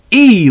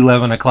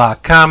11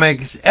 O'Clock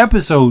Comics,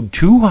 episode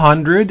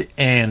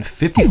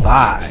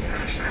 255.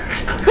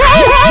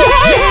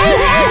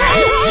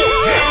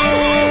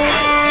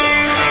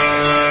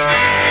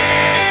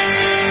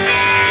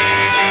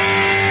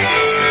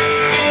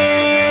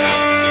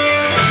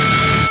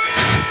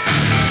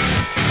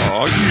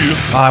 Oh,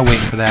 yeah. I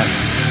wait for that.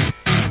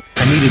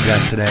 I needed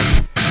that today.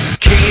 I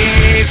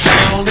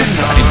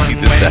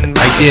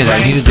did.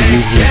 I needed the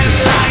woo-woo today.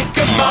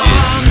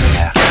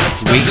 Yeah.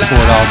 Waiting for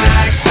it all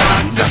this.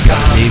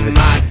 Davis,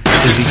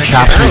 as he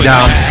chops me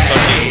down.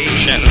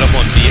 Chatting up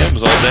on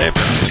DMs all day.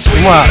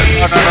 What?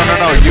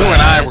 No. You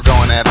and I were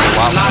going at it a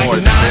lot more.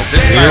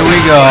 Here we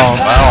go.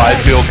 Wow, I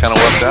feel kind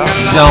of left out.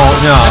 No,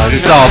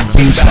 it's all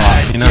beat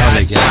talk. You know how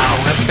they get.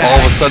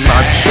 All of a sudden,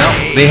 I'm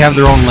shouting. They have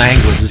their own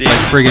language. It's like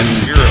friggin'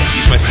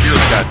 He's my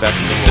spirit guide back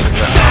in the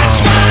world.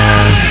 Oh,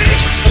 man.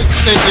 It's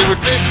the same thing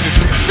with Vince, because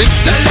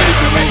Vince needed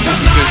the reason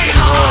because he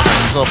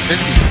was all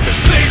pissy.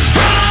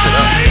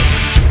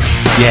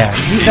 Yeah,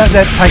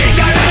 that type.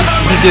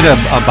 He did a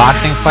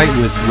boxing fight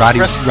with Roddy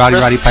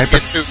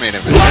Piper.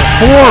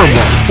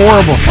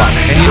 Horrible fight.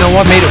 And you know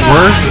what made it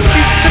worse?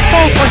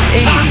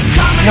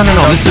 No.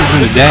 This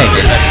isn't a day.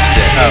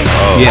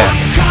 Yeah,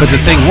 but the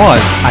thing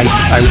was, I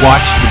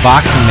watched the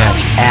boxing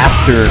match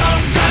after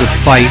the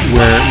fight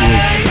where it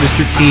was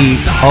Mr. T,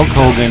 Hulk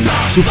Hogan,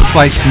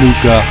 Superfly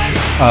Snuka,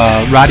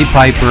 Roddy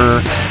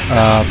Piper,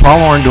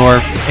 Paul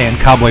Orndorff, and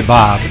Cowboy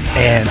Bob,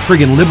 and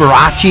friggin'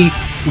 Liberace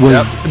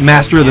was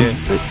master of the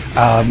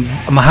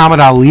Muhammad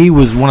Ali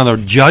was one of the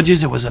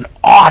judges. It was an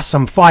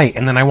awesome fight.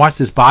 And then I watched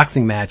this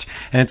boxing match,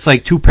 and it's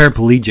like two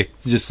paraplegics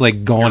just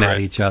like going at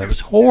each other. It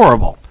was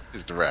horrible.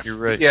 You're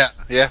right. Yeah.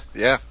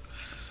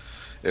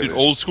 Dude,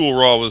 old school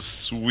Raw was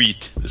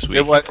sweet this week.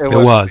 It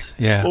was,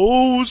 yeah.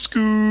 Old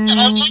school. Man,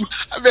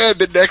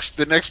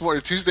 the next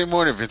morning, Tuesday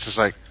morning, Vince is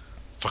like,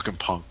 fucking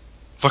Punk.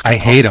 I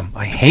hate him.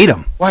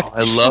 What?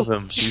 I love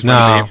him. He's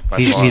so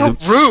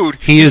rude.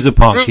 He is a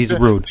punk. He's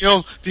rude.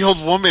 The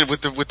old woman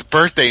with the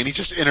birthday, and he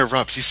just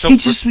interrupts. He's so he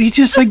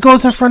just like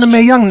goes in front of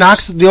Mae Young,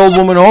 knocks the old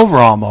woman over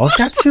almost.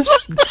 That's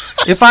just.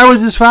 If I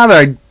was his father,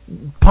 I'd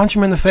punch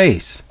him in the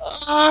face.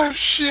 Oh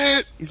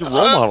shit! He's a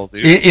role model,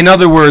 dude. In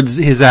other words,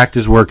 his act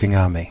is working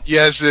on me.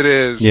 Yes, it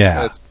is. Yeah,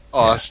 that's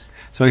awesome.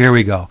 So here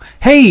we go.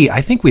 Hey,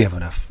 I think we have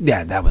enough.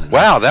 Yeah, that was enough.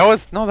 Wow, that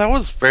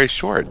was very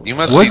short. You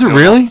must was it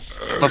really?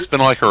 Must have been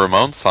like a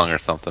Ramones song or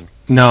something.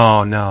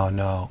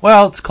 No.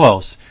 Well, it's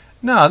close.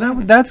 No,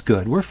 that's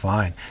good. We're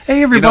fine.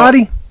 Hey,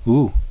 everybody.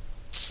 Ooh.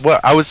 Well,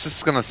 I was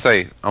just gonna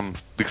say,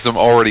 because I'm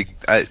already.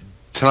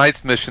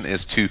 Tonight's mission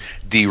is to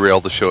derail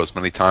the show as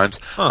many times.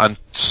 I'm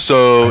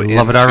so. I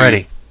love it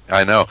already.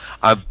 I know.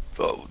 I've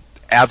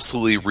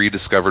absolutely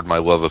rediscovered my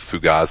love of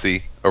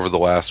Fugazi over the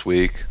last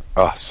week.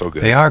 Oh, so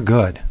good. They are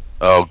good.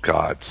 Oh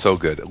God, so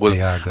good.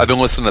 They are good. I've been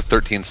listening to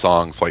 13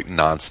 songs like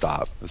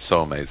nonstop. It's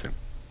so amazing.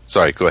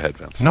 Sorry, go ahead,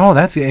 Vince. No,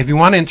 that's if you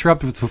want to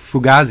interrupt with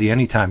Fugazi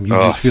anytime, you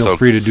just feel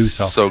free to do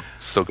so.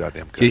 So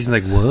goddamn good. Jason's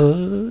like,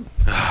 what?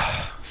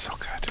 So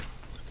good.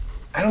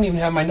 I don't even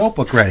have my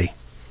notebook ready.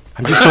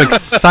 I'm just so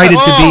excited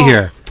to be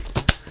here.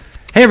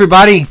 Hey,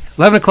 everybody.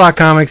 11 O'Clock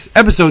Comics,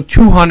 episode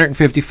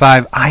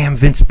 255. I am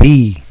Vince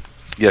B.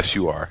 Yes,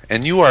 you are,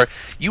 and you are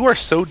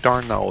so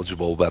darn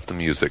knowledgeable about the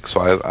music.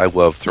 So I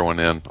love throwing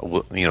in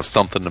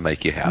something to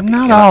make you happy.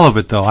 Not all of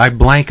it though. I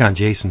blank on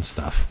Jason's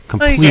stuff.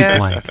 Complete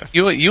blank.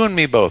 You and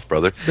me both,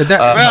 brother.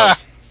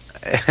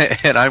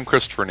 And I'm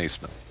Christopher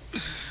Niesman.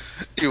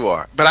 You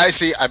are, but I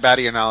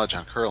value your knowledge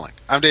on curling.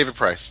 I'm David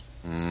Price.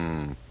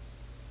 Yeah,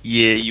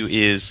 you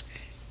is.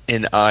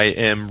 And I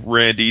am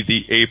Randy,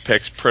 the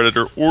Apex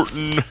Predator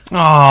Orton.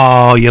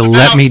 Oh, you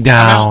let me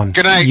down.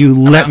 Good night. You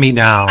let me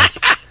down.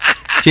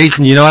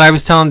 Jason, you know what I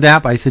was telling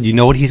Dap? I said, you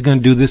know what he's going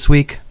to do this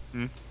week?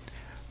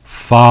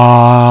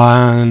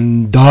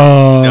 Fandango.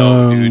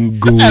 No,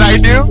 dude. And I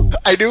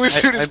knew as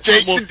soon as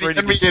Jason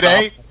did me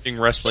today. Watching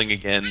wrestling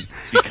again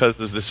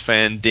because of this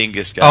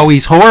Fandingus guy. Oh,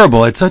 he's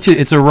horrible.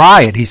 It's a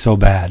riot. He's so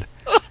bad.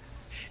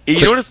 You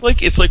know what it's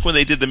like? It's like when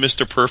they did the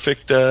Mr.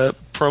 Perfect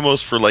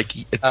promos for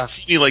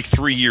seemingly like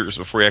 3 years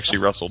before he actually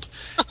wrestled.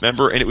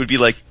 Remember? And it would be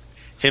like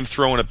him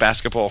throwing a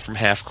basketball from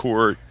half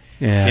court.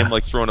 Yeah. Him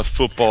like throwing a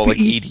football like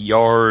 80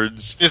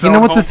 yards. You know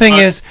what the thing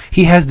is?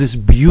 He has this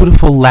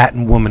beautiful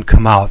Latin woman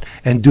come out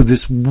and do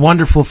this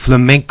wonderful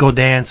flamenco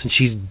dance, and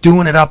she's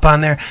doing it up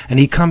on there, and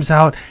he comes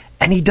out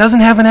and he doesn't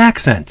have an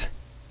accent.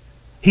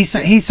 He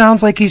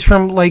sounds like he's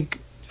from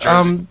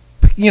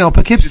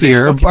Poughkeepsie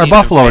or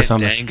Buffalo or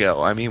something.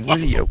 Fandango. I mean, what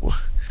do you?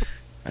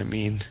 I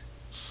mean,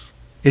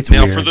 it's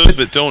now weird. For those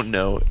that don't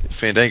know,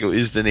 Fandango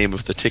is the name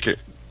of the ticket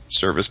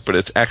service, but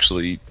it's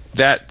actually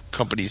that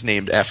company's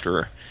named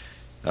after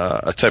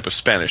a type of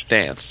Spanish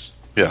dance.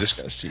 Yes.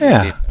 This guy's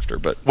named after.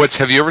 But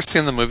have you ever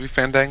seen the movie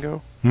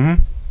Fandango?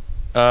 Mm-hmm.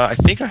 I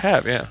think I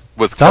have. Yeah.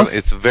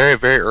 It's a very,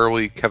 very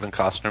early Kevin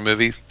Costner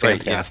movie.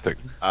 Fantastic,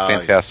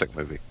 fantastic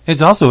movie.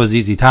 It's also a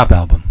ZZ Top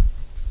album.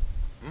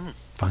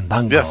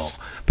 Fandango. Yes.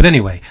 But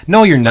anyway,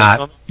 no, you're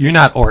not. You're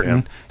not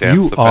Orton. Yeah,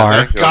 you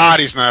are. Thank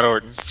God he's not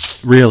Orton.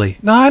 Really?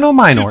 No, I don't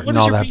mind Orton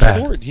all that bad.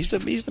 Orton? He's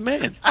the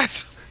man.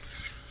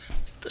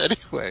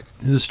 Anyway.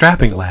 He's a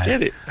strapping lad.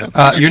 Get it?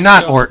 You're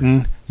not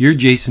Orton. You're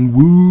Jason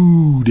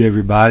Wood,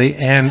 everybody.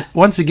 And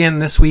once again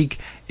this week,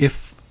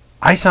 if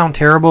I sound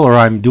terrible or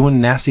I'm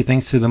doing nasty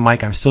things to the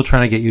mic, I'm still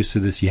trying to get used to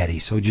this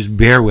Yeti. So just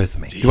bear with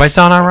me. Do I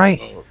sound all right?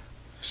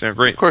 Sound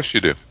great. Of course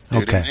you do.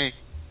 Okay.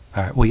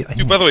 All right. Well,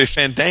 Dude, by the way,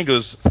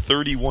 Fandango's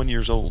 31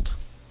 years old.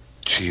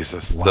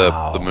 Jesus.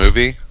 Wow. The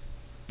movie?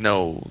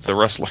 No, the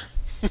wrestler.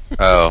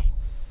 Oh.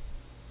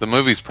 The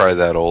movie's probably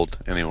that old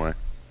anyway.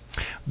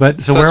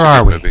 But so Such where a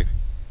are good we? movie.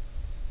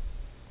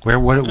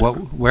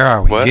 Where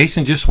are we? What?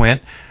 Jason just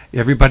went.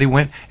 Everybody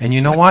went. And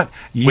you know what?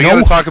 We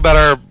got to talk about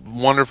our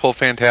wonderful,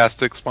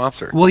 fantastic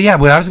sponsor. Well, yeah,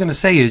 what I was going to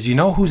say is, you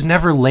know who's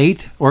never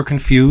late or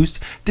confused?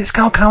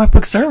 Discount Comic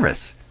Book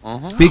Service.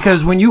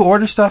 Because when you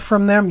order stuff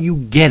from them, you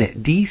get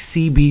it.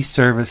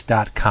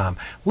 DCBService.com.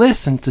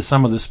 Listen to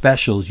some of the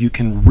specials you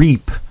can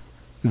reap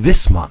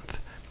this month.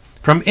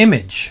 From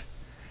Image,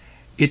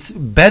 it's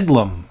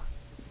Bedlam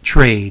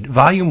Trade,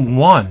 Volume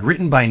 1,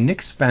 written by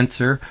Nick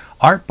Spencer,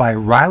 art by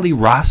Riley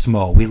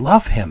Rossmo. We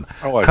love him.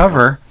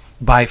 Cover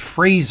by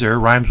Fraser,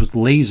 rhymes with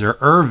laser,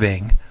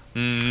 Irving.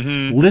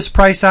 List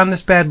price on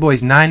this bad boy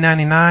is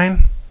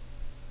 $9.99.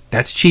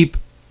 That's cheap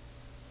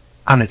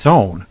on its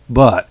own,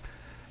 but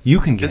you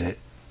can get it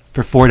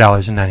for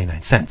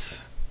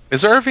 $4.99.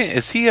 Is Irving?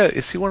 Is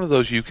he one of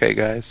those UK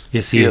guys?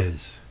 Yes, he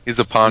is. He's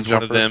a pawn He's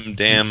jumper. one of them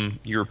damn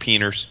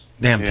Europeaners.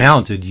 Damn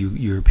talented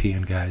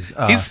European guys.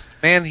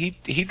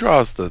 He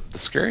draws the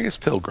scariest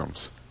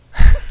pilgrims.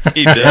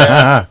 He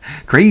does.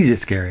 Crazy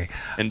scary.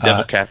 And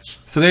devil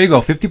cats. So there you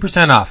go,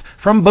 50% off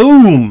from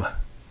Boom.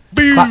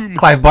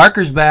 Clive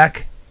Barker's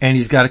back, and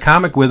he's got a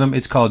comic with him.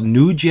 It's called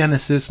New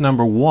Genesis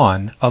number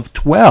 1 of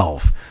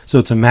 12. So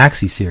it's a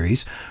maxi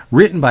series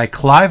written by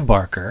Clive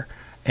Barker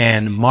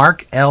and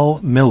Mark L.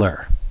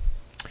 Miller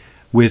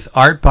with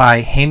art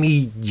by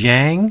Hemi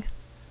Jiang.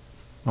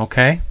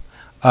 Okay.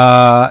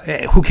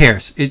 Who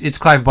cares? It's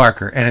Clive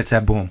Barker, and it's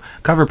at Boom.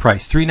 Cover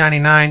price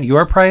 $3.99.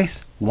 Your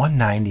price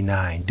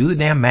 $1.99. Do the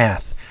damn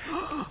math.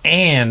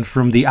 And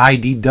from the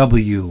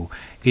IDW,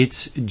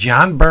 it's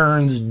John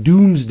Byrne's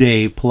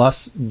Doomsday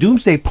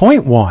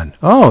Point 1.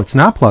 Oh, it's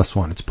not plus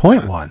 1. It's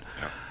Point 1.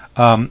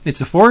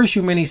 It's a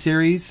 4-issue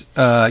miniseries.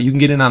 You can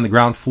get in on the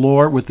ground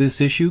floor with this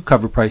issue.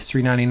 Cover price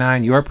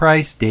 $3.99. Your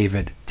price,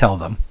 David, tell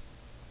them.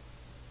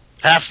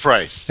 Half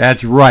price.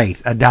 That's right,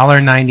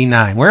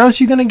 $1.99. Where else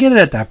are you going to get it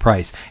at that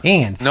price?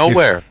 And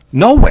Nowhere.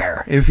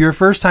 Nowhere. If you're a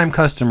first-time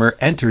customer,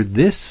 enter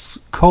this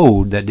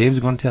code that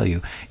Dave's going to tell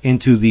you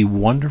into the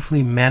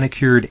wonderfully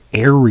manicured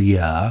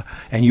area,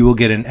 and you will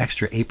get an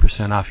extra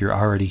 8% off your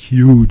already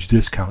huge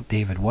discount.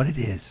 David, what it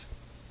is?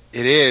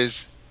 It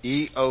is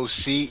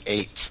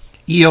EOC8.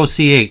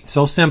 EOC8.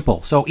 So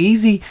simple, so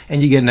easy,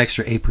 and you get an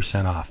extra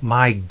 8% off.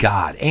 My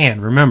God.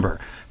 And remember,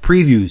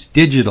 previews,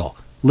 digital,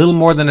 little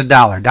more than $1,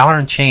 $1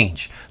 and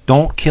change.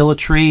 Don't kill a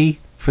tree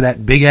for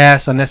that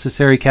big-ass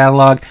unnecessary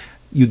catalog.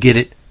 You get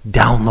it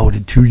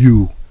downloaded to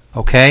you.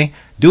 Okay?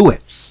 Do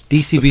it.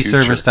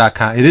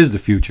 DCBService.com. It is the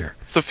future.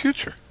 It's the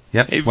future.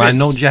 Yep. Hey, well, I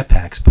know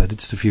jetpacks, but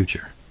it's the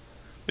future.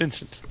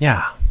 Vincent.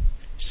 Yeah.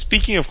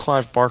 Speaking of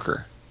Clive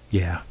Barker,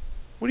 Yeah.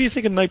 what do you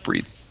think of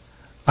Nightbreed?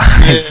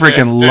 I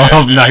freaking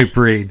love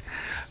Nightbreed.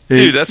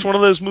 Dude, that's one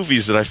of those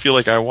movies that I feel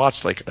like I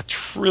watched like 1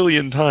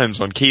 trillion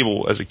times on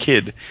cable as a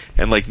kid,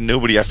 and like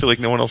I feel like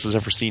no one else has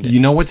ever seen it.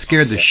 You know what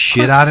scared the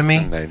shit out of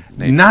me?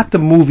 Nightbreed. Not the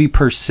movie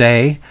per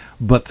se,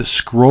 but the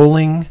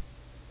scrolling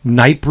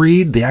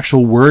Nightbreed, the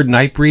actual word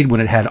Nightbreed,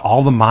 when it had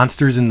all the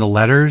monsters in the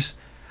letters.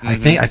 I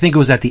think it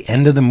was at the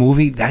end of the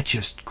movie. That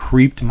just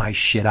creeped my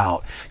shit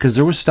out. Because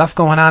there was stuff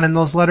going on in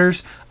those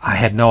letters. I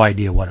had no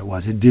idea what it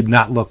was. It did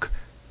not look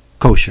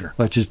kosher.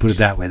 Let's just put it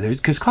that way.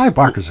 Because Clive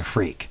Barker's a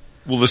freak.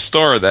 Well, the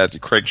star of that,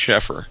 Craig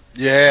Sheffer,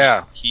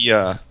 Yeah.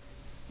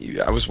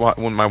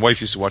 when my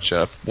wife used to watch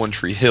One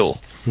Tree Hill,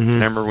 and I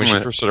remember when she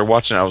first started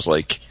watching it, I was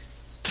like,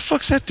 the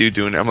fuck's that dude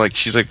doing? I'm like,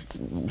 she's like,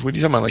 what are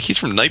you talking about? I'm like, he's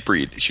from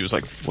Nightbreed. She was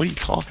like, what are you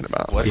talking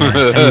about? What?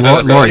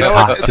 And Lori's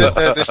hot, too.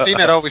 The scene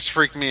that always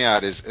freaked me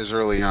out is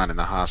early on in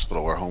the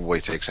hospital where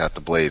Homeboy takes out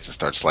the blades and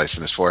starts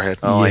slicing his forehead.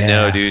 Oh, I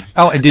know, dude.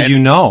 Oh, and did you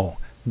know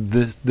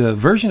the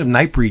version of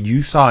Nightbreed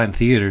you saw in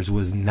theaters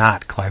was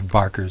not Clive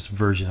Barker's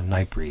version of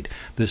Nightbreed?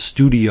 The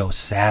studio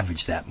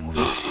savaged that movie,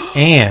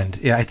 and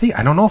I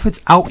don't know if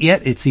it's out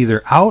yet. It's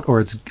either out or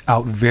it's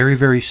out very,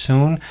 very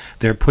soon.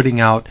 They're putting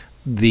out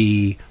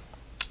the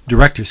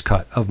director's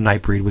cut of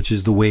Nightbreed, which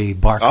is the way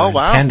Barker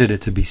intended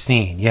it to be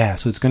seen. Yeah,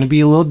 so it's going to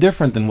be a little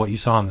different than what you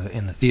saw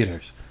in the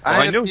theaters.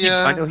 Well, I know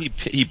he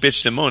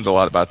bitched and moaned a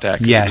lot about that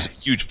because it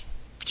was a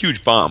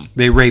huge bomb.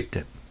 They raped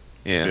it.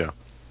 Yeah.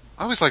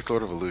 I always liked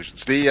Lord of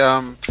Illusions.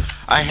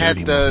 I had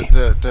at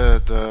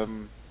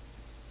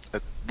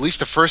least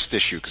the first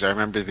issue because I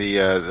remember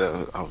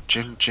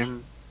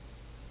Jim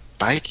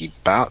Baike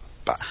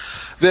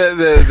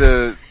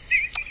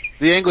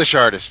the English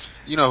artist.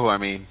 You know who I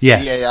mean?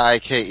 Yes.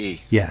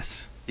 Baike.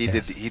 Yes. He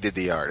did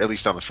the art, at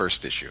least on the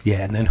first issue.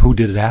 Yeah, and then who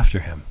did it after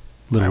him?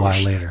 A little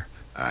while later.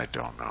 I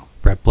don't know.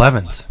 Brett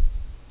Blevins.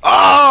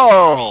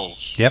 Oh!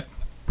 Yep.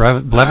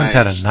 Blevins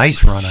had a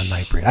nice run on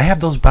Nightbreed. I have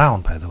those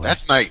bound, by the way.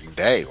 That's night and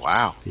day.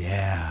 Wow.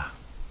 Yeah.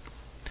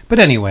 But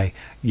anyway,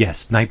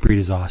 yes, Nightbreed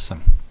is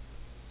awesome.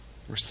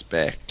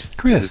 Respect.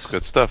 Chris, It's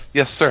good stuff.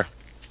 Yes, sir.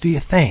 do your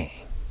thing.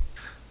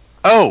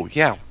 Oh,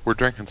 yeah, we're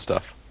drinking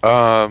stuff.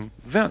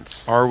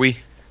 Vince. Are we?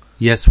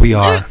 Yes, we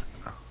are.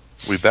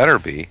 We better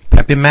be.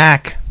 Peppy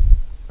Mac.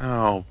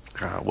 Oh,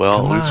 God.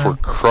 Well, Come at least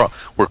on.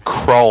 we're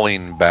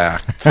crawling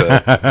back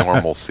to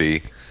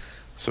normalcy.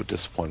 So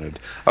disappointed.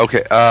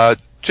 Okay,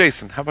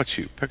 Jason, how about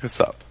you? Pick us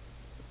up.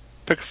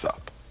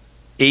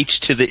 H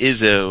to the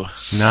Izzo.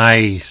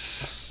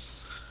 Nice.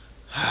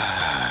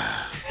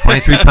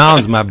 23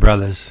 pounds, my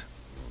brothers.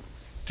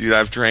 Dude,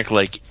 I've drank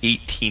like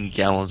 18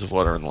 gallons of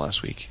water in the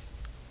last week.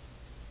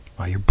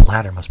 Wow, your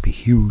bladder must be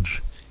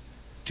huge.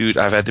 Dude,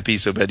 I've had to pee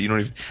so bad. You don't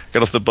even. I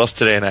got off the bus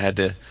today and I had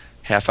to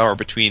half hour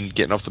between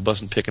getting off the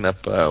bus and picking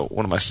up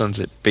one of my sons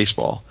at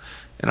baseball.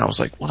 And I was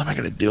like, what am I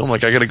going to do? I'm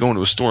like, I got to go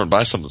into a store and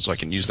buy something so I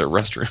can use their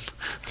restroom.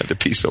 I had to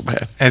pee so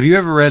bad. Have you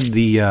ever read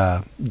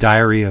the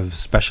diary of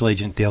Special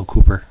Agent Dale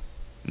Cooper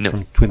No.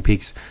 from Twin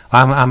Peaks?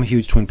 I'm a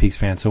huge Twin Peaks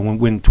fan. So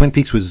when Twin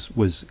Peaks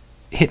was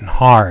hitting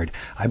hard,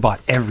 I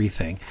bought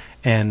everything.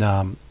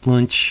 And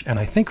Lynch and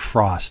I think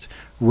Frost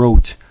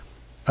wrote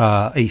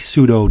a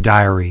pseudo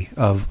diary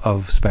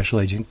of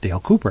Special Agent Dale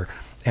Cooper.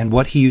 And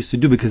what he used to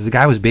do, because the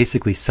guy was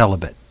basically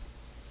celibate,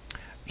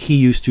 he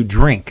used to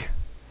drink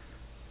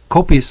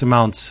copious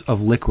amounts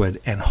of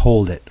liquid and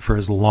hold it for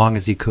as long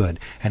as he could.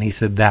 And he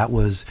said that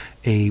was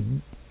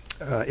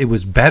it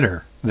was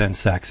better than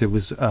sex. It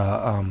was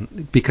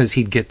because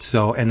he'd get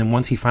so, and then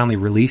once he finally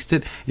released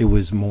it, it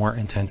was more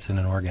intense than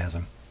an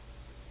orgasm.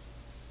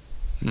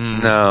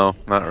 No,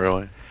 not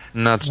really.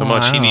 Not so Well,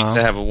 much. I He don't needs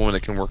know. to have a woman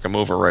that can work him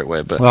over right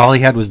way. But Well, all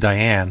he had was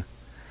Diane.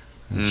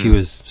 And she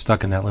was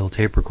stuck in that little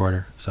tape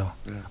recorder. So,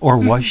 or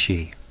was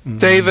she?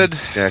 David,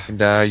 Jack and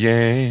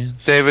Diane.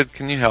 David,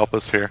 can you help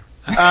us here?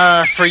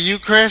 For you,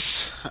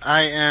 Chris,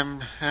 I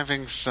am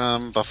having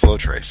some Buffalo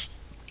Trace.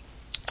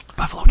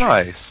 Buffalo Trace.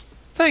 Nice.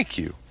 Thank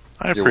you.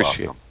 I You're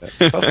appreciate welcome.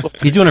 that. Buffalo-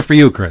 He's doing it for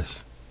you,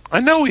 Chris.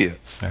 I know he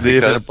is. Live in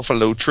a Because,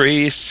 Buffalo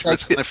Trace.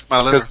 That's for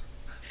my liver.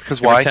 because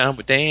Every why? time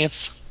we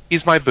dance.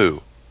 He's my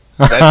boo.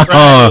 That's right.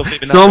 Oh,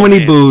 Baby, so not many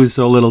romance. booze,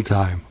 so little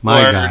time.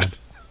 My Word. God.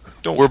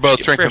 Don't We're both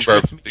get drinking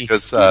fresh with bourbon me.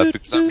 because I'm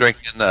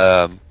drinking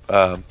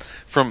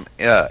from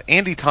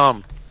Andy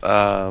Tom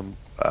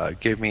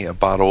gave me a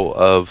bottle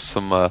of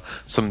some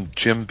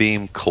Jim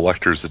Beam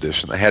Collector's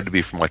Edition. They had to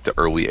be from like the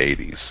early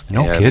 '80s.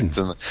 No And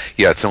kidding.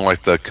 it's in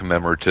like the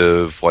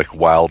commemorative like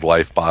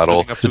wildlife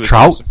bottle. Up The to a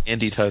trout?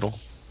 Andy title.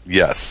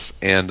 Yes,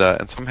 and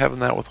so I'm having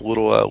that with a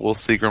little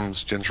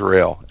Seagram's ginger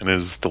ale, and it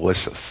is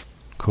delicious.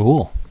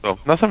 Cool. So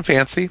nothing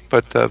fancy,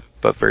 but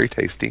very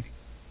tasty.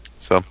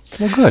 So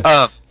Well,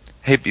 good.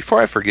 hey,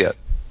 before I forget,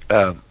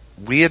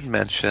 we had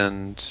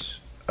mentioned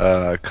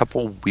a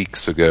couple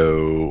weeks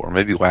ago, or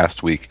maybe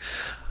last week,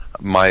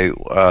 my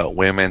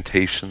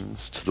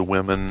lamentations to the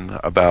women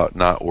about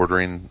not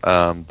ordering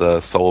the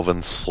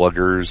Sullivan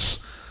Sluggers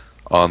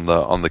on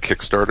the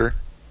Kickstarter.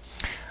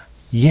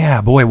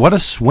 Yeah, boy, what a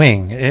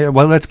swing.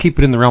 Well, let's keep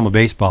it in the realm of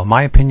baseball.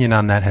 My opinion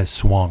on that has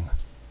swung.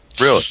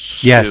 Really?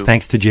 Yes,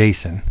 thanks to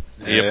Jason.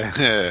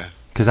 Yeah.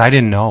 Because I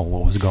didn't know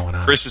what was going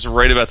on. Chris is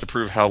right about to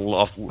prove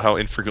how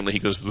infrequently he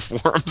goes to the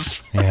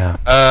forums.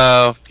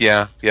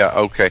 Yeah. Yeah,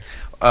 okay.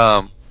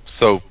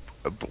 So,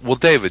 well,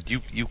 David,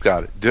 you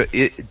got it.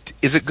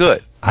 Is it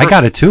good? I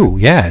got it too.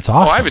 Yeah, it's Oh,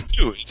 awesome. I have it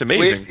too. It's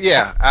amazing.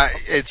 Yeah,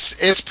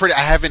 it's pretty.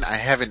 I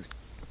haven't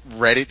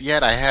read it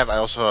yet. I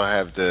also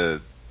have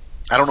the.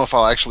 I don't know if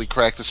I'll actually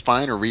crack the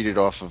spine or read it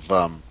off of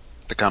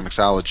the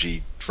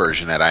Comixology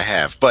version that I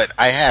have, but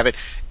I have it.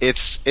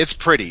 It's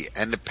pretty,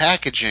 and the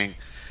packaging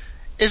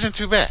isn't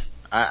too bad.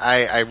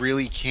 I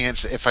really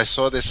can't. If I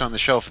saw this on the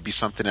shelf, it'd be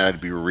something that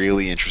I'd be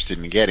really interested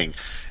in getting.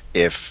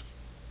 If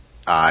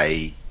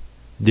I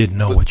Didn't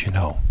know what you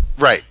know.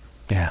 right.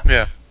 Yeah.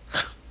 Yeah.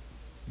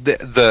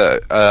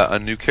 A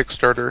new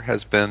Kickstarter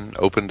has been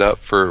opened up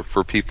for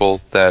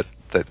people that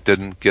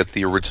didn't get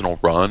the original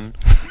run.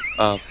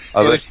 At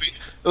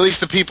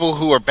least the people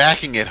who are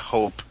backing it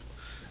hope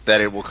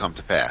that it will come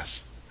to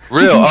pass.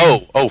 Real?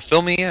 Oh,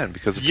 fill me in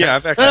because Yeah,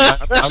 I've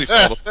actually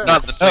filed a,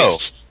 not the no.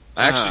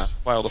 I actually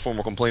filed a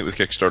formal complaint with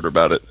Kickstarter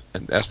about it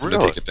and asked them to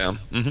Really? take it down.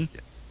 Mm-hmm.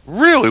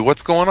 Really,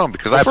 what's going on?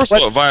 Because Well, first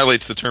of all, it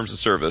violates the terms of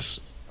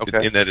service.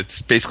 Okay. In that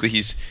it's basically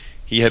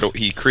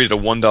he created a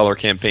 $1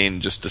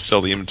 campaign just to sell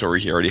the inventory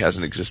he already has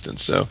in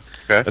existence. So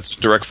Okay. that's a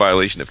direct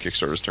violation of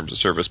Kickstarter's terms of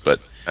service. But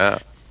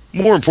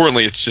more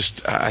importantly, it's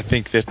just I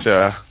think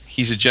that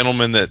he's a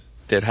gentleman that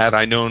had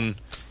I known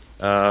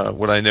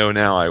what I know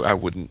now, I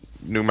wouldn't.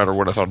 No matter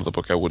what I thought of the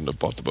book, I wouldn't have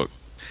bought the book.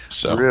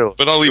 So, Really?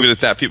 But I'll leave it at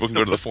that. People can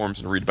go to the forums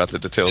and read about the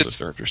details if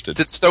they're interested.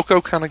 Did Stocco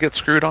kind of get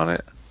screwed on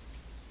it?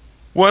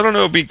 Well, I don't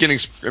know.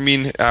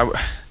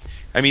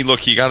 I mean,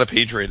 look, he got a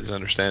page rate, as I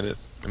understand it.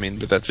 I mean,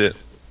 but that's it.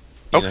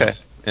 You Okay. know?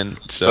 And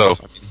so,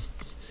 So-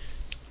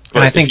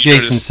 And I think if you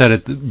Jason notice- said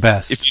it the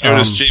best. If you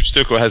notice, James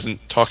Stocco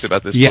hasn't talked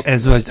about this Yeah, book.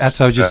 that's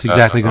what I was just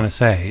exactly going to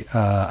say.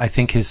 I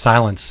think his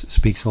silence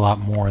speaks a lot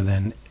more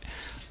than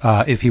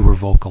if he were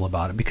vocal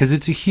about it, because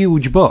it's a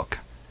huge book.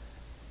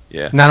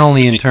 Yeah. Not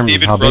only in terms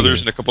David of how Brothers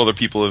big and a couple other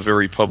people are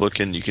very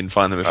public, and you can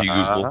find them if you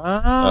Google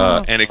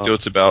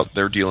anecdotes about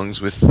their dealings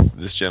with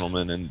this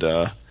gentleman and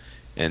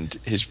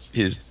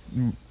his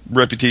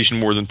reputation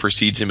more than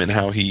precedes him, and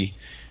how he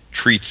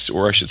treats,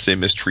 or I should say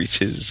mistreats,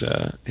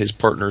 his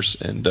partners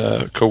and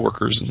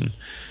coworkers and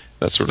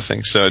that sort of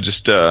thing. So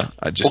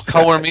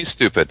color me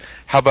stupid.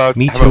 How about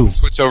we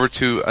switch over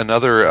to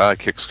another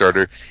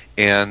Kickstarter,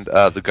 and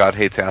the God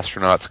Hates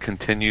Astronauts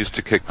continues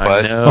to kick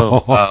butt. I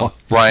know.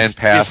 Brian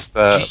passed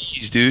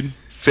jeez, dude.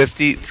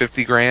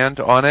 50 grand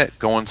on it,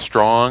 going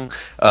strong,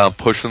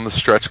 pushing the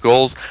stretch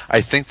goals.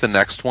 I think the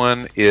next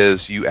one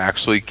is you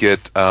actually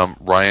get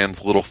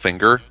Ryan's little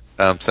finger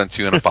sent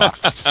to you in a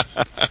box.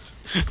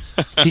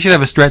 He should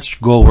have a stretch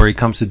goal where he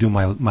comes to do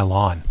my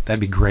lawn. That'd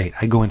be great.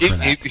 I'd go in for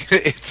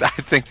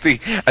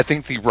that. I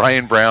think the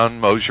Ryan Brown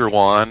mows your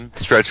lawn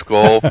stretch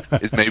goal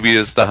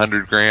is the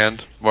 100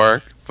 grand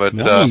mark. But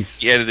nice.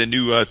 He added a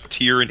new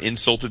tier, an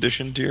insult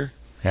edition tier.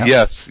 Yeah.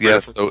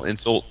 Yes. So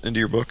insult into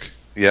your book.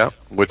 Yeah,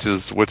 which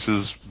is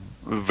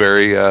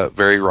very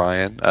very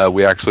Ryan.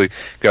 We actually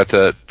got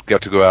to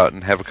go out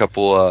and have a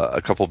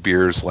couple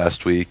beers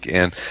last week,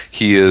 and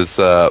he is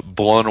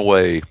blown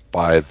away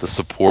by the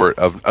support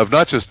of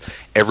not just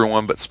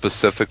everyone, but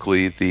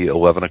specifically the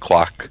 11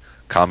 o'clock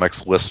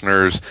comics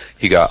listeners.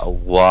 He got a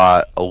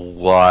lot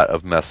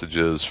of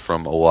messages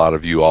from a lot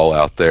of you all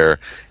out there,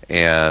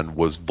 and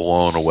was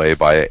blown away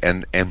by it,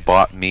 and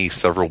bought me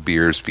several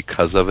beers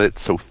because of it.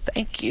 So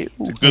thank you.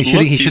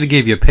 He should have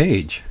gave you a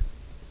page.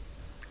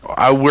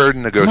 We're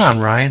negotiating. Come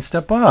on, Ryan,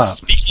 step up.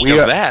 Speaking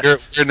of that,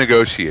 we're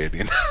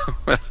negotiating.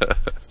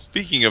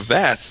 Speaking of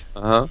that,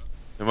 am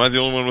I the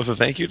only one with a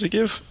thank you to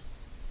give?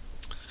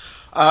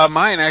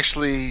 Mine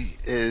actually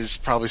is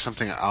probably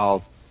something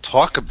I'll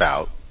talk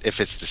about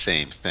if it's the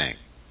same thing.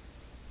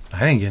 I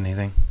didn't get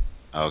anything.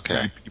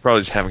 Okay. You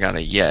probably just haven't gotten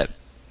it yet.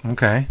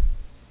 Okay.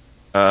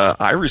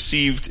 I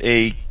received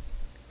a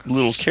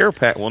little care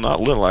pack. Well,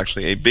 not little,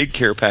 actually. A big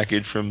care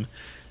package from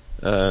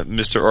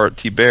Mr. Art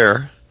T.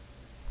 Bear.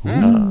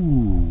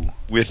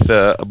 With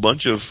a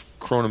bunch of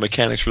Chrono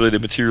Mechanics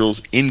related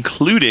materials,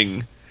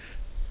 including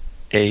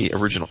a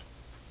original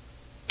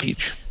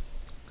page.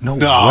 No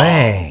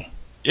way.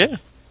 Yeah.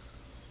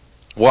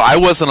 Well, I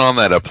wasn't on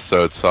that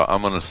episode, so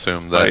I'm going to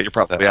assume that you're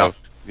probably out.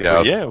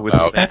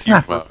 That's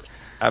not.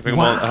 Having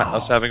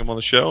us having him on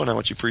the show, and how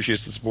much he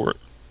appreciates the support.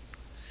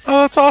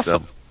 Oh, that's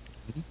awesome.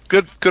 So,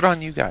 good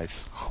on you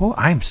guys. Oh,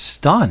 I'm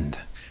stunned.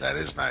 That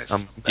is nice.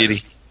 I'm giddy.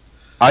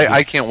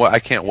 I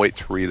can't wait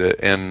to read it,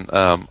 and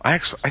I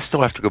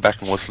still have to go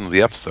back and listen to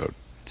the episode.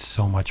 It's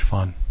so much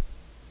fun.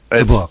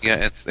 The book.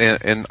 Yeah, it's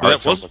and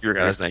that was your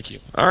guys. Thank you.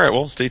 All right,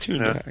 well, stay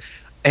tuned. Yeah.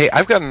 Hey,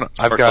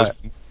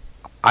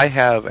 I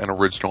have an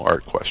original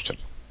art question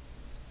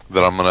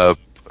that I'm going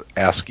to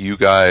ask you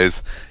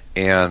guys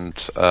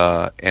and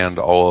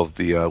all of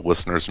the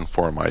listeners and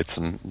forumites,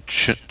 and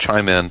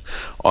chime in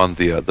on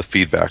the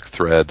feedback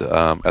thread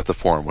at the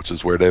forum, which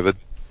is where, David?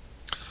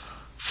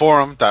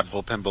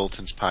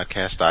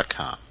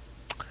 Forum.bullpenbulletinspodcast.com.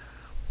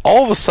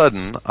 All of a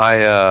sudden,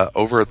 I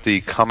over at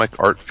the Comic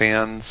Art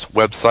Fans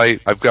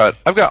website, I've got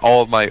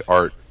all of my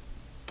art,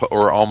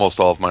 or almost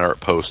all of my art,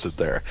 posted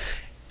there,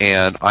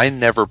 and I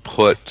never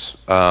put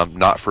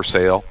not for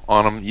sale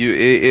on them.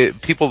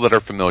 People that are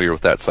familiar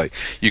with that site,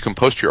 you can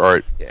post your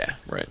art, yeah,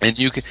 right, and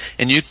you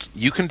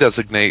can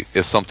designate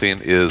if something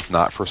is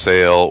not for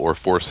sale or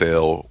for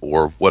sale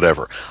or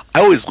whatever.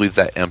 I always leave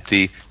that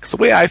empty because the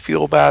way I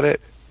feel about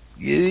it,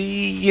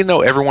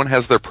 everyone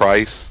has their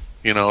price.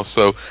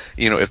 So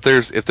if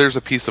there's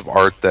a piece of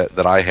art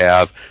that I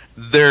have,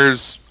 there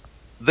is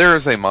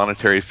a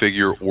monetary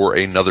figure or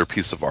another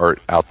piece of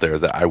art out there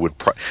that I would,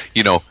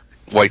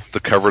 like the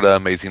cover to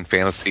Amazing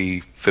Fantasy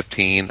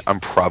 15.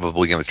 I'm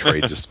probably going to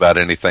trade just about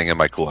anything in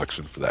my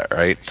collection for that,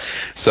 right?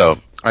 So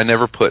I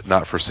never put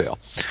not for sale.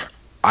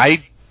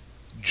 I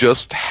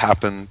just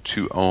happen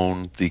to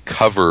own the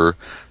cover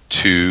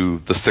to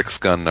the Six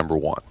Gun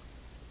 #1.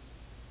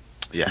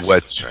 Yes,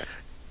 which right.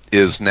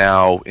 is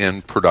now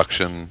in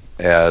production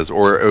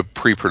or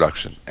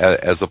pre-production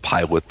as a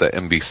pilot that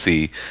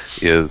NBC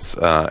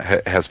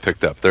has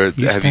picked up. You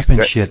step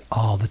in shit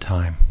all the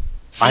time.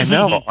 I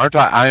know, aren't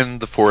I? I'm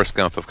the Forrest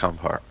Gump of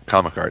comic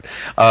art.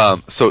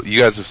 So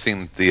you guys have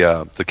seen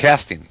the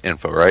casting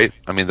info, right?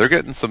 I mean, they're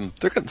getting some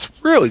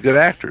really good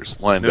actors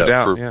lined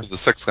up for the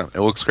Six Gun.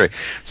 It looks great.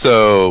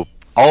 So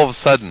all of a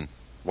sudden,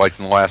 like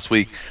in the last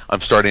week,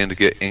 I'm starting to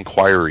get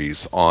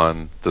inquiries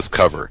on this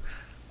cover.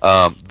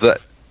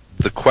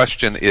 The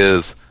question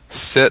is,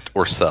 sit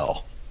or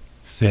sell?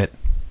 Sit.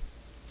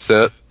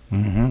 Sit?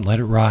 Mm-hmm.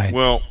 Let it ride.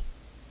 Well,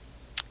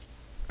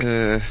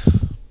 I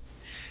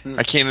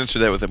can't answer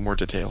that with more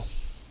detail.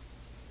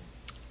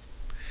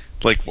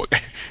 Like, what?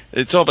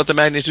 It's all about the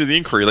magnitude of the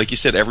inquiry. Like you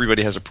said,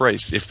 everybody has a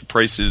price. If the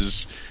price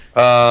is,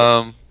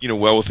 well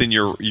within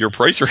your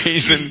price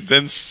range,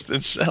 then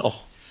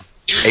sell.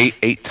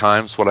 Eight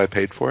times what I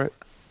paid for it.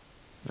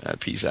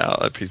 Peace out.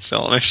 That piece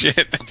selling that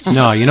shit.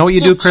 No, you know what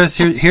you do, Chris?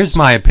 Here's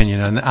my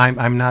opinion, and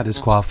I'm not as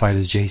qualified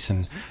as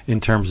Jason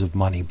in terms of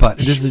money, but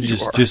this is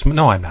just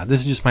no, I'm not. This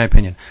is just my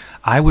opinion.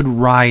 I would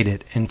ride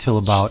it until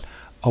about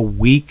a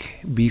week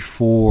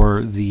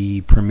before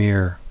the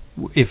premiere,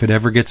 if it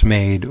ever gets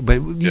made.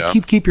 But you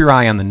keep your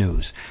eye on the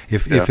news.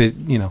 If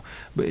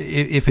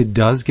it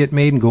does get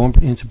made and go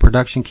into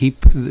production,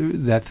 keep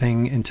that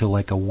thing until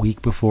like a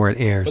week before it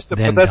airs. But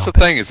that's the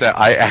thing, is that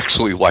I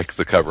actually like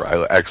the cover.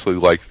 I actually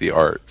like the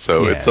art.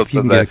 So it's something if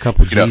you can that get a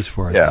couple G's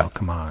for it, though,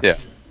 come on.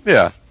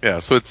 Yeah.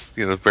 So it's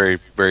very,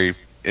 very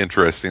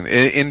interesting.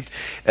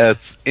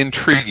 It's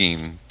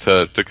intriguing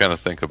to kind of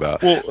think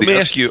about. Well, let me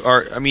ask you.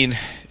 I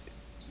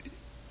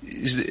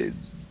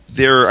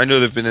know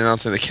they've been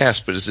announcing the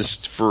cast, but this is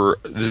for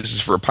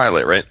a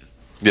pilot, right?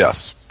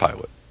 Yes,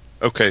 pilot.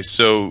 Okay,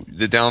 so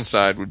the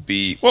downside would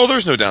be, well,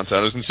 there's no downside.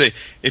 I was going to say,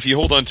 if you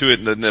hold on to it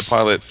and then the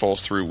pilot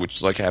falls through,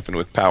 which like happened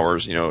with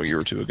Powers, a year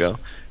or two ago,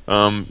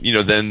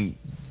 then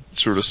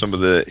sort of some of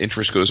the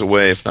interest goes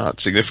away, if not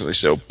significantly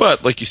so.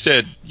 But like you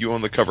said, you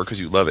own the cover because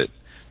you love it.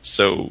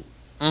 So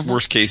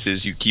worst case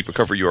is you keep a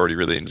cover you already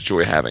really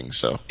enjoy having.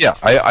 So yeah,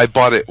 I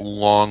bought it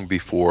long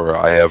before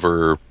I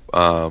ever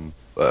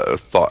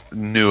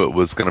knew it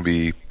was going to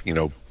be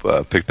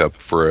picked up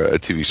for a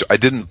TV show. I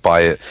didn't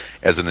buy it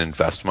as an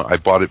investment. I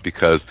bought it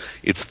because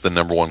it's the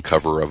number one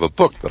cover of a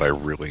book that I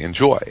really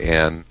enjoy,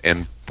 and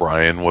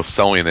Brian was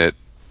selling it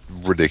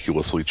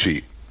ridiculously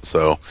cheap.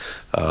 So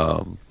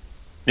I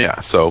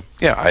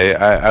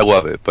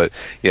love it. But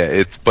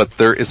but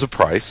there is a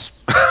price.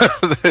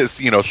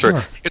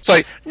 Sure. It's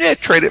like,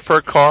 trade it for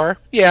a car.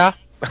 Yeah.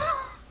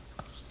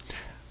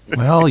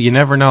 Well, you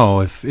never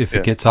know. If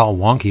it gets all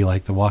wonky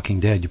like The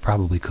Walking Dead, you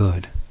probably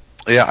could.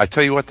 Yeah, I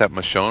tell you what, that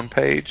Michonne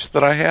page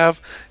that I have,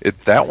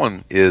 that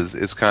one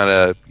is kind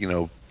of,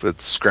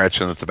 it's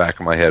scratching at the back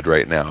of my head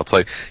right now. It's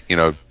like,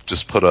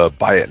 just put a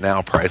buy it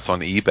now price on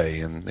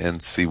eBay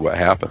and see what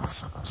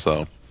happens.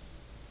 So.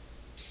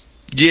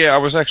 Yeah, I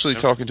was actually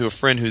talking to a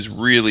friend who's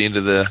really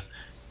into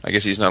I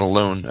guess he's not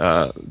alone,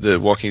 the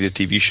Walking Dead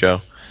TV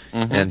show.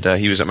 Mm-hmm. And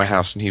he was at my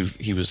house, and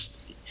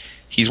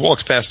he's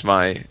walked past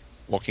my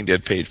Walking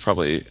Dead page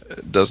probably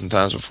a dozen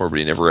times before, but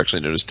he never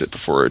actually noticed it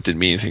before. It didn't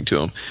mean anything to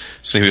him.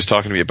 So he was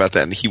talking to me about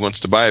that, and he wants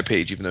to buy a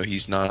page, even though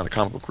he's not a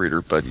comic book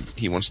reader, but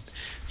he wants.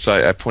 So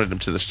I pointed him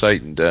to the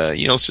site, and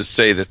let's just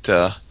say that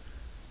the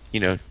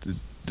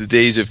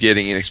days of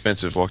getting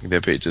inexpensive Walking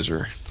Dead pages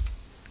are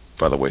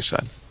by the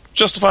wayside,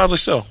 justifiably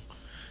so.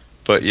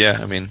 But yeah,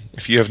 I mean,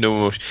 if you have no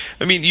emotion,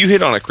 I mean, you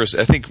hit on it, Chris.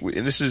 I think,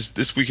 and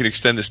this we can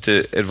extend this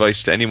to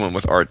advice to anyone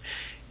with art.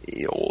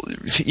 I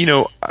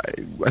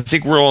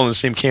think we're all in the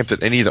same camp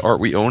that any of the art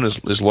we own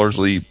is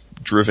largely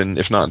driven,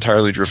 if not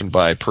entirely driven,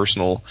 by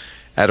personal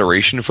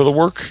adoration for the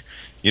work.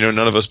 None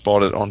of us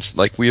bought it on,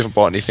 like, we haven't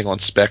bought anything on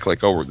spec,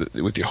 like,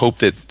 with the hope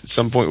that at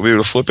some point we'll be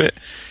able to flip it.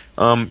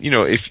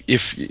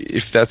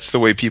 If that's the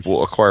way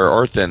people acquire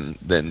art,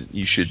 then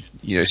you should,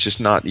 it's just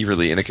not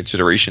really in a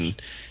consideration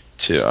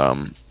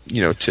to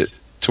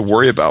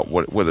worry about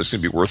whether it's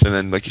going to be worth it. And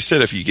then, like you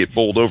said, if you get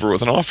bowled over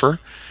with an offer,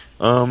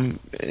 and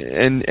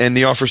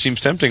the offer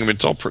seems tempting, I mean,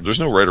 there's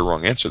no right or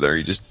wrong answer there.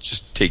 You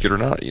just take it or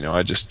not.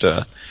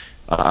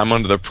 I'm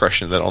under the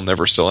impression that I'll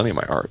never sell any of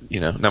my art.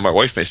 Now my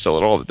wife may sell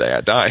it all the day I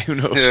die. Who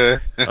knows?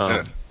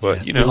 Yeah.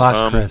 But we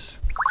lost Chris.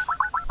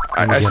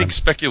 I think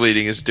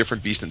speculating is a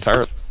different beast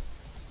entirely.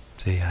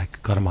 See, I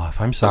cut him off.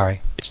 I'm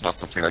sorry. It's not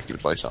something I give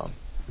advice on.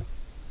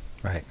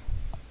 Right.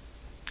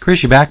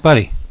 Chris, you back,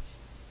 buddy?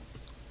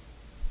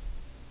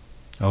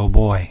 Oh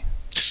boy.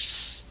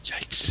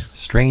 Yikes.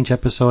 Strange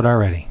episode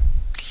already.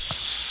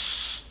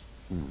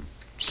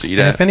 See And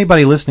that? if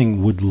anybody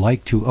listening would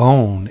like to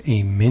own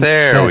a mint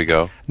There set, we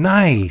go.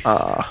 Nice,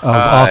 of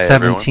all hi,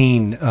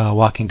 17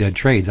 Walking Dead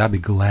trades, I'd be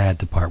glad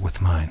to part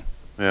with mine.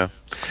 Yeah.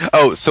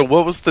 Oh, so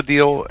what was the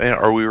deal?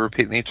 Are we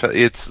repeating each other?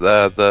 It's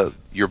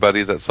your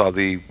buddy that saw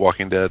the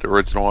Walking Dead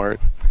original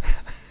art?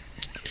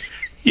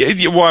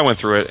 Yeah, well, I went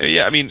through it.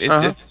 Yeah, I mean,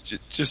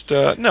 just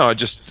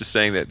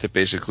saying that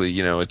basically,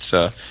 it's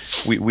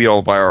we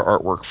all buy our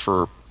artwork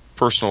for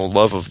personal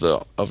love of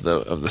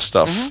the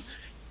stuff,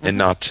 and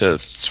not to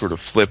sort of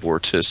flip or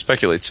to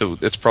speculate. So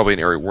it's probably an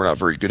area we're not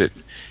very good at.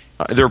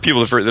 There are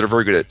people that are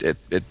very good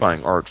at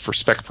buying art for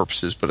spec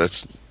purposes, but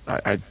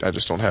I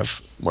just don't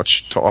have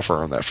much to offer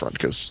on that front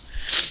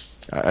because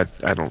I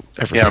don't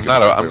ever. Yeah, I'm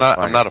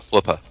not a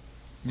flipper.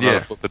 Yeah,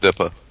 not a flipper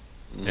dipper.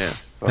 Yeah,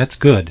 so. That's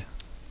good.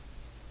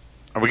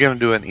 Are we going to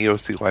do an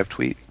EOC live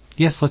tweet?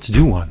 Yes, let's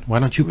do one. Why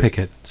don't you pick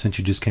it since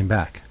you just came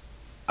back?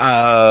 Wow.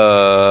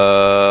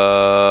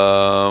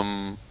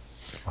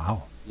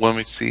 Let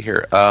me see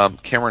here.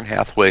 Cameron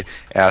Hathaway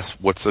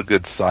asked, "What's a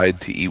good side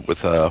to eat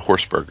with a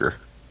horse burger?"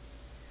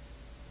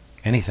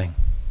 Anything.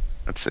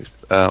 Let's see.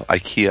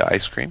 IKEA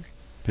ice cream.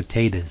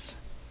 Potatoes.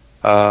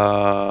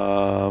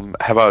 How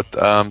about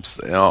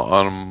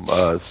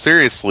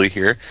seriously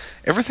here?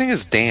 Everything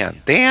is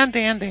Dan. Dan.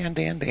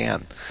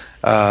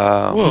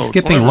 He's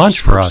skipping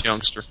lunch for us.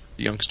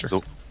 Youngster.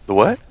 The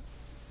what? I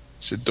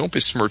said, don't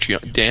besmirch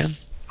Dan.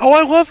 Oh,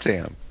 I love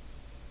Dan.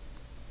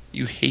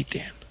 You hate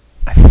Dan.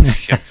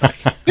 Yes,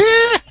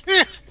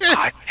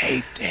 I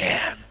hate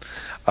Dan.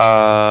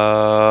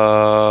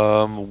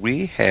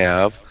 We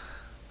have,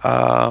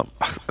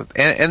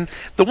 and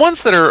the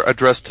ones that are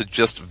addressed to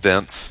just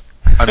Vince.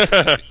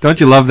 Don't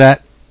you love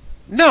that?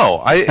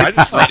 No, I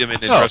just read him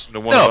and address him to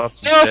one of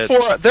us.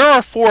 There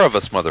are four of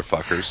us,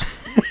 motherfuckers.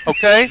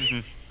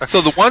 Okay,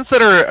 so the ones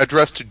that are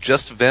addressed to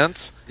just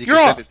Vince, you're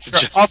off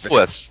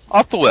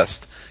the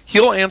list.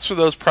 He'll answer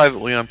those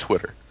privately on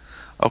Twitter.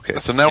 Okay,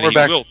 so now we're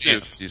back. Will too,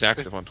 'cause he's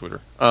active on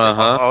Twitter.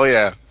 Oh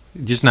yeah,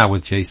 just not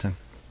with Jason.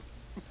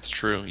 It's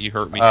true. You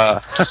hurt me. So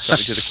I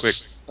did it quick.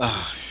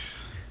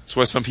 That's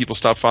why some people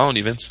stop following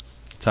you, Vince.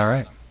 It's all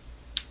right.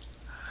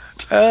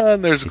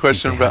 And there's a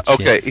question about.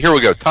 Okay, here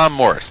we go. Tom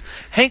Morris,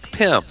 Hank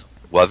Pym,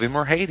 love him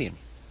or hate him?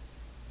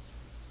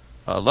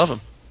 Love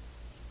him.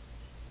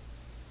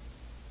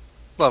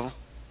 love him.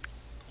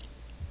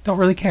 Don't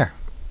really care.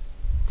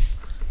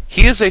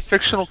 He is a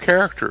fictional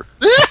character.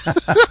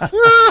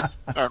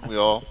 Aren't we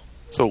all?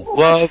 So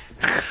love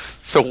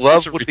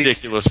would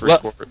ridiculous be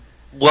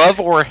love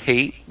or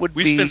hate would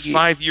we be. spent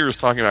 5 years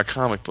talking about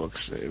comic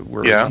books,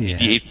 where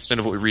 88%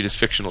 of what we read is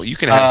fictional. You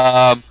can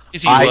have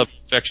easy love and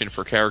affection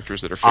for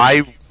characters that are fictional.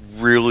 I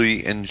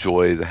really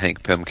enjoy the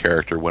Hank Pym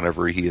character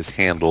whenever he is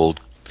handled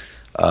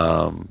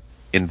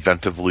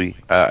inventively.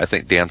 I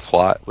think Dan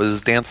Slott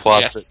was Dan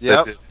Slott. Yes.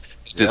 Yep.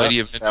 Mighty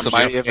Avengers.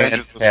 Mighty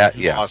Avengers was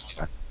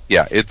awesome.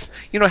 Yeah, it's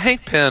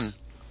Hank Pym.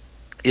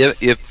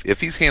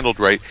 If he's handled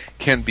right,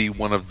 can be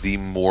one of the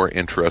more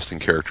interesting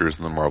characters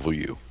in the Marvel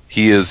U.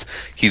 He's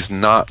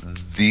not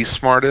the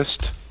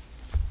smartest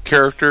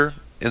character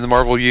in the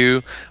Marvel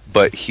U,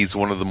 but he's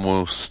one of the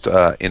most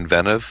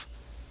inventive.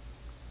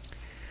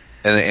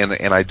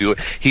 And I do it.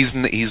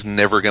 He's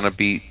never going to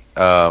beat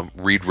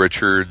Reed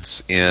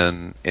Richards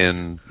in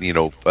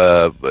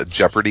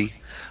Jeopardy,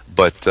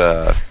 but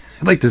I'd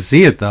like to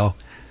see it though.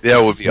 Yeah,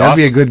 it would be That'd awesome.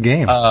 be a good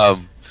game.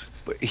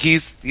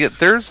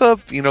 There's a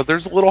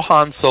little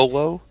Han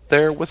Solo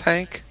there with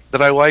Hank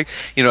that I like.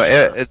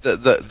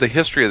 The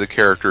history of the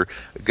character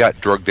got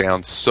drugged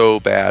down so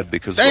bad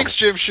because Thanks,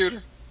 Jim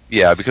Shooter.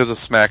 Yeah, because of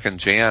Smack and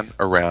Jan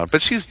around,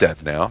 but she's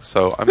dead now.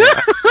 So I mean,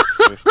 I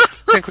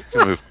think we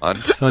can move on.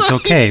 So it's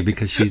okay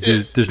because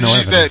there's no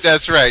evidence.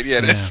 That's right. Yeah.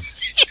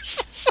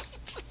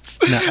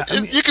 No,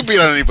 you can beat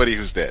on anybody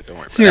who's dead. Don't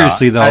worry.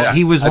 Seriously though,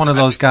 he was one of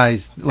those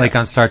guys like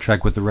on Star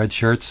Trek with the red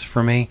shirts.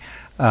 For me,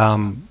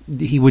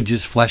 he would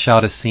just flesh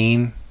out a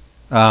scene.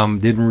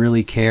 Didn't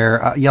really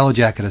care. Yellow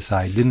Jacket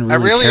aside, didn't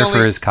really care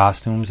for his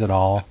costumes at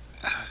all.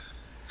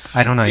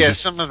 I don't know. Yeah,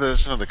 some of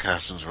the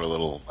costumes were a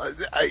little.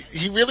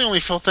 He really only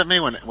felt that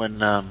way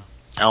when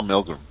Al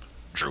Milgrom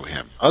drew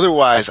him.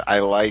 Otherwise,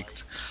 I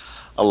liked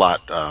a lot.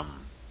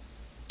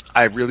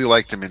 I really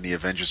liked him in the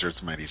Avengers: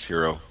 Earth's Mightiest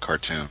Hero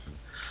cartoon.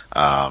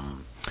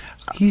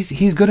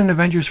 He's good in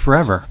Avengers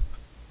Forever.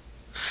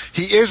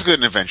 He is good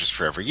in Avengers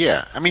Forever.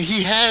 Yeah, I mean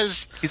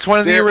he's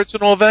one of the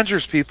original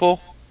Avengers people.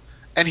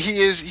 And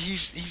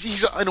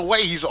he's in a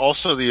way he's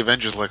also the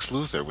Avengers Lex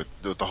Luthor with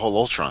the whole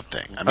Ultron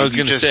thing. I was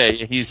going to say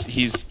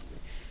he's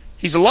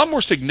a lot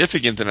more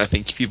significant than I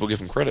think people give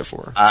him credit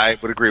for. I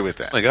would agree with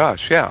that. Oh my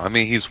gosh, yeah. I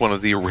mean, he's one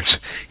of the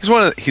he's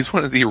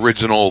one of the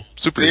original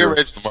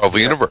superheroes in the Marvel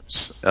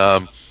universe.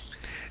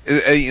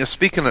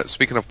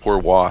 Speaking of poor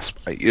Wasp,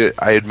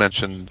 I had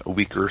mentioned a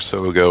week or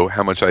so ago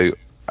how much I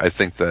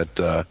think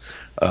that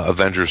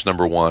Avengers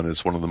 #1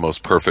 is one of the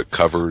most perfect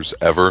covers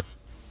ever.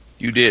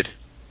 You did.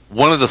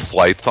 One of the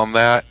slights on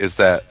that is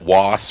that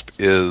Wasp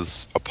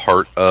is a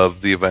part of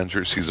the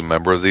Avengers. She's a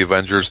member of the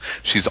Avengers.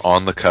 She's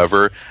on the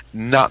cover,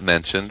 not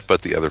mentioned,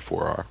 but the other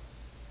four are.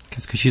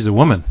 Because she's a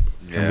woman.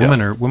 Yeah.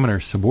 And women are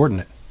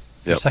subordinate.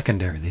 They're Yep.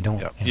 secondary. They don't.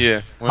 Yep.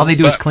 Yeah. Well, all they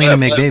do is clean and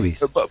make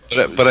babies.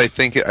 But I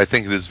think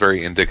it is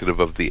very indicative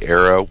of the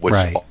era,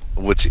 Right.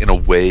 which in a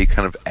way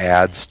kind of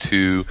adds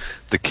to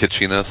the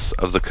kitschiness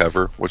of the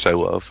cover, which I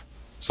love.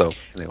 So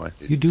anyway,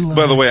 You do.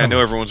 By the way, I know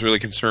everyone's really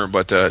concerned,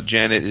 but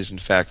Janet is in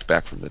fact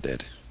back from the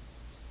dead.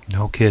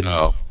 No kidding.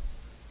 oh,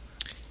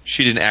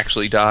 She didn't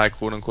actually die,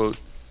 quote unquote.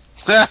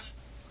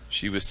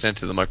 She was sent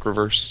to the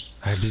microverse.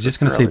 I was just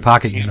going to say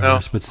Pocket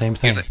Universe, but same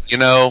thing.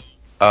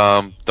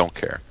 don't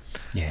care.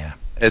 Yeah.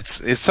 It's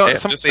Hey, I'm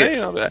something. just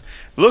saying that.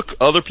 Look,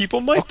 other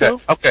people might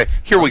though. Okay,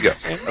 here we go.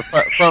 From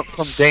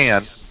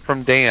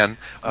Dan.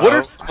 What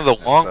are some of the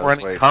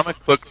long-running wait.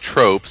 comic book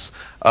tropes,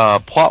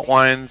 plot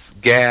lines,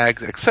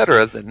 gags,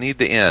 etc. that need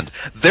to end?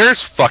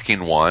 There's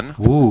fucking one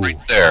Ooh.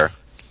 right there.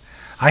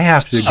 I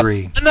have to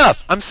agree.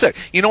 Enough. I'm sick.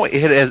 You know what?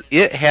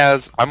 It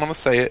has. I'm going to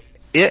say it.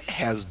 It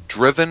has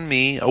driven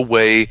me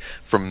away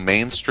from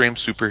mainstream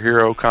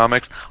superhero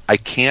comics. I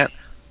can't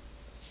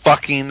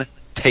fucking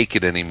take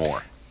it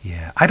anymore.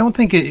 Yeah, I don't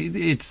think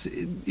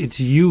it's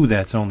you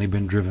that's only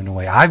been driven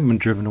away. I've been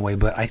driven away,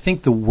 but I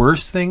think the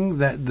worst thing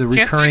that the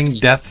recurring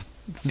death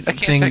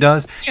thing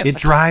does, it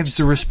drives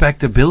the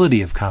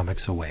respectability of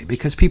comics away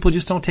because people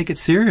just don't take it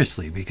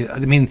seriously. Because I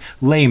mean,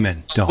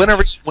 laymen don't.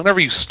 Whenever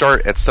you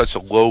start at such a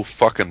low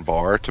fucking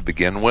bar to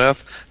begin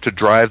with, to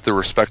drive the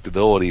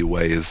respectability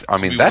away is,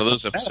 I mean, that's one of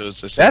those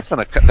episodes. That's an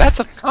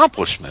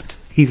accomplishment.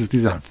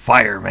 He's on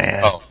fire,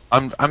 man. Oh,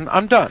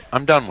 I'm done.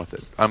 I'm done with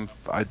it.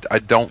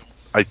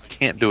 I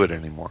can't do it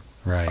anymore.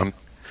 Right.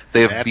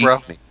 They have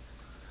beaten me.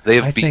 They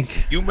have beaten me.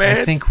 You mad?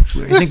 I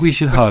think we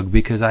should hug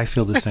because I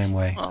feel the same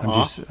way.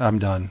 I'm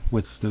done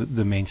with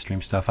the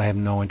mainstream stuff. I have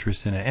no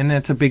interest in it, and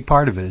that's a big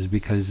part of it is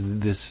because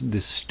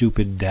this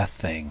stupid death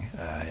thing.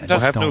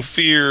 No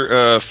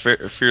fear,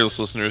 fearless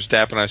listeners.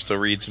 Dap and I still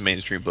read some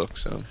mainstream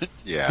books. So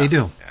yeah, they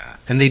do,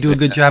 and they do a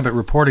good job at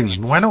reporting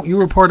them. Why don't you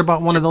report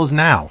about one of those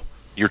now?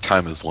 Your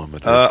time is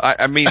limited.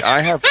 I mean,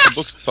 I have some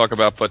books to talk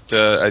about, but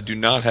I do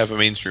not have a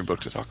mainstream book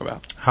to talk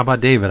about. How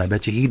about David? I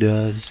bet you he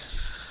does.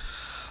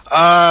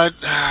 No.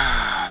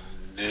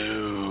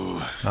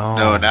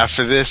 No, not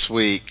for this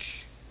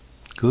week.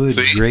 Good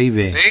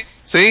gravy.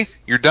 See?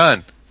 You're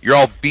done. You're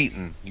all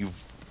beaten.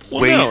 You've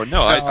waited.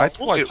 No. I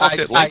talked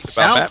at length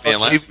about Batman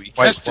last week.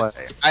 I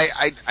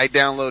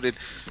downloaded,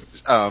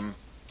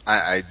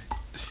 I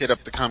hit up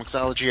the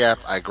Comixology app.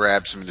 I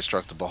grabbed some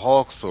Indestructible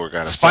Hulk. Thor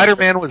got a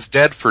Spider-Man was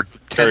dead for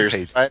 10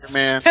 pages.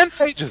 Spider-Man. 10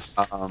 pages.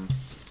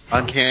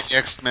 Uncanny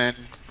X-Men.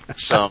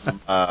 Some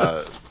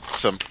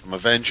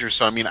Avengers.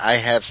 So I mean, I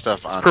have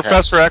stuff on.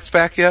 Professor X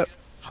back yet?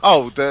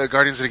 Oh, the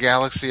Guardians of the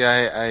Galaxy.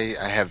 I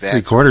have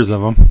that. 3/4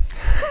 of them.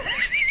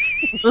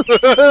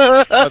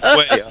 By the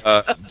way,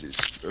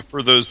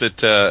 for those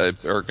that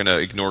are going to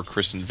ignore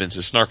Chris and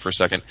Vince's snark for a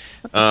second,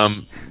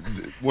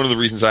 one of the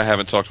reasons I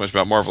haven't talked much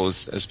about Marvel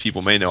is, as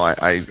people may know,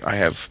 I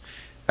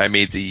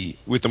made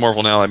with the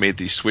Marvel Now, I made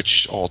the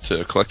switch all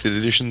to collected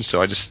editions,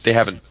 so they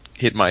haven't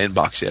hit my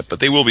inbox yet, but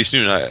they will be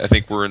soon. I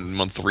think we're in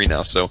month 3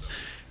 now, so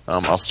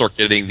I'll start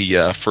getting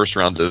the first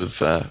round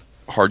of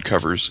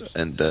hardcovers,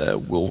 and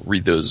we'll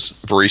read those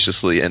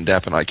voraciously, and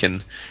Dap and I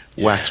can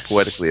wax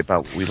poetically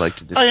about what we like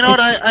to do. Oh, you know what?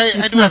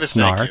 I do have a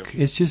snark. thank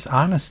you. It's just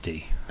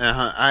honesty.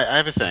 I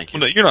have a thank you.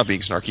 Well, no, you're not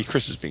being snarky.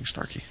 Chris is being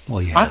snarky.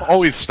 Well, yeah. I'm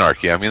always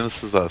snarky. I mean,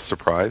 this is a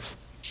surprise.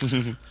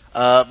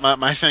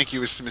 My thank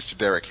you is to Mr.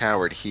 Derek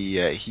Howard. He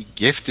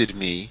gifted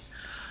me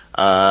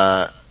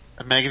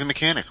Maggie the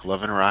Mechanic,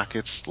 Love and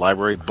Rockets,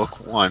 Library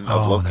Book 1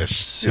 of Locust. That's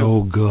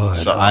so good.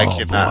 So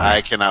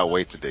I cannot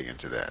wait to dig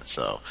into that.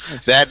 So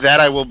that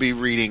I will be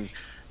reading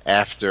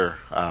after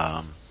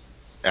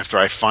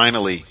I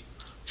finally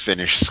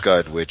finish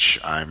Scud, which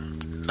I'm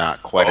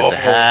not quite at the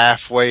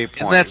halfway point.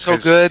 Isn't that so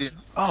good?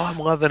 Oh, I'm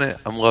loving it.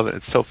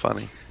 It's so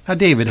funny. Now,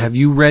 David, have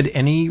you read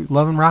any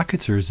Love and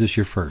Rockets, or is this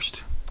your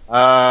first?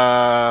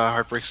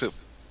 Heartbreak Soup.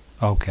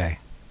 Okay.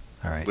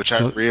 All right. Which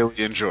I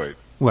really enjoyed.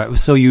 Well,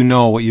 so you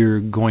know what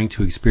you're going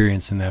to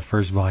experience in that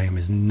first volume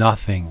is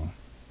nothing.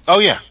 Oh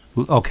yeah.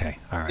 Okay.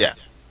 All right. Yeah.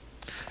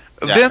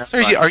 Vince,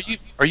 are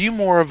you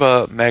more of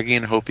a Maggie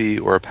and Hopi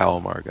or a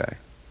Palomar guy?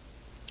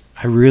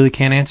 I really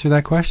can't answer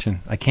that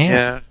question. I can't.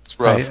 Yeah, it's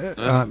rough.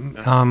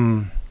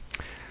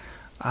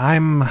 I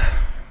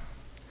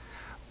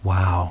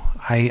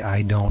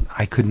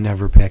could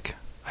never pick.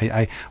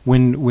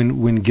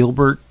 When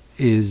Gilbert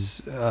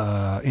is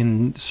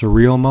in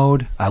surreal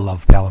mode, I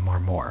love Palomar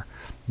more.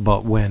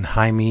 But when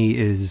Jaime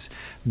is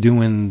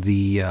doing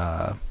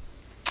the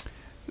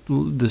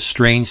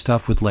strange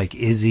stuff with like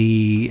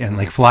Izzy and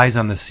like flies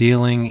on the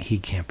ceiling, he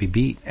can't be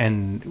beat.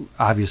 And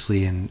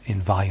obviously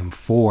in volume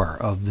 4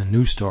 of the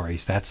new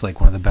stories, that's like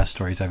one of the best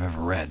stories I've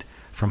ever read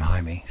from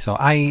Jaime. So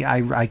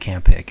I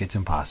can't pick. It's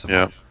impossible.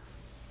 Yeah.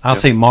 I'll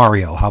say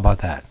Mario. How about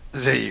that?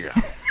 There you go.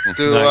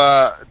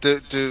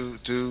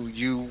 Do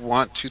you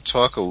want to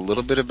talk a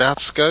little bit about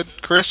Scud,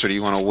 Chris, or do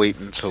you want to wait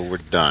until we're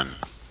done?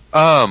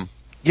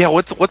 Yeah,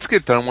 let's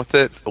get done with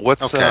it.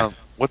 Okay.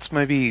 Let's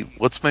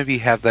maybe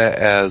have that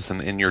as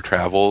in your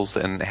travels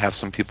and have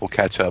some people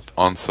catch up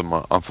on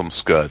some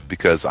Scud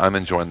because I'm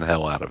enjoying the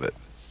hell out of it.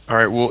 All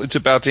right, well, it's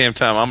about damn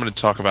time. I'm going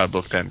to talk about a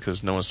book then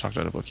because no one's talked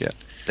about a book yet.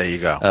 There you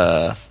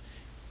go.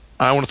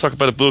 I want to talk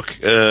about a book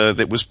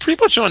that was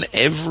pretty much on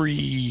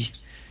every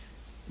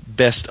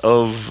best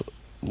of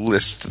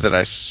list that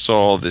I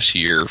saw this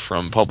year,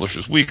 from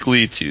Publishers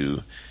Weekly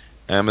to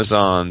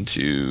Amazon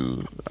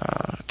to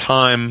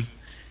Time.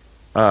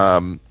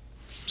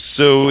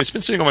 So it's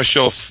been sitting on my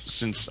shelf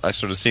since I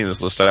started seeing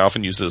this list. I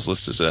often use those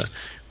lists as a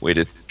way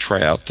to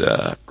try out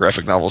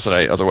graphic novels that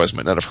I otherwise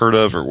might not have heard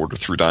of or order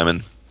through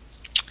Diamond.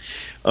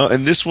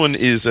 And this one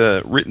is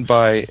written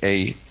by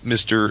a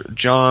Mr.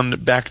 John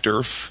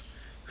Backderf,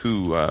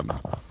 who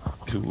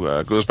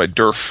goes by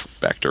Durf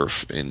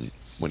Backderf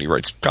when he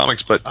writes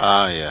comics. But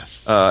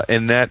yes,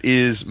 and that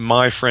is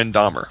My Friend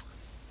Dahmer.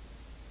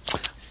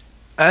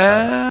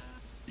 Yeah,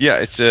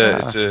 it's a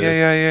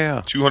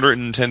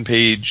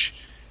 210-page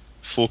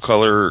full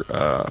color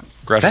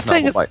graphic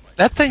novel.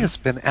 That thing has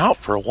been out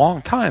for a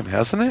long time,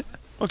 hasn't it?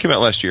 Well, it came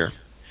out last year.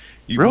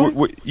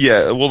 Really?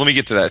 Yeah. Well, let me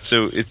get to that.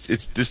 So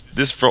it's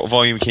this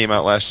volume came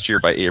out last year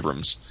by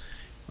Abrams,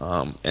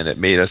 and it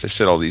made, as I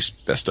said, all these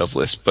best of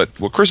lists. But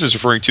what Chris is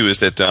referring to is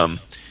that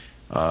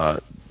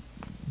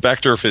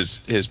Backdurf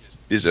is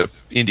a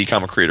indie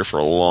comic creator for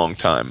a long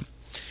time,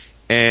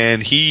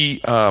 and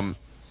he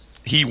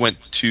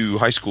went to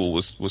high school,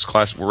 was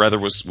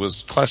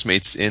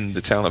classmates in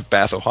the town of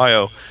Bath,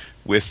 Ohio,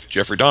 with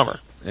Jeffrey Dahmer,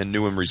 and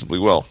knew him reasonably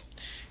well.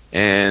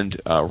 And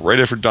right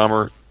after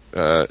Dahmer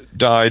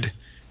died,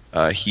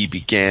 he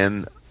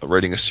began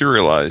writing a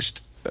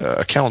serialized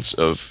accounts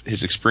of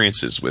his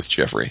experiences with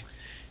Jeffrey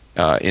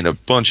in a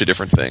bunch of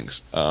different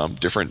things,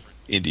 different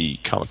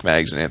indie comic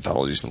mags and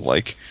anthologies and the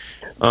like.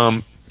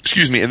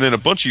 Excuse me. And then a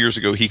bunch of years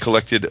ago, he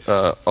collected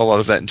a lot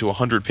of that into a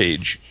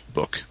 100-page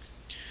book,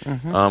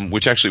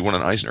 which actually won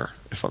an Eisner,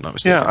 if I'm not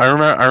mistaken. Yeah,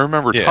 I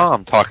remember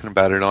Tom talking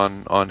about it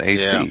on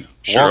AC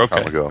a long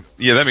time ago.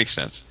 Yeah, that makes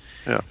sense.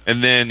 Yeah.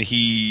 And then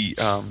he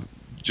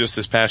just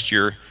this past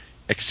year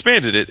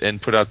expanded it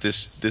and put out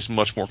this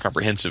much more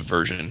comprehensive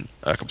version,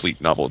 a complete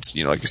novel. It's,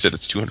 like you said,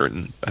 it's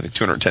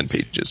 210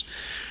 pages.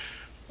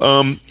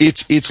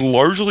 It's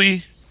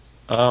largely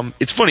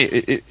it's funny.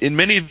 In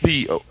many of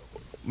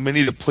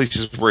the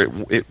places where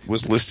it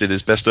was listed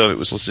as best of, it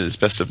was listed as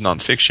best of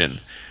nonfiction.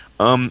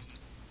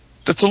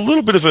 That's a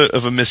little bit of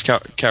a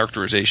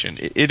mischaracterization.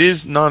 It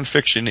is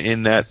nonfiction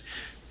in that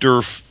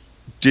Durf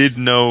did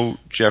know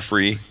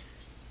Jeffrey,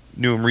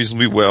 knew him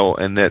reasonably well,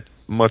 and that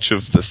much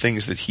of the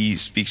things that he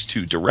speaks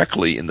to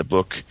directly in the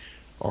book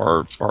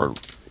are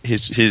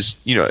his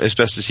as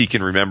best as he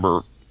can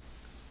remember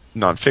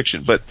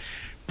nonfiction. But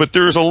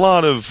there's a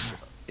lot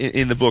of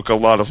in the book, a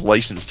lot of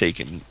license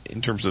taken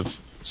in terms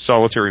of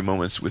solitary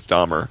moments with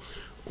Dahmer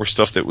or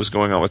stuff that was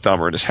going on with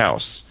Dahmer in his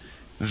house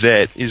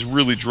that is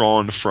really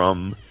drawn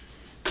from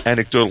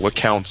anecdotal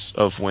accounts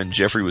of when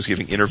Jeffrey was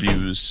giving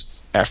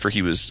interviews after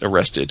he was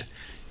arrested,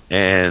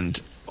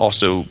 and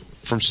also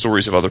from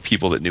stories of other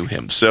people that knew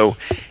him. So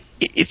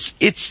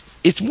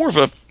it's more of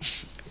a,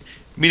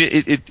 I mean,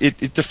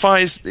 it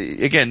defies,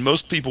 again,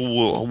 most people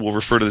will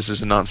refer to this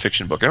as a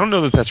nonfiction book. I don't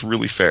know that that's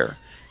really fair.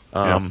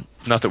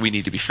 Not that we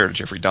need to be fair to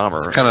Jeffrey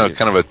Dahmer. It's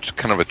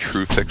kind of a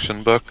true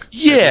fiction book.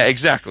 Yeah,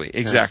 exactly.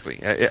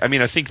 I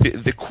mean, I think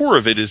the core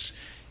of it is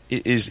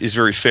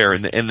very fair,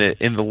 and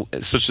the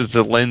such that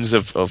the lens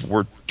of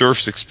where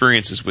Durf's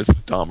experiences with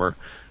Dahmer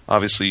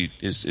obviously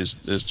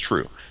is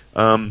true.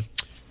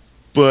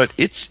 But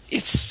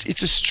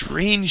it's a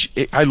strange.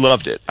 I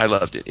loved it.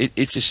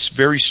 It's a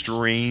very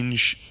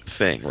strange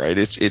thing, right?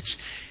 It's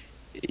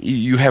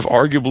you have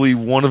arguably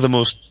one of the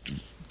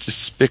most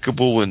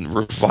despicable and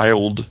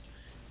reviled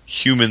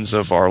humans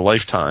of our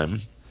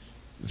lifetime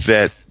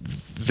that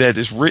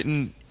is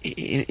written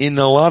in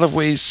a lot of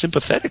ways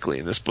sympathetically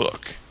in this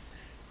book,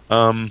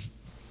 and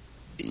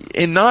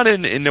not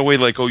in a way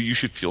like, oh, you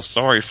should feel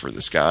sorry for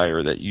this guy,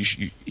 or that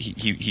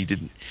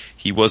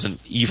he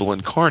wasn't evil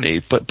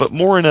incarnate, but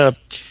more in a,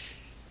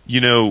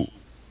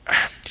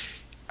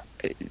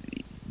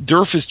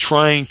 Durf is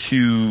trying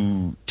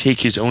to take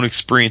his own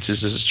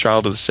experiences as a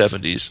child of the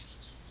 70s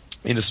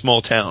in a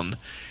small town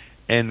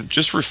and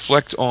just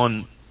reflect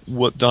on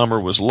what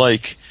Dahmer was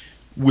like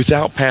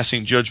without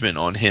passing judgment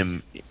on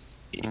him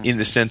in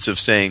the sense of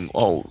saying,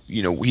 oh,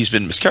 he's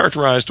been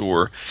mischaracterized,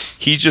 or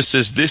he just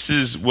says, this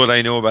is what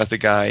I know about the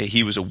guy.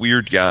 He was a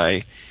weird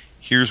guy.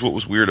 Here's what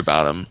was weird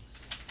about him.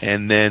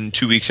 And then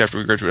 2 weeks after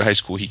we graduated high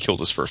school, he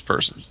killed his first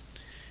person.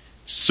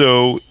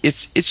 So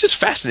it's just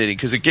fascinating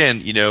because,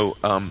 again,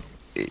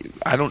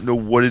 I don't know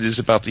what it is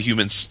about the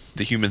human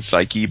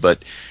psyche,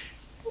 but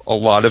a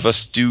lot of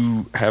us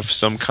do have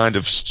some kind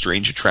of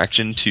strange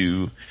attraction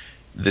to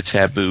the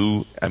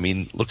taboo. I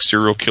mean, look,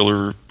 serial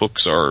killer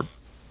books are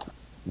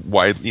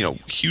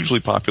hugely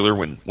popular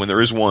when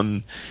there is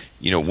one,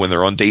 when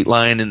they're on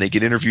Dateline and they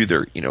get interviewed,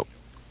 they're,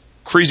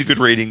 crazy good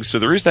ratings. So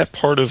there is that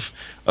part of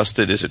us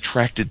that is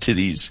attracted to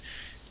these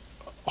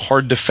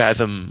hard to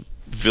fathom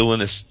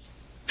villainous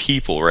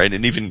people, right?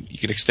 And even you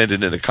can extend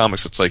it into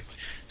comics. It's like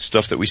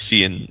stuff that we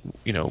see in,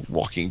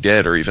 Walking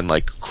Dead, or even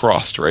like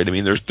Crossed, right? I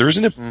mean, there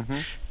isn't a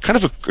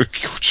kind of a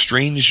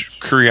strange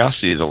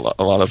curiosity that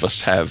a lot of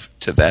us have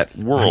to that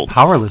world. I'm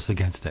powerless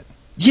against it.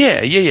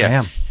 Yeah. I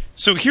am.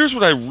 So here's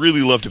what I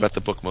really loved about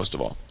the book most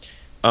of all.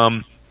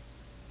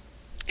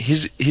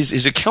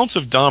 His accounts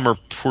of Dahmer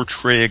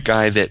portray a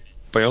guy that,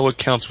 by all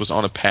accounts, was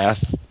on a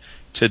path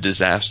to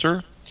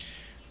disaster,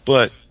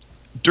 but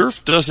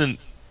Durf doesn't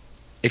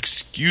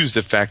excuse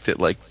the fact that,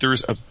 like,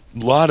 there's a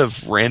lot of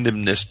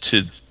randomness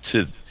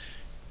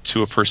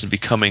to a person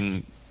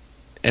becoming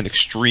an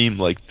extreme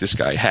like this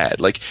guy had.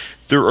 Like,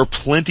 there are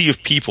plenty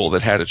of people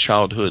that had a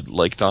childhood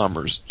like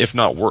Dahmer's, if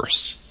not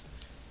worse,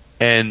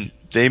 and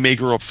they may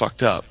grow up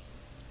fucked up,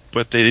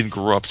 but they didn't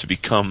grow up to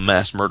become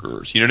mass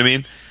murderers. You know what I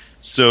mean?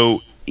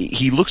 So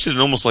he looks at it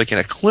almost like in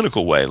a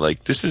clinical way.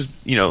 Like, this is,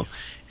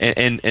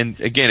 and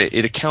again,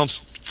 it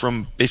accounts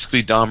from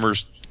basically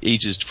Dahmer's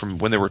ages from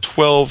when they were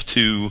 12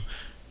 to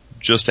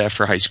just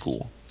after high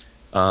school.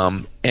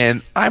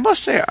 And I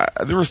must say,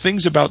 there were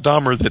things about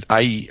Dahmer that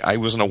I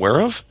wasn't aware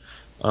of.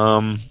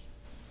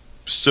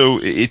 So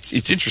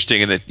it's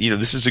interesting in that,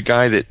 this is a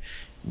guy that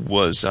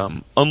was,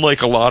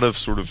 unlike a lot of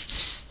sort of,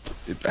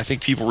 I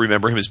think people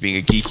remember him as being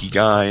a geeky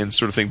guy and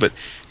sort of thing, but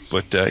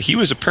But he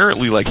was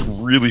apparently like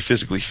really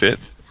physically fit,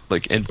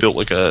 like and built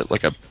like a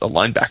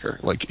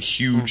linebacker, like a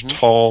huge,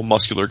 tall,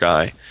 muscular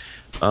guy.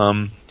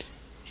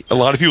 A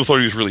lot of people thought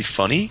he was really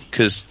funny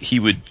because he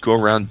would go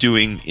around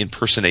doing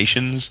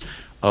impersonations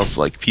of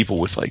like people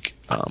with like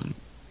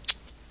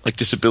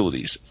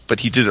disabilities,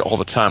 but he did it all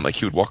the time. Like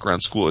he would walk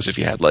around school as if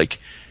he had like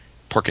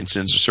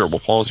Parkinson's or cerebral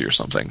palsy or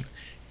something.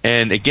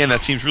 And again,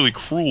 that seems really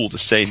cruel to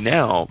say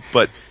now,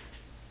 but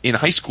in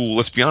high school,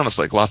 let's be honest,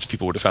 like lots of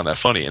people would have found that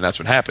funny, and that's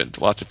what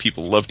happened. Lots of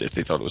people loved it.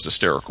 They thought it was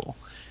hysterical.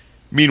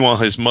 Meanwhile,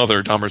 his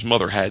mother, Dahmer's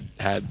mother, had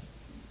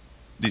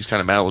these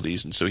kind of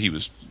maladies, and so he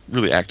was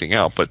really acting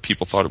out, but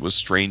people thought it was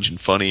strange and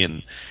funny,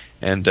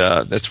 and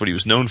that's what he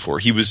was known for.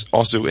 He was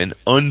also an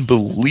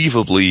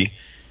unbelievably,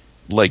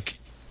 like,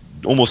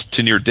 almost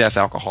to near death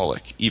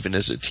alcoholic, even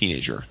as a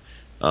teenager.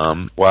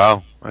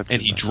 Wow.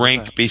 And he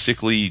drank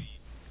basically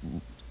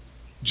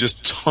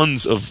just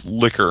tons of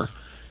liquor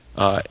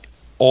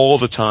all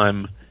the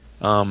time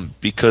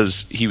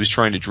because he was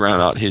trying to drown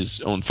out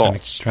his own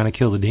thoughts. Trying to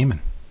kill the demon.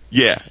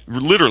 Yeah,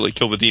 literally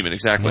kill the demon,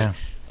 exactly. Yeah.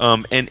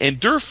 And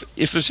Durf,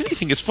 if there's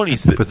anything, it's funny. I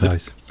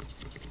sympathize.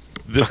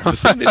 The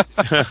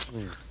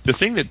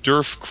thing that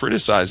Durf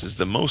criticizes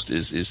the most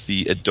is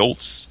the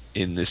adults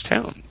in this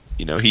town.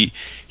 You know, he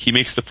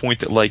makes the point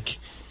that, like,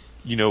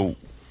 you know,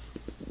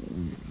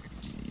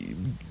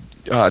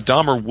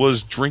 Dahmer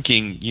was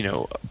drinking, you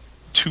know,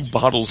 2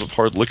 bottles of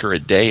hard liquor a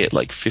day at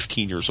like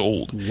 15 years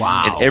old.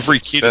 Wow. And every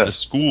kid in the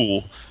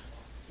school,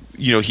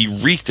 you know, he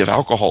reeked of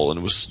alcohol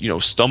and was, you know,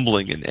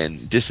 stumbling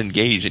and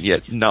disengaged, and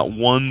yet not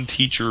one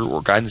teacher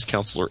or guidance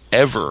counselor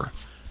ever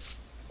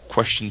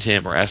questioned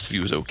him or asked if he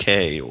was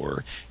okay,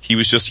 or he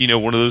was just, you know,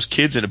 one of those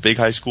kids in a big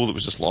high school that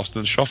was just lost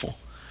in the shuffle.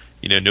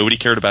 You know, nobody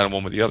cared about him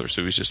one way or the other,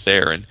 so he was just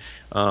there. And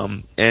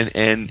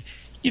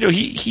you know,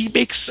 he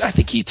makes, I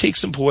think he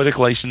takes some poetic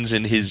license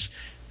in his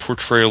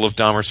portrayal of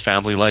Dahmer's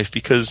family life,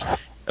 because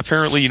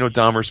apparently, you know,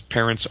 Dahmer's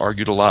parents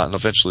argued a lot and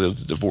eventually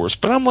the divorce.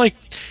 But I'm like,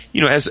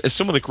 you know, as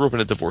someone that grew up in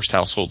a divorced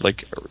household,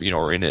 like, you know,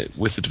 or in it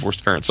with the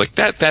divorced parents, like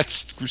that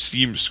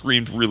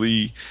screamed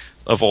really,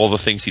 of all the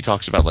things he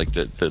talks about, like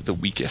the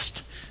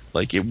weakest.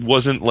 Like, it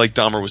wasn't like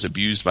Dahmer was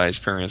abused by his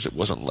parents. It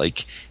wasn't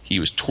like he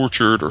was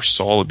tortured or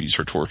saw abuse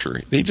or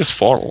torture. They just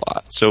fought a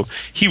lot. So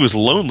he was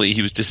lonely.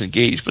 He was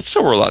disengaged, but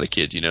so were a lot of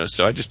kids, you know.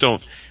 So I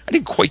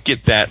didn't quite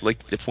get that,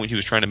 like the point he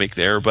was trying to make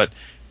there. But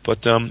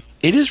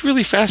it is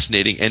really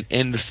fascinating.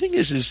 And the thing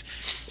is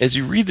as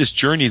you read this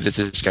journey that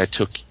this guy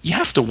took, you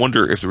have to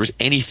wonder if there was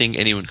anything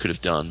anyone could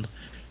have done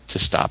to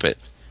stop it.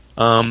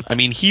 I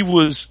mean, he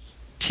was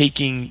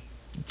finding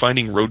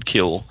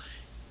roadkill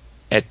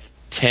at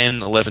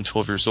 10, 11,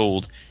 12 years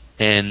old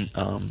and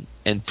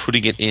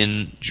putting it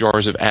in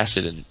jars of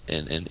acid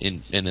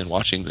and then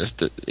watching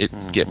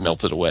it get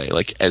melted away,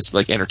 like as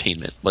like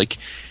entertainment. Like,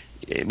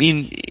 I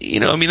mean, you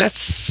know, I mean,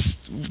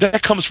 that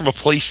comes from a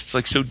place that's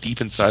like so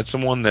deep inside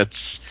someone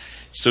that's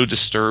so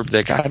disturbed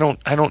that I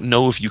don't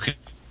know if you can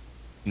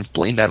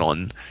blame that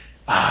on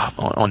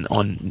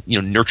you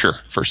know, nurture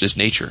versus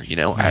nature. You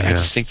know, I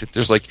just think that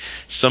there's like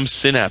some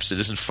synapse that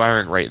isn't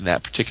firing right in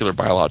that particular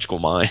biological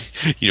mind,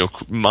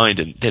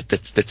 and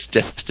that's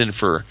destined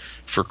for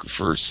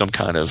some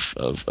kind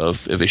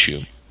of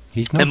issue.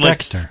 He's no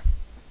Dexter.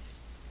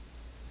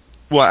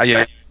 Well,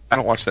 yeah, I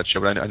don't watch that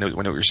show, but I know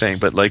what you're saying.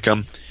 But like,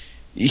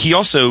 he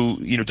also,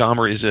 you know,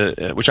 Dahmer is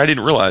which I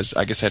didn't realize.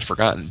 I guess I had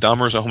forgotten.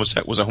 Dahmer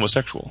was a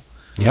homosexual.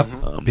 Yep,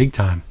 big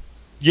time.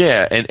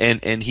 Yeah,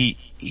 and he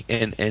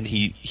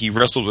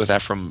wrestled with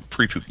that from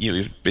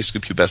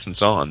basically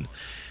pubescence on.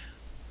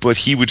 But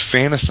he would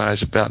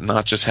fantasize about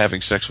not just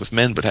having sex with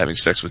men, but having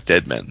sex with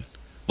dead men,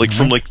 like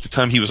from like the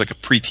time he was like a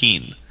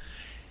preteen.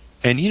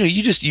 And you know,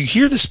 you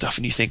hear this stuff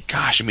and you think,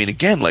 gosh, I mean,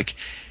 again, like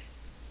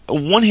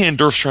on one hand,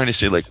 Durf's trying to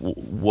say, like,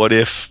 what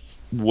if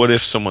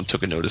someone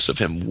took a notice of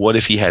him? What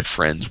if he had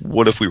friends?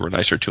 What if we were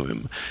nicer to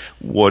him?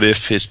 What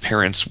if his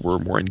parents were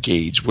more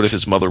engaged? What if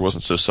his mother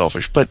wasn't so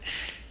selfish? But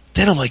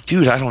then I'm like,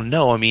 dude, I don't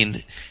know. I mean,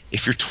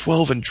 if you're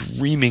 12 and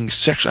dreaming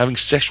having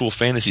sexual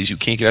fantasies you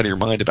can't get out of your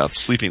mind about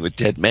sleeping with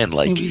dead men,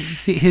 like,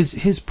 see,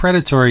 his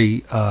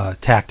predatory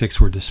tactics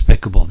were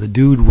despicable. The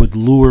dude would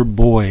lure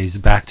boys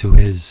back to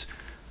his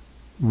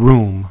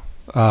room.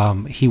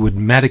 He would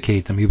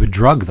medicate them. He would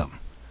drug them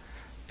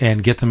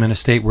and get them in a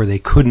state where they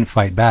couldn't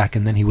fight back,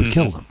 and then he would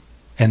kill them,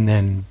 and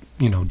then,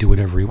 you know, do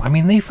whatever he. I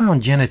mean, they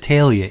found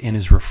genitalia in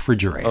his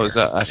refrigerator. Oh,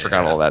 I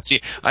forgot all that.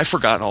 See, I've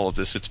forgotten all of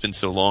this. It's been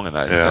so long, and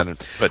that's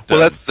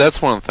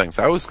one of the things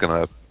I was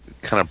gonna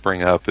kind of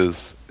bring up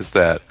is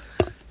that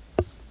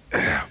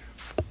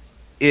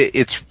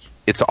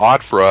it's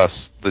odd for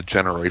us, the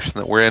generation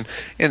that we're in,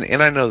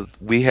 and I know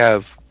we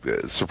have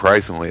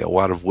surprisingly a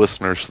lot of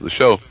listeners to the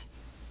show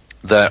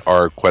that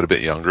are quite a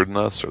bit younger than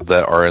us, or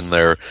that are in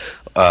their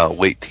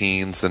late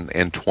teens and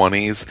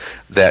 20s,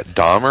 that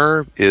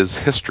Dahmer is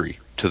history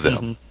to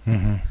them.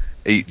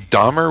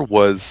 Dahmer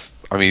was,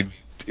 I mean,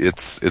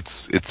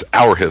 it's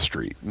our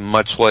history,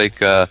 much like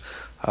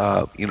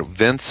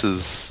Vince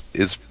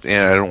is,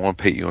 and I don't want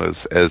to paint you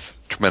as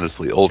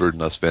tremendously older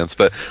than us, Vince,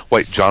 but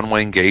John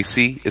Wayne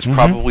Gacy is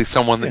probably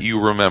someone that you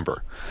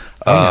remember.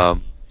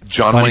 John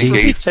Bundy.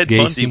 Wayne Gacy. Ted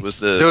Bundy was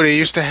the Dude, he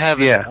used to have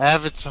his Yeah.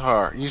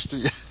 avatar. He used to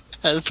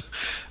have.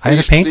 I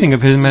had a painting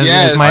of him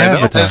as my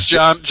avatar. That's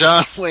John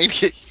Wayne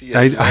Gacy.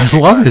 I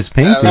love his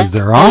paintings.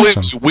 They're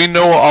awesome. We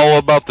know all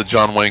about the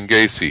John Wayne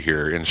Gacy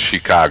here in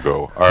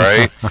Chicago. All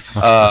right.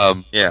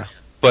 yeah.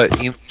 But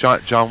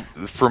John,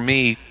 for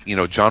me,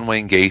 John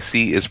Wayne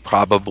Gacy is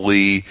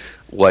probably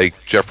like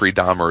Jeffrey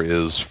Dahmer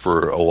is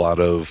for a lot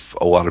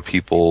of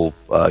people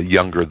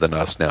younger than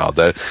us now.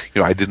 That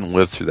I didn't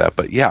live through that,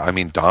 but yeah, I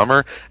mean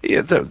Dahmer,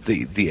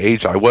 the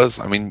age I was,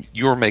 I mean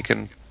you were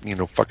making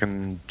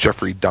fucking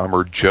Jeffrey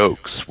Dahmer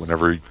jokes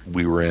whenever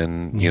we were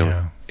in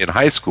in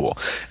high school,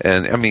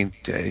 and I mean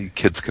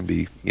kids can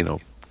be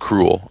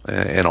cruel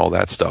and all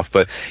that stuff.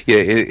 But yeah,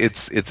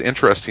 it's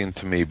interesting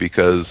to me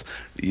because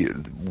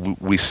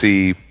we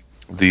see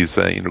these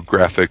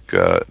graphic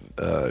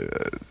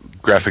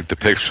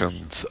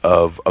depictions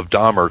of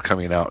Dahmer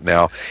coming out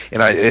now,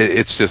 and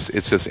it's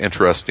just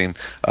interesting.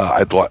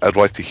 I'd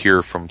like to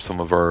hear from some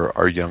of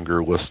our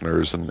younger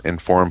listeners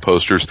and forum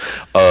posters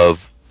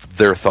of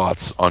their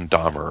thoughts on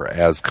Dahmer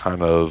as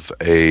kind of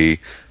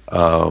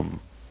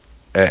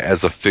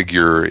as a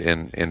figure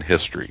in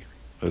history.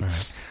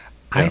 It's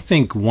I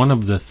think one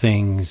of the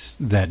things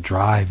that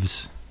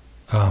drives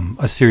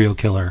a serial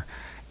killer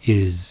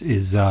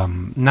is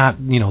not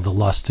the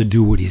lust to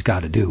do what he's got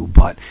to do,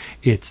 but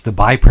it's the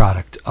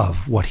byproduct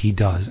of what he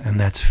does, and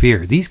that's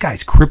fear. These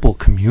guys cripple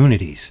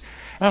communities,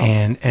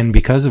 and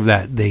because of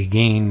that, they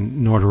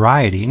gain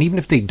notoriety. And even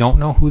if they don't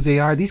know who they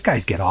are, these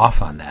guys get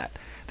off on that.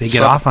 They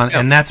get off on,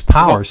 and that's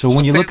power. So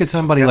when you look at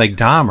somebody like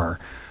Dahmer,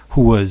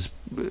 who was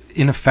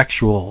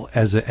ineffectual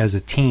as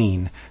a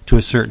teen to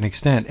a certain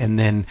extent, and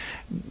then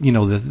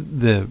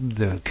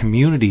the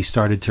community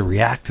started to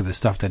react to the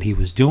stuff that he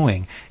was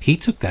doing, he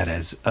took that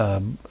as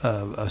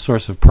a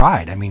source of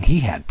pride. I mean,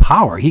 he had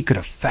power. He could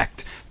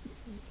affect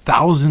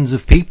thousands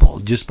of people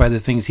just by the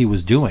things he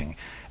was doing.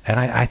 And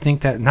I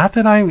think that, not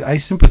that I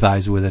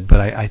sympathize with it,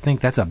 but I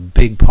think that's a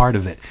big part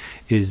of it,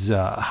 is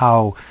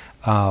how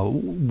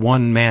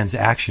one man's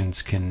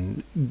actions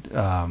can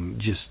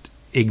just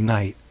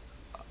ignite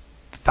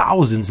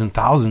thousands and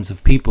thousands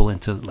of people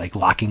into like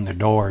locking their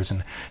doors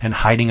and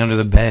hiding under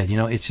the bed.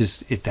 It's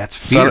just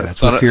that's fear.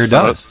 That's what fear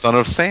does. Son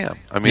of Sam.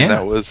 I mean,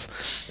 that's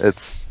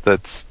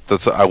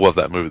I love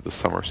that movie, The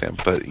Son of Sam.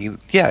 But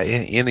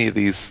any of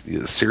these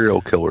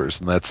serial killers,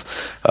 and that's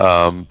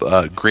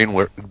the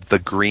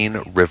Green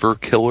River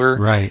Killer.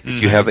 Right.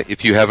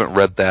 If you haven't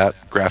read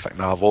that graphic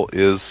novel,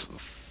 is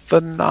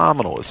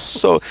phenomenal.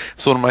 It's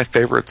one of my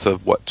favorites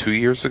of 2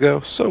 years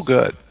ago. So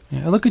good.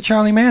 Yeah, look at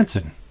Charlie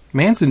Manson.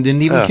 Manson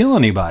didn't even kill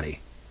anybody.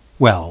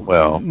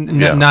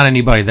 Not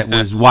anybody that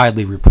was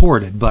widely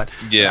reported, but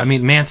I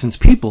mean, Manson's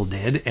people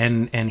did,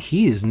 and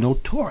he is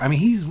notorious. I mean,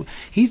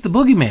 he's the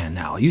boogeyman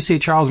now. You say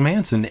Charles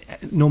Manson,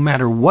 no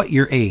matter what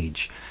your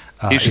age,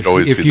 he should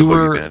always be the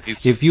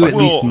boogeyman. If you at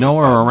least know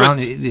or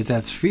around,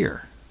 that's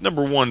fear.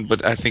 Number one,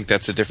 but I think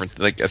that's a different.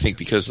 I think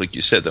because, like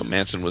you said, though,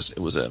 Manson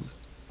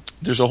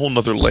there's a whole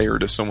nother layer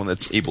to someone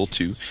that's able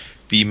to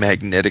be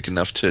magnetic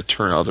enough to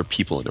turn other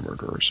people into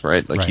murderers,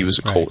 right? Like he was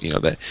a cult,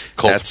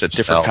 that's a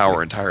different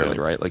power entirely,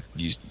 right? Like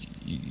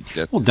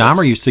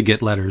Dahmer used to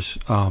get letters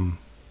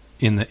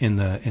in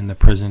the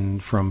prison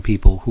from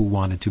people who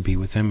wanted to be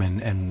with him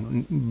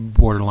and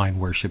borderline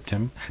worshipped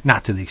him,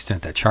 not to the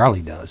extent that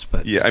Charlie does,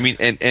 but yeah, I mean,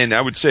 and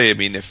I would say, I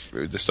mean, if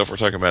the stuff we're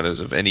talking about is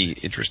of any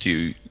interest to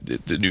you,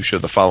 the new show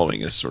The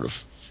Following is sort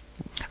of.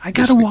 I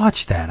gotta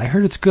watch that. I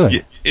heard it's good.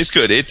 Yeah, it's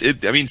good.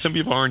 I mean, some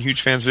people aren't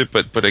huge fans of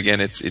it, but again,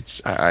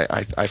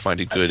 I find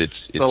it good.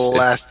 It's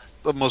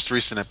the most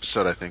recent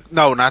episode, I think.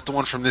 No, not the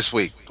one from this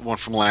week. The one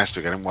from last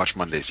week. I didn't watch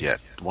Mondays yet.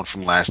 The one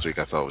from last week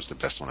I thought was the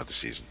best one of the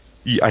season.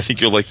 Yeah, I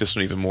think you'll like this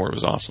one even more. It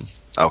was awesome.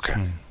 Okay.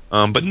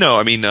 But no,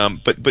 I mean,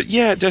 but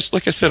yeah, just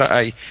like I said,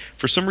 I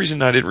for some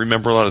reason I didn't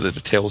remember a lot of the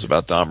details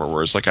about Dahmer,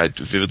 whereas like I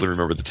vividly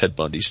remember the Ted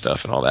Bundy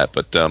stuff and all that,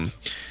 but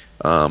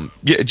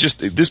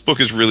this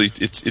book is really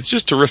it's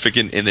just terrific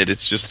in that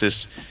it's just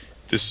this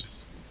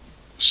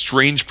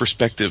strange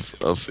perspective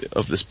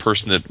of this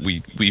person that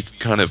we've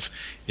kind of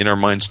in our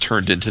minds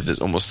turned into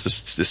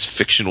this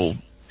fictional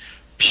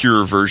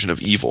pure version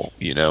of evil,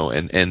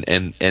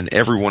 and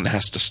everyone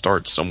has to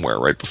start somewhere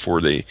right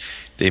before they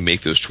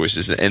make those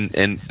choices.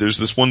 And there's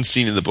this one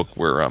scene in the book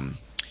where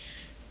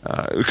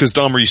because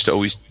Dahmer used to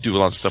always do a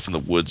lot of stuff in the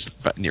woods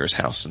near his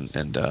house,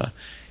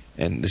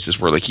 and this is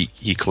where like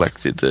he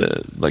collected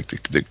the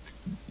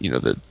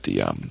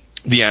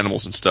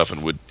animals and stuff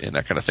and wood and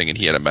that kind of thing, and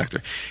he had them back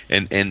there,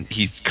 and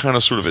he's kind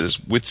of sort of at his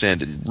wit's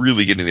end and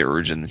really getting the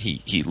urge, and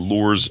he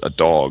lures a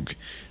dog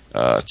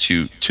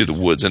to the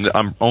woods, and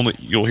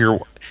you'll hear.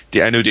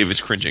 I know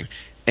David's cringing,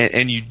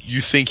 and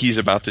you think he's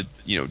about to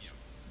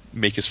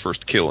make his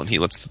first kill, and he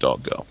lets the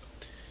dog go,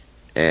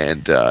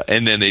 and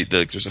then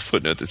there's a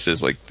footnote that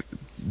says like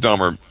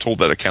Dahmer told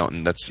that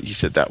accountant he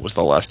said that was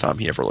the last time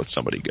he ever let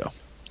somebody go.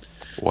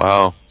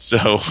 Wow.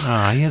 So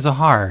he has a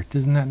heart.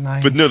 Isn't that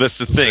nice? But no, that's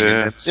the thing.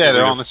 Yeah,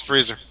 they're all in this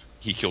freezer.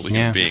 He killed a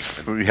human being.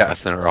 Yeah,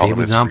 they're all David's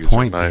in this on freezer.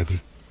 point,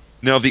 nice. baby.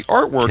 Now the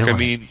artwork,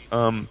 Killing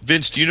I mean,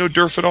 Vince, do you know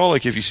Durf at all?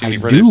 Like, have you seen I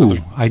any Reddit?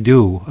 do. I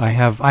do. I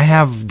have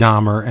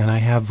Dahmer, and I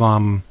have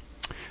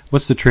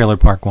what's the Trailer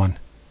Park one?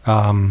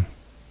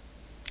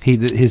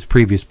 His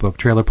previous book,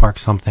 Trailer Park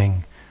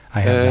something.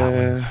 I have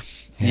that one.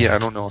 Yeah, I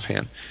don't know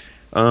offhand.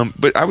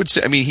 But I would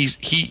say, I mean,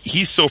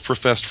 he's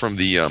self-professed from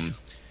the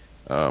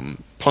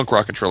punk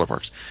rock and trailer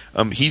parks.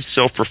 He's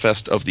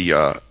self-professed of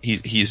the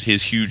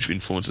his huge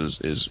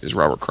influences is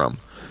Robert Crumb.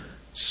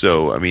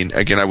 So, I mean,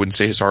 again, I wouldn't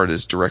say his art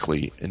is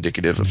directly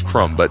indicative of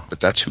Crumb, but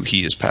that's who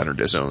he has patterned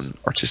his own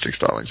artistic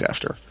stylings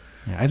after.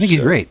 Yeah, I think he's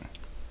great.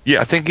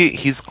 Yeah, I think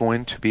he's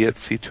going to be at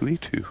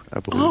C2E2, I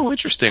believe. Oh,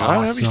 interesting.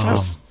 Awesome. That'd be fun.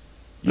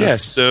 Yeah.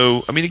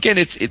 So, I mean, again,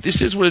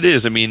 this is what it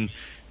is. I mean,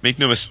 make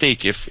no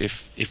mistake.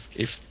 If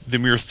the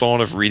mere thought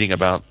of reading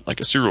about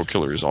like a serial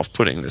killer is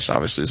off-putting, this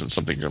obviously isn't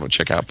something you're going to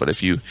check out. But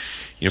if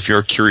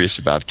you're curious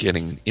about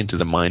getting into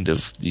the mind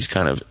of these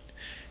kind of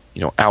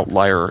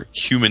outlier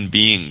human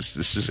beings,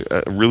 this is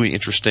a really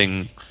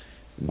interesting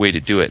way to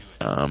do it.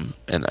 And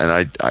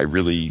I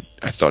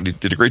thought he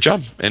did a great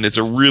job. And it's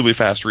a really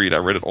fast read. I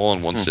read it all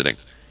in one sitting.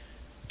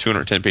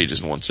 210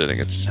 pages in one sitting.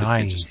 It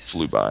just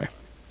flew by.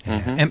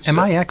 Mm-hmm. Am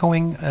I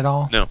echoing at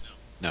all? No.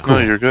 Cool.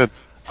 No, you're good.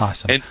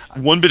 Awesome. And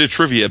one bit of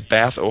trivia: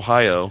 Bath,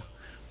 Ohio,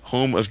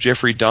 home of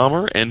Jeffrey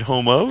Dahmer and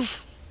home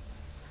of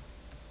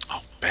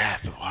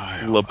Bath,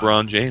 Ohio.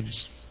 LeBron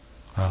James.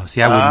 Oh,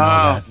 see, I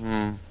wouldn't know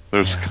that.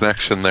 There's a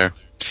connection there.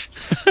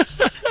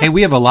 Hey,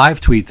 we have a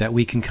live tweet that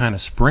we can kind of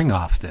spring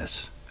off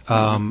this.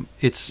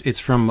 It's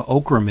from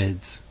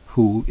Okramids,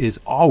 who is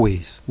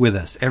always with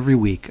us every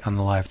week on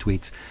the live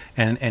tweets,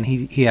 and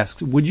he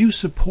asks, would you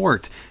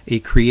support a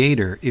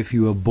creator if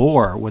you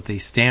abhor what they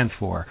stand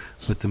for,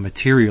 but the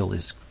material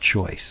is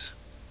choice?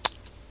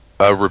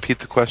 Repeat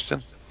the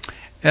question.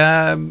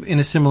 In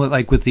a similar,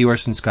 like with the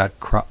Orson Scott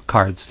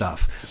Card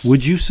stuff,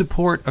 would you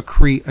support a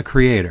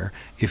creator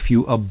if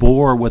you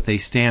abhor what they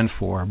stand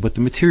for, but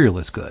the material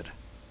is good?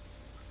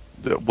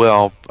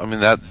 Well, I mean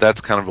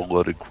that's kind of a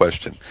loaded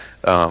question.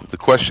 The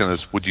question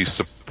is, would you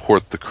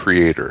support the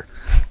creator?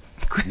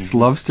 Chris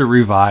loves to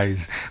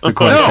revise the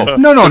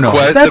question. No.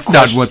 That's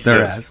not what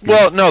they're asking.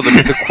 Well, no.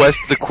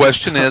 The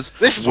question is,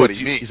 this is what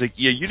he means. He's like,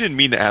 yeah, you didn't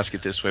mean to ask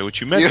it this way. What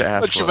you meant to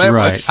ask was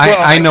right.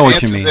 I know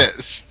what you mean.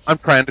 I'm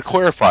trying to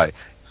clarify.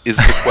 Is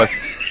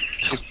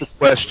the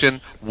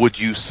question, would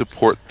you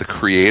support the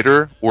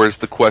creator, or is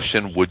the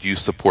question, would you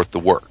support the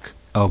work?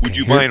 Okay. Would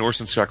you buy an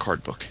Orson Scott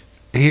Card book?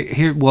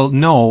 Well,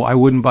 no, I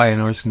wouldn't buy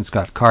an Orson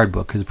Scott Card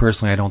book because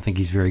personally I don't think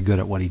he's very good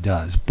at what he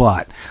does.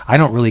 But I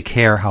don't really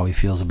care how he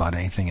feels about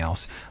anything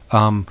else.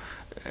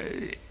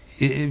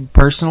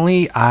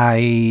 Personally,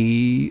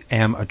 I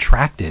am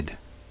attracted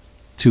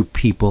to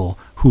people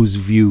whose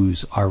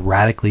views are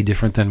radically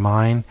different than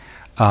mine.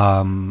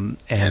 And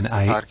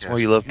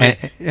you love me.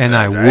 And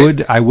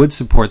I would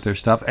support their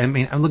stuff. I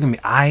mean, look at me.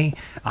 I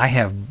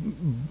have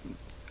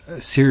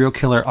serial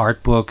killer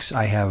art books.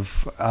 I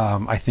have,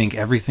 I think,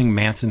 everything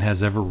Manson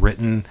has ever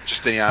written.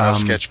 Justiniano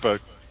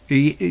sketchbook.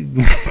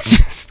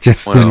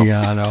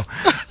 Justiniano.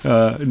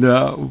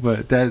 No,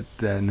 but that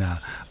no.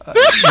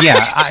 Yeah,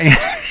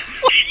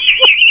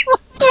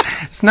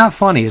 it's not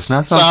funny. It's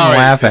not something to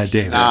laugh at,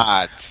 David.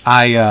 Not.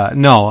 I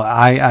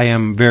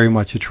am very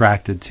much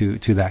attracted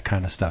to that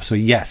kind of stuff. So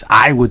yes,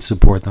 I would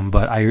support them,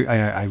 but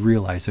I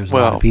realize there's a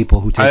lot of people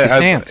who take a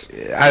stance.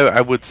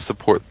 I would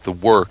support the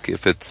work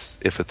if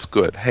it's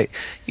good. Hey,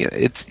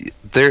 it's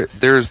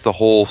there's the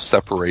whole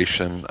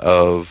separation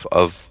of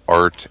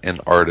art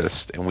and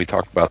artist, and we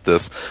talked about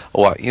this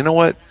a lot. You know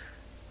what?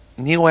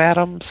 Neil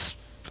Adams,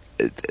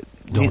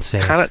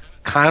 kind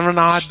of an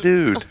odd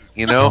dude,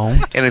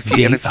 and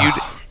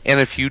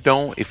if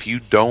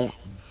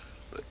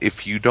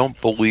you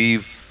don't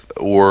believe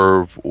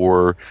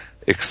or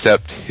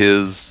accept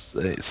his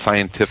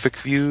scientific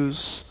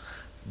views,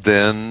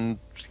 then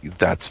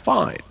that's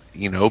fine,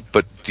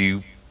 but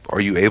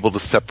are you able to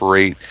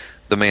separate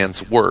the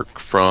man's work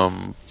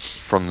from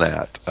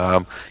that?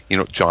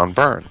 John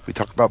Byrne, we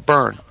talk about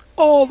Byrne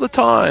all the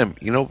time.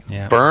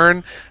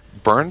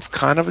 Byrne's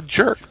kind of a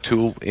jerk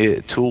to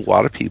a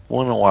lot of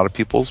people in a lot of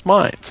people's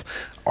minds.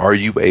 Are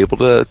you able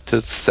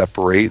to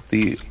separate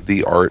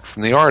the art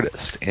from the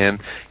artist?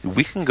 And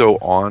we can go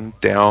on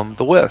down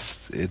the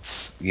list.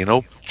 It's,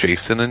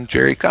 Jason and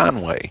Jerry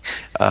Conway.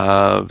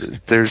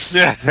 There's,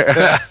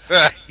 the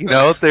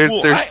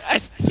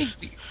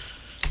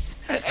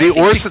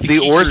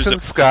Orson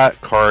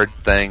Scott Card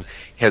thing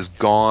has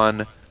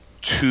gone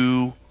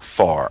too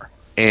far.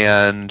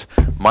 And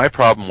my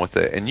problem with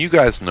it, and you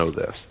guys know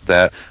this,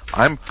 that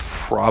I'm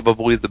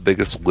probably the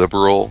biggest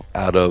liberal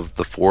out of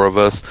the four of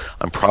us.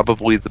 I'm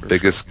probably the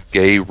biggest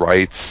gay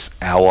rights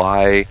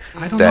ally.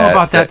 I don't know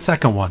about that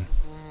second one.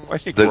 I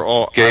think we're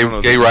all gay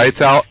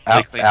rights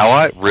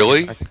ally.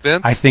 Really,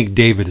 Vince? I think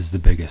David is the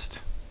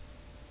biggest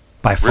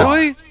by far.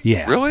 Really?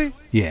 Yeah. Really?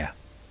 Yeah.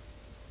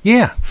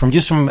 Yeah.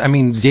 I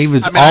mean,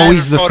 David's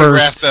always the first.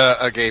 I photographed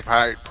a gay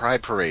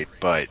pride parade,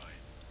 but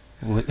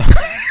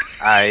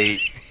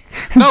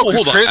No,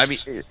 hold on. I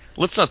mean,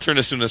 let's not turn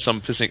this into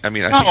some pissing. I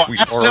mean, I No, think we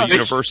are absolutely.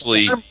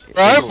 universally,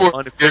 I'm-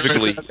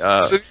 unequivocally.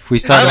 If we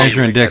start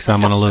measuring dicks,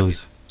 I'm going to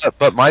lose.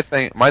 But my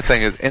thing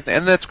is,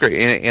 and that's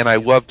great, and I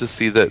love to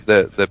see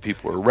that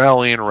people are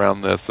rallying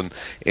around this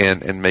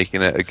and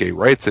making it a gay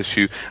rights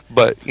issue.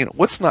 But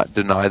let's not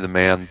deny the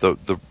man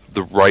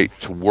the right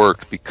to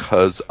work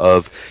because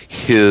of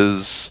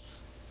his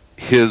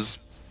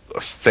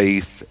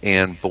faith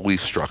and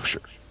belief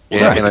structure.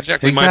 Well, And that's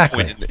exactly my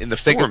Exactly. point in the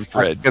forum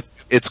thread.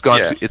 It's gone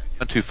Yeah.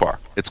 too far.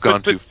 It's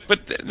gone too far.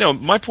 But no,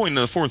 my point in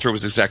the forum thread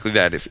was exactly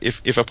that.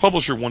 If a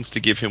publisher wants to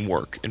give him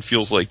work and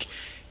feels like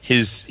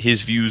his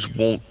views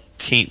won't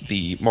taint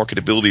the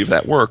marketability of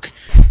that work,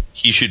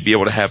 he should be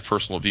able to have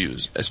personal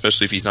views,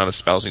 especially if he's not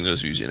espousing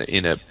those views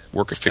in a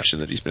work of fiction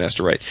that he's been asked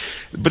to write.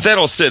 But that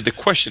all said, the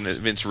question that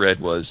Vince read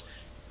was,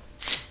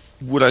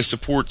 would I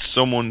support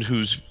someone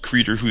whose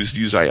creator whose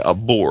views I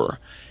abhor?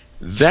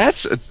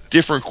 That's a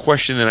different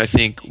question than I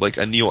think like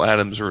a Neil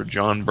Adams or a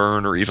John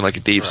Byrne or even like a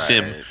Dave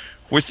Sim,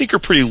 who I think are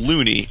pretty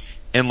loony,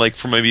 and like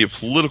from maybe a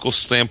political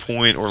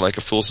standpoint or like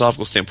a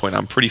philosophical standpoint,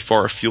 I'm pretty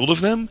far afield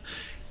of them,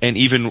 and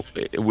even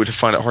would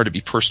find it hard to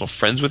be personal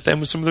friends with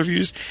them with some of their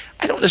views.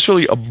 I don't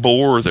necessarily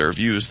abhor their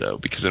views though,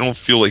 because I don't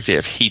feel like they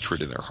have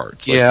hatred in their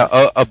hearts. Like,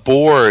 Yeah, a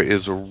bore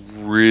is a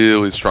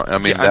really strong. I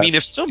mean, I mean,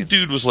 if some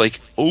dude was like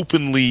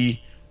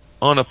openly,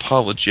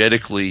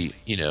 unapologetically,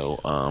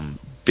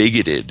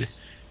 bigoted,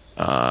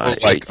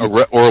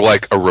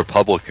 like a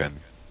Republican.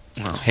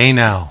 Hey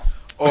now.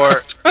 Or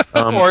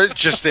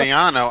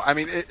Justiniano. I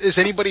mean, is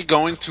anybody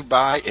going to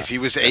buy, if he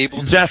was able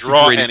to That's a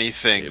draw great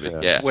anything,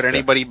 example, yeah. would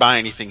anybody buy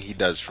anything he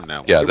does from now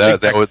on? Yeah,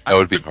 that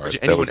would be hard.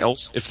 Anyone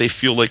else, if they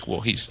feel like,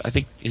 well, is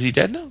he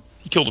dead now?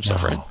 He killed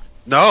himself, right?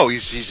 No,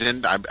 he's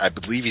in, I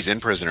believe he's in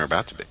prison or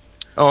about to be.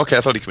 Oh, okay.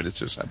 I thought he committed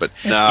suicide, but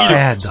No.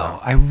 Sad, though.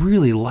 I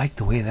really like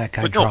the way that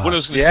guy But no, draws. what I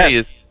was going to say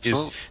is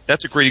So-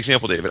 that's a great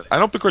example, David. I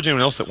don't begrudge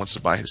anyone else that wants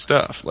to buy his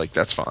stuff. Like,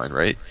 that's fine,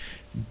 right?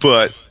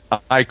 But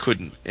I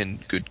couldn't, in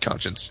good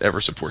conscience, ever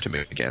support him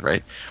again,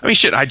 right? I mean,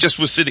 shit. I just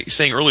was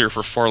saying earlier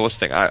for far less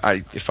thing.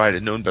 If I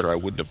had known better, I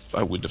wouldn't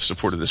have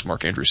supported this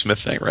Mark Andrew Smith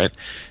thing, right?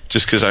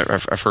 Just because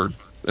I've heard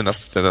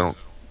enough that I don't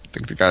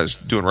think the guy's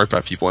doing right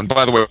by people. And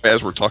by the way,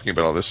 as we're talking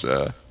about all this,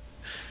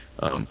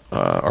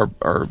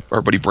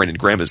 our buddy Brandon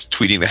Graham is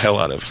tweeting the hell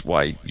out of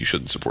why you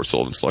shouldn't support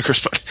Sullivan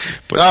Sluggers.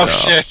 But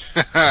Shit.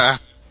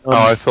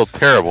 I feel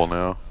terrible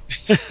now.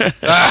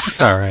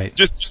 It's all right.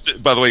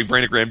 Just by the way,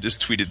 Brandon Graham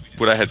just tweeted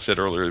what I had said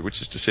earlier,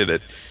 which is to say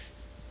that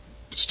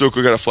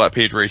Stokoe got a flat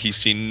page rate. He's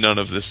seen none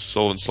of this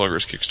Sullivan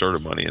Sluggers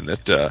Kickstarter money, and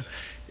that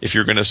if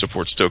you're going to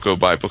support Stokoe,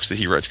 buy books that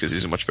he writes because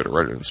he's a much better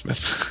writer than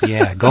Smith.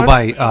 Yeah, go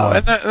buy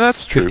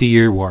That's true.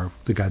 50-Year War,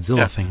 the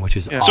Godzilla thing, which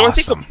is awesome. So I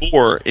think a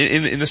bore,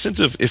 in the sense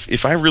of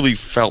if I really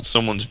felt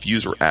someone's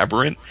views were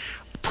aberrant,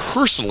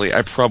 personally,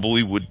 I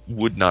probably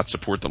would not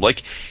support them.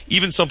 Like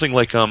even something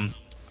like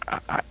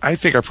I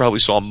think I probably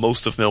saw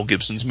most of Mel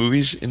Gibson's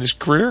movies in his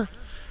career,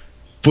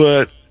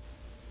 but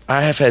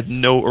I have had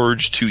no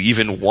urge to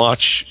even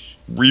watch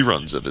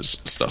reruns of his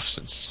stuff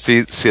since.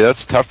 See,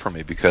 that's tough for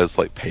me because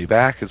like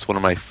Payback is one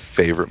of my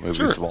favorite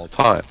movies of all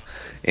time,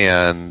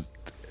 and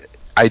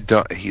I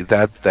don't.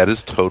 That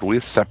is totally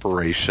a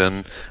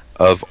separation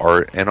of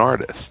art and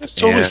artist. That's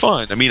totally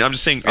fine. I mean, I'm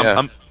just saying.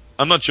 Yeah.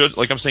 I'm not judging.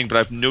 Like I'm saying, but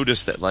I've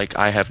noticed that like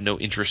I have no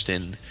interest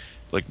in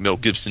like Mel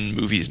Gibson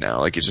movies now.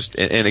 Like it's just,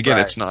 and again,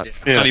 it's not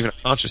even a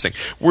conscious thing.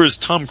 Whereas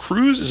Tom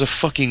Cruise is a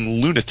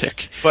fucking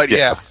lunatic. But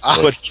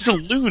But he's a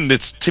loon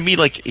that's, to me,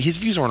 like, his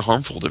views aren't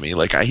harmful to me.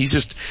 Like, I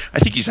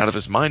think he's out of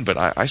his mind, but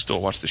I still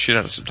watch the shit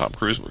out of some Tom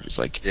Cruise movies.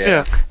 Like,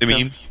 I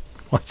mean,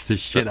 What's the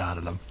shit out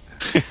of them?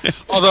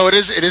 although it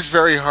is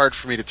very hard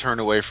for me to turn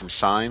away from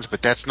Signs,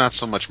 but that's not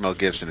so much Mel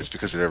Gibson, it's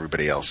because of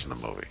everybody else in the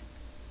movie.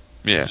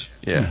 yeah.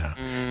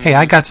 Hey,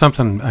 I got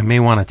something I may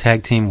want to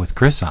tag team with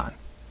Chris on.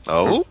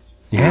 Oh?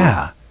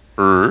 Yeah.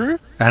 And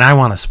I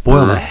want to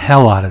spoil the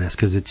hell out of this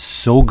because it's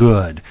so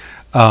good.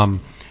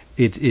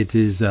 It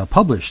is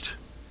published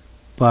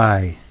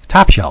by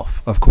Top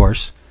Shelf, of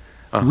course.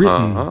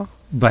 Written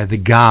by the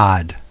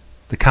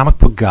comic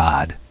book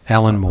god,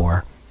 Alan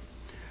Moore.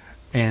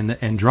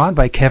 And drawn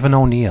by Kevin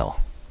O'Neill.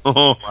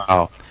 Oh,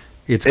 Wow.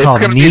 It's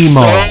called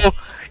Nemo.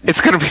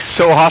 It's going to be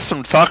so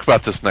awesome to talk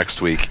about this next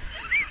week.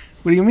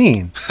 What do you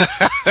mean?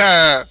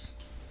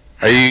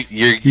 Are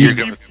you're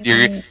going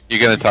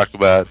to talk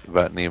about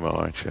Nemo,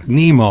 aren't you?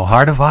 Nemo,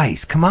 Heart of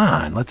Ice. Come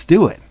on, let's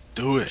do it.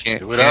 Do it.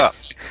 Do it up.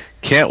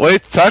 Can't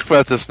wait to talk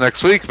about this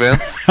next week,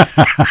 Vince.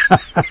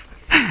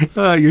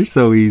 Oh, you're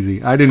so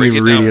easy. I didn't Break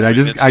even it read down, it.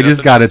 Vince. I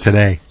just got it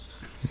today.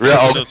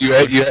 Oh,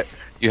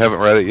 you haven't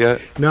read it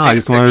yet? No, I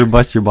just wanted to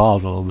bust your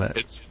balls a little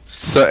bit.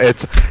 So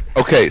it's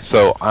okay.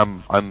 So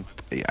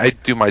I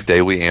do my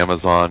daily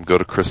Amazon, go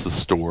to Chris's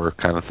store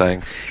kind of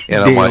thing,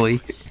 and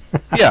Daily.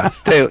 Yeah,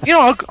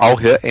 I'll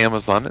hit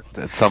Amazon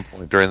at some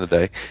point during the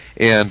day,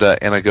 and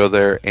I go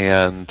there,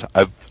 and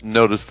I've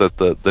noticed that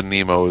the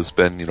Nemo has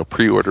been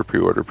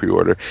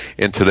pre-order,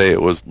 and today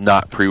it was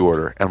not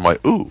pre-order, and I'm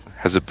like, ooh,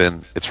 has it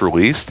been? It's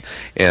released,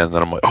 and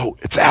then I'm like, oh,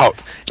 it's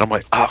out, and I'm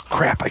like, oh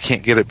crap, I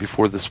can't get it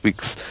before this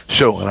week's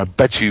show, and I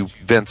bet you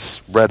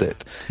Vince read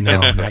it. No,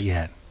 not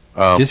yet.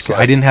 I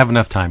didn't have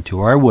enough time to,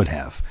 or I would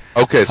have.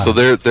 Okay, so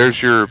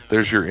there's your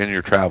in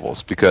your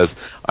travels, because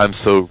I'm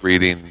so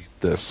reading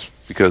this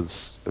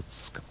because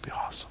it's gonna be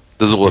awesome.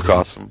 Does it look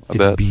awesome? I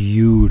bet.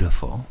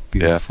 Beautiful.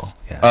 Yeah.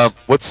 Yes.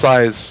 What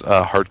size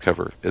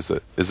hardcover is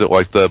it? Is it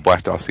like the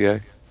Black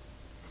Dossier?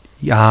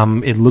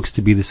 It looks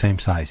to be the same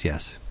size.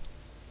 Yes.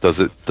 Does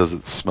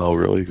it smell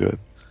really good?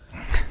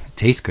 It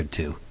tastes good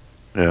too.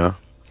 Yeah.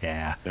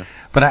 Yeah.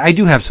 But I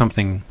do have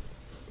something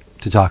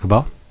to talk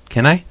about.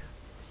 Can I?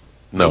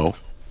 No.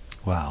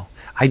 Well,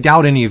 I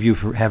doubt any of you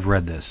have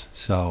read this,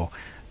 so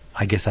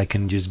I guess I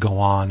can just go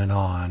on and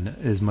on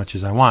as much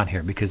as I want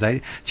here, because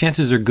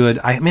chances are good.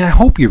 I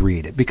hope you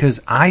read it,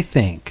 because I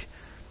think,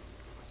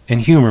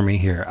 and humor me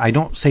here, I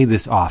don't say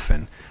this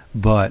often,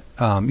 but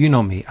you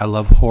know me, I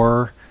love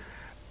horror.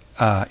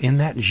 In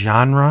that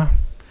genre,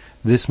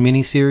 this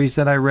miniseries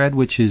that I read,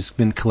 which has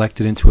been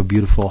collected into a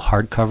beautiful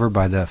hardcover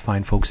by the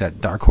fine folks at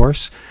Dark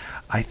Horse,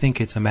 I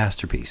think it's a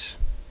masterpiece.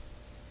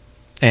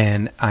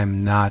 And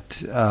I'm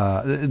not,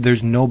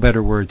 there's no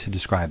better word to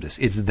describe this.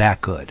 It's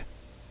that good.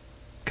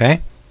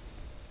 Okay?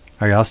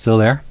 Are y'all still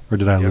there? Or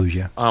did I lose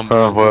you?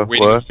 We're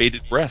waiting with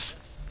bated breath.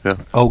 Yeah.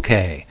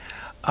 Okay.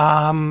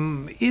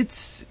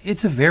 It's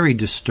a very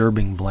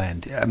disturbing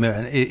blend. I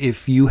mean,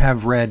 if you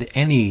have read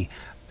any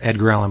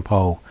Edgar Allan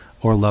Poe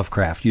or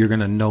Lovecraft, you're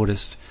going to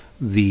notice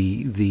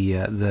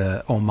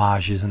the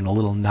homages and the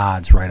little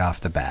nods right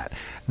off the bat.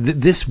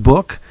 This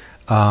book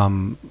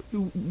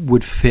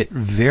would fit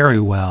very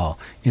well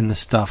in the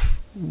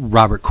stuff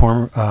Roger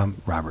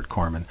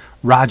Corman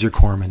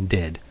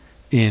did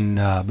in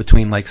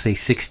between, like, say,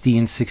 60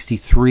 and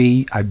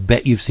 63. I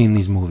bet you've seen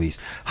these movies.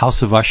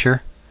 House of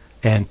Usher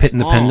and Pit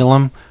and the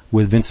Pendulum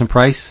with Vincent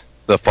Price.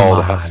 The Fall of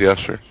the House of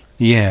Usher.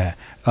 Yeah.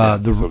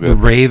 The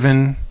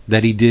Raven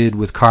that he did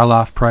with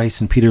Karloff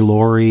Price and Peter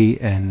Lorre,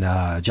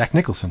 and Jack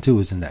Nicholson, too,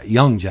 was in that.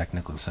 Young Jack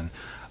Nicholson.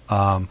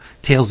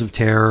 Tales of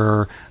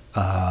Terror,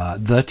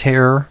 The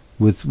Terror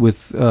with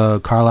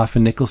Karloff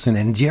and Nicholson.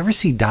 And did you ever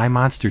see Die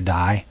Monster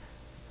Die?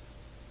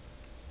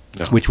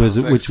 No.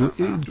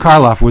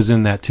 Karloff was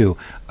in that too.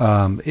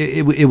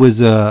 It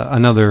was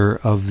another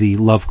of the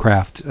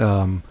Lovecraft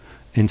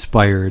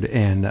inspired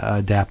and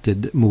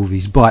adapted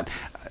movies. But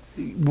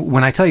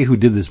when I tell you who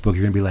did this book,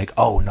 you're going to be like,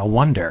 oh, no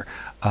wonder.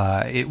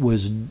 It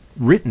was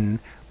written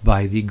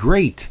by the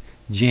great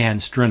Jan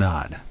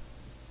Strnad.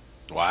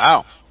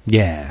 Wow.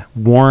 Yeah,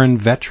 Warren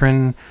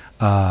veteran,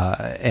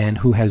 and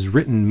who has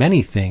written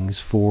many things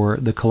for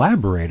the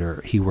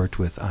collaborator he worked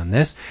with on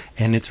this,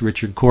 and it's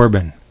Richard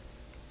Corbin.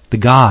 The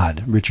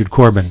God, Richard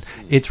Corbin.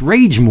 It's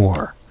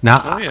Ragemore. Now,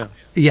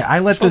 I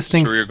let this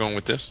thing. Where you're going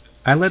with this?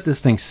 I let this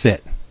thing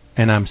sit,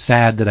 and I'm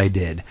sad that I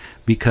did,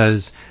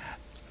 because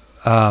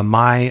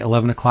my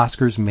 11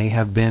 o'clockers may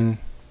have been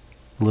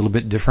a little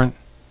bit different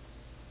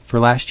for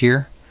last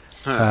year.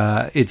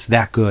 It's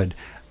that good.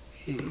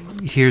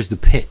 Here's the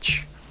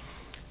pitch.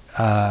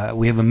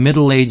 We have a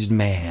middle-aged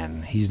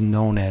man. He's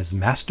known as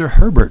Master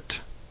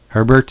Herbert.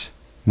 Herbert,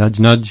 nudge,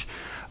 nudge.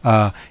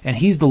 And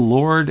he's the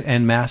lord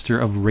and master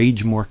of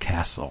Ragemore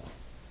Castle.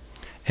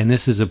 And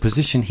this is a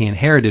position he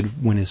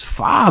inherited when his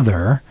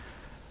father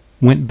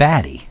went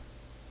batty.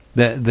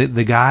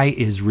 The guy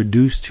is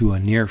reduced to a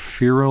near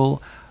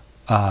feral,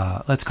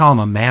 let's call him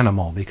a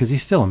manimal, because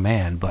he's still a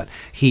man, but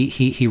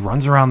he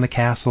runs around the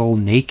castle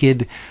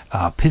naked,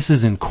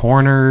 pisses in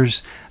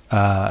corners,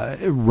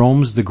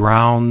 roams the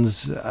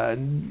grounds.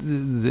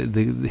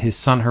 His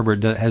son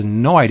Herbert has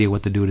no idea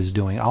what the dude is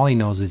doing. All he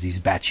knows is he's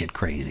batshit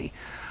crazy.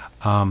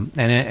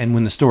 And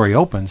when the story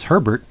opens,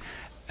 Herbert,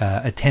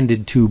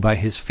 attended to by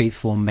his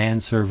faithful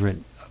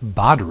manservant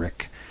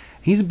Boderick,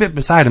 he's a bit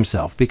beside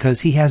himself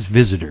because he has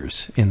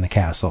visitors in the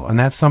castle, and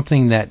that's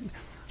something that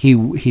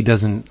he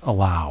doesn't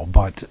allow.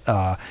 But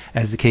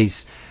as the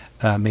case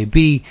may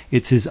be,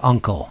 it's his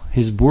uncle,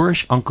 his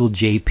boorish uncle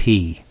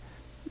J.P.,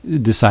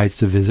 decides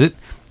to visit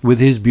with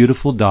his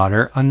beautiful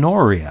daughter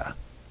Honoria.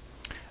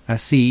 I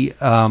see.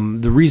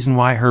 The reason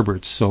why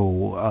Herbert's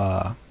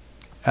so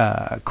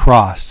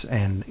cross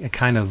and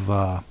kind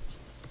of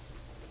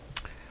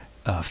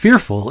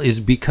fearful is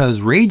because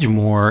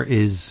Ragemore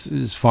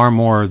is far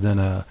more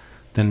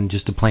than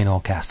just a plain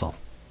old castle.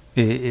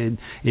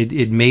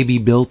 It may be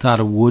built out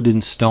of wood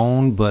and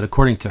stone, but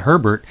according to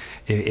Herbert,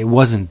 it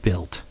wasn't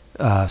built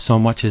so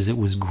much as it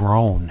was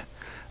grown.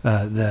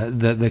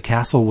 The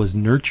castle was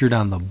nurtured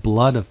on the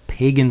blood of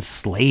pagan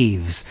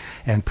slaves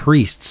and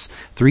priests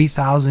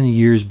 3,000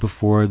 years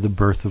before the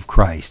birth of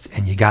Christ.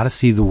 And you got to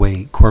see the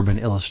way Corbin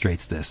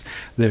illustrates this.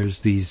 There's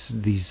these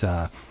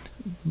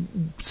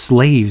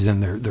slaves,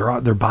 and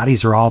their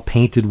bodies are all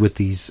painted with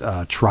these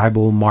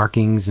tribal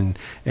markings and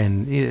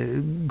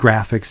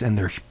graphics, and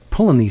they're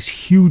pulling these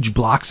huge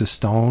blocks of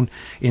stone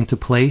into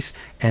place,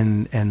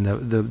 and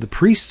the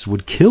priests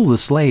would kill the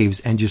slaves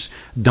and just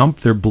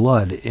dump their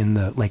blood in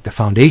the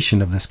foundation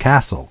of this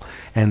castle,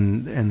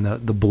 and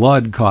the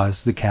blood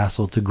caused the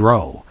castle to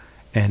grow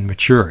and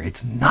mature.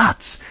 It's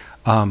nuts.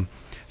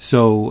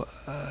 So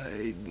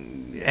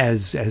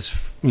as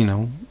you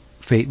know,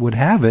 fate would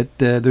have it,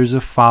 there's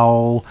a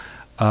foul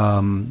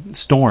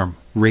storm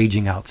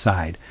raging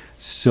outside.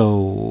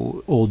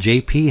 So old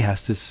JP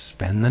has to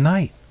spend the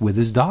night with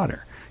his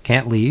daughter.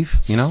 Can't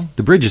leave,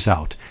 the bridge is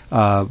out.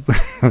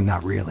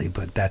 Not really,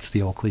 but that's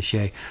the old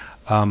cliche.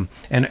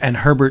 And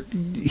Herbert,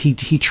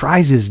 he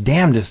tries his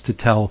damnedest to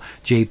tell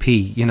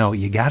JP,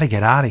 you got to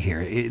get out of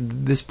here.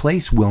 This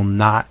place will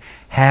not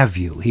have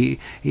you.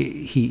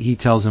 He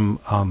tells him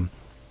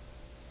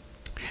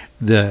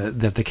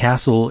that the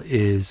castle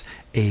is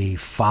a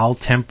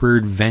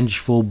foul-tempered,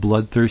 vengeful,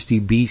 bloodthirsty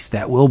beast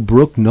that will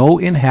brook no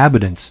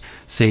inhabitants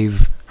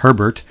save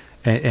Herbert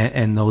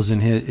and those in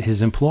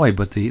his employ.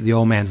 But the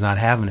old man's not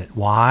having it.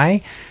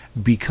 Why?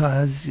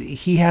 Because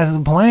he has a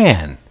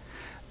plan.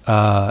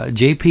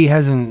 JP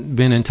hasn't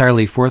been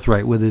entirely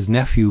forthright with his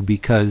nephew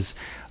because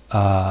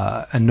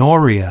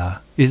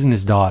Honoria isn't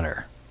his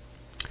daughter.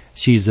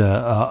 She's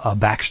a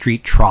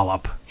backstreet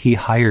trollop he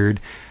hired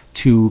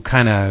to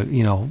kind of,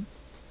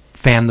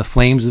 fan the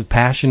flames of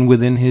passion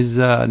within his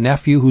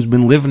nephew, who's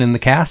been living in the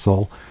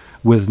castle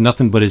with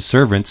nothing but his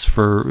servants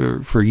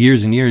for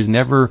years and years,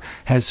 never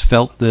has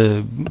felt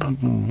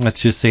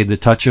let's just say, the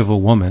touch of a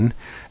woman.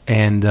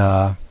 And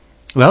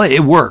well,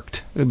 it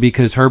worked,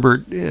 because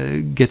Herbert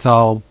gets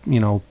all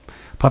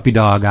puppy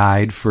dog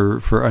eyed for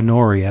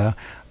Honoria.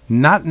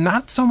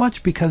 Not so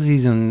much because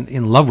he's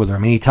in love with her. I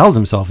mean, he tells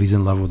himself he's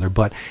in love with her,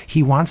 but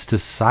he wants to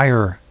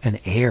sire an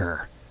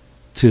heir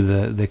to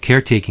the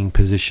caretaking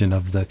position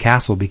of the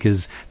castle,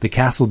 because the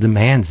castle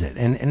demands it.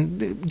 And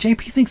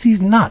JP thinks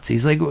he's nuts.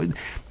 He's like,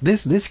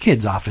 this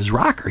kid's off his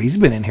rocker. He's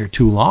been in here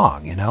too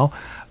long,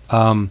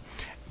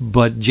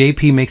 But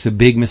JP makes a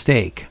big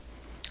mistake,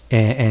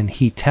 and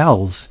he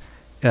tells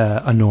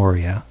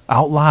Honoria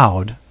out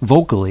loud,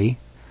 vocally,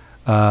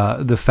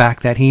 the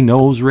fact that he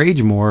knows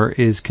Ragemore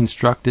is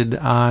constructed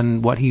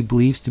on what he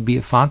believes to be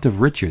a font of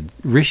riches.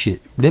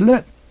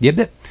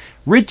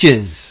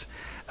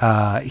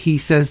 He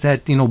says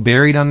that,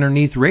 buried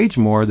underneath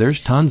Ragemore,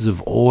 there's tons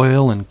of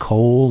oil and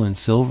coal and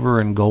silver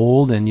and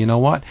gold. And you know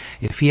what?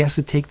 If he has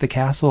to take the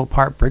castle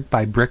apart brick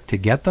by brick to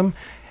get them,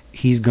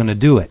 he's going to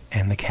do it.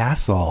 And the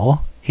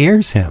castle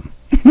hears him.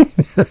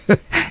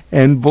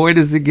 And boy,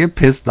 does it get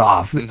pissed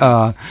off. He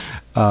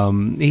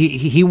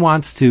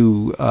wants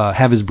to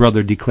have his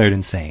brother declared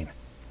insane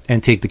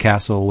and take the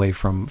castle away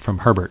from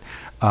Herbert.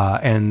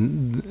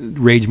 And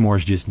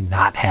Ragemore's just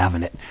not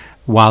having it.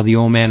 While the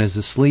old man is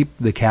asleep,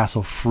 the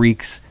castle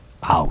freaks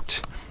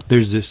out.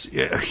 There's this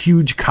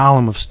huge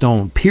column of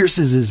stone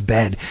pierces his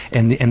bed,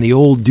 and the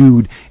old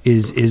dude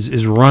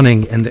is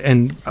running,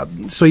 and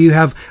so you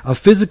have a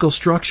physical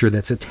structure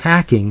that's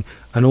attacking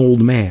an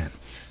old man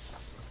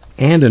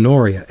and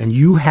Honoria, and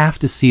you have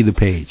to see the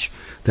page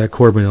that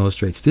Corbin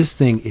illustrates. This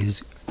thing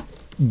is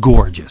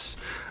gorgeous.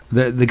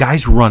 The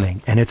guy's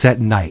running, and it's at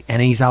night,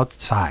 and he's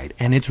outside,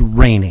 and it's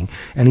raining,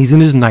 and he's in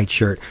his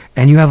nightshirt,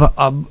 and you have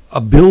a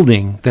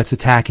building that's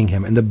attacking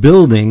him, and the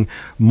building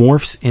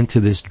morphs into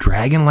this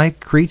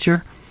dragon-like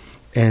creature.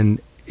 And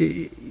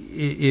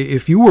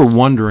if you were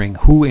wondering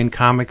who in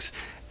comics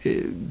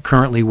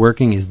currently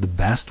working is the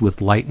best with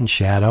light and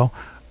shadow,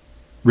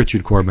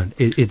 Richard Corbin.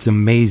 It's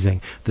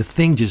amazing. The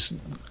thing just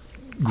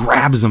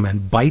grabs him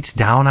and bites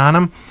down on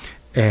him.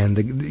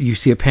 And you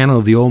see a panel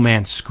of the old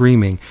man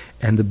screaming,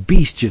 and the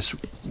beast just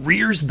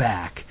rears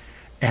back,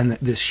 and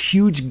this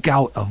huge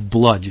gout of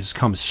blood just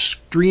comes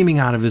streaming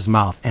out of his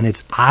mouth, and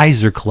its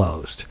eyes are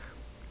closed,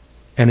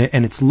 and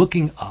it's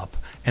looking up,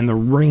 and the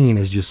rain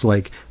is just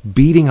like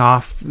beating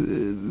off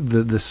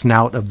the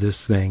snout of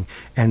this thing.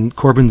 And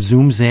Corbin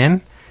zooms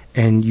in,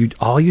 and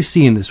all you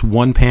see in this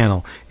one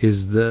panel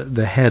is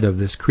the head of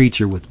this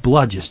creature with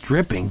blood just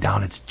dripping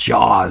down its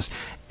jaws.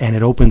 And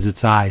it opens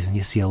its eyes, and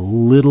you see a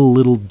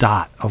little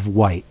dot of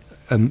white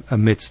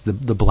amidst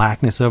the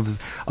blackness of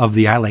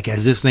the eye, like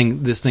as if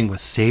this thing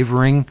was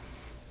savoring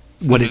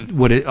what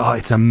it. Oh,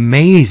 it's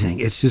amazing!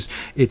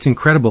 It's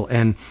incredible.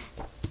 And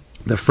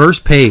the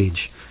first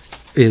page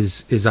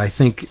is I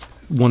think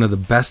one of the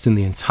best in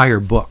the entire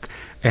book,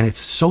 and it's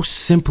so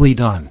simply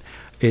done.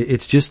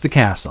 It's just the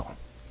castle,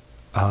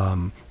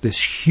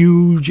 this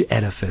huge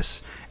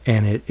edifice,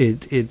 and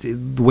it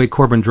the way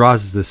Corbin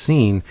draws the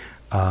scene.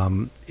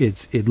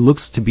 It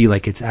looks to be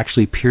like it's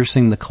actually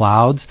piercing the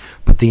clouds,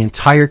 but the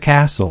entire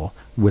castle,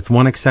 with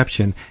one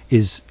exception,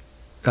 is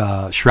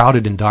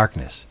shrouded in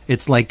darkness.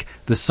 It's like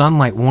the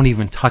sunlight won't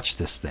even touch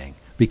this thing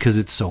because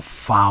it's so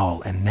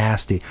foul and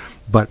nasty.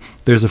 But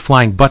there's a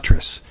flying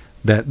buttress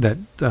that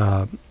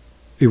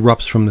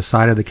erupts from the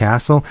side of the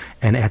castle,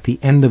 and at the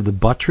end of the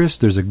buttress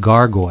there's a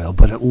gargoyle,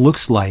 but it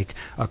looks like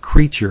a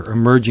creature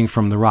emerging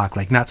from the rock,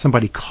 like not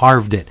somebody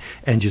carved it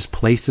and just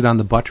placed it on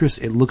the buttress.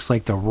 It looks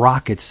like the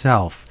rock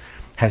itself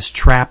has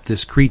trapped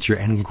this creature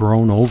and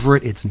grown over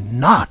it. It's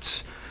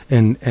nuts.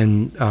 and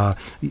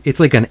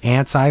it's like an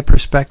ant's eye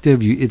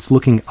perspective. It's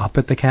looking up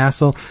at the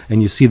castle,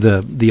 and you see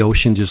the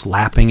ocean just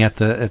lapping at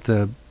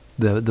the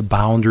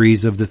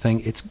boundaries of the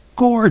thing. It's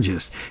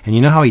gorgeous. And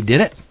you know how he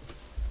did it?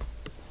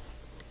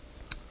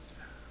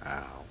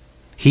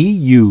 He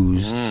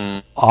used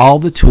all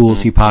the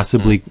tools he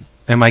possibly.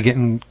 Am I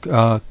getting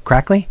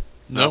crackly?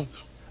 No.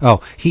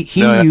 Oh, he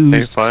No, used.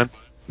 it's fine.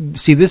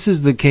 See, this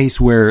is the case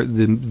where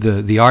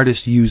the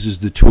artist uses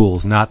the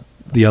tools, not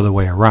the other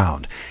way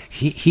around.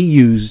 He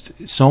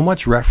used so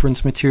much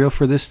reference material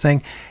for this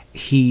thing.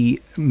 He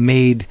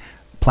made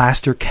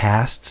plaster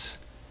casts,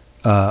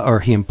 or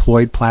he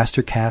employed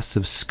plaster casts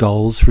of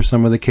skulls for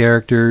some of the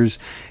characters.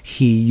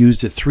 He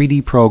used a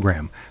 3D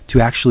program to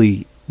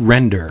actually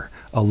render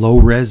a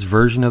low-res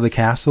version of the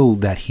castle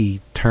that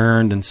he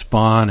turned and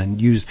spun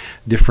and used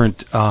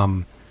different,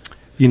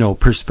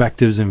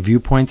 perspectives and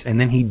viewpoints, and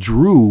then he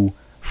drew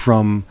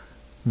from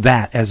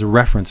that as a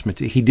reference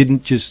material. He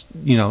didn't just,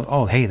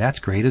 oh, hey, that's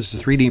great. It's a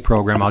 3D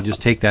program. I'll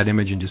just take that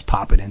image and just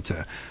pop it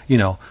into,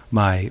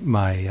 my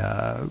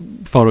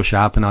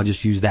Photoshop, and I'll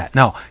just use that.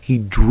 No, he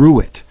drew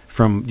it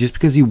from just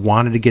because he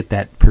wanted to get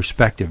that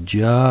perspective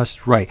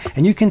just right.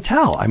 And you can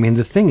tell. I mean,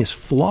 the thing is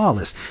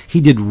flawless. He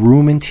did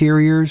room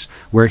interiors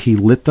where he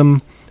lit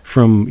them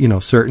from,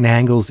 certain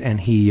angles,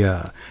 and he,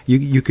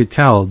 you could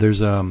tell.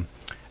 There's an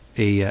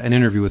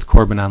interview with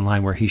Corbin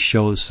online where he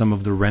shows some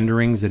of the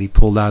renderings that he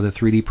pulled out of the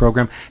 3D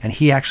program, and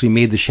he actually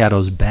made the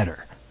shadows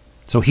better.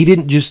 So he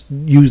didn't just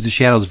use the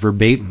shadows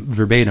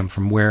verbatim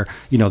from where,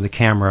 the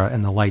camera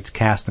and the lights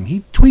cast them.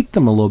 He tweaked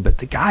them a little bit.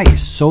 The guy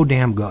is so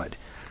damn good.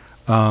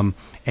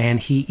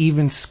 And he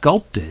even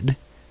sculpted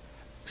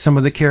some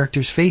of the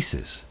characters'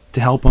 faces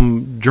to help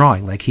him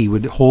drawing. Like, he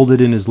would hold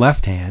it in his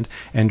left hand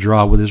and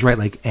draw with his right,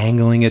 like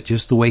angling it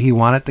just the way he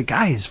wanted. The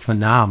guy is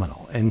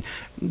phenomenal. And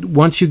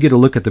once you get a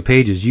look at the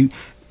pages,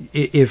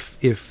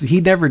 if he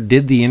never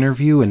did the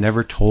interview and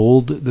never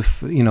told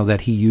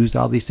that he used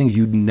all these things,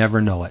 you'd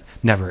never know it.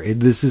 Never.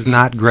 This is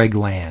not Greg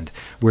Land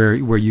where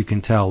you can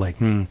tell like,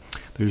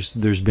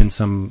 there's been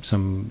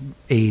some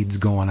aids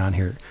going on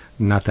here.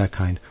 Not that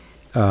kind.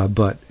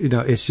 But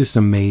it's just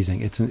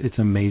amazing. It's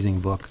an amazing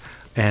book,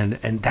 and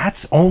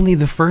that's only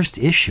the first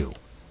issue.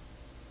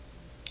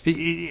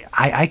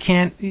 I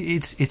can't.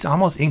 It's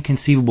almost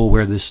inconceivable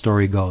where this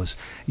story goes.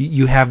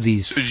 You have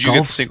these. So did you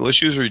get the single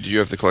issues, or did you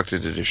have the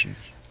collected edition?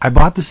 I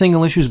bought the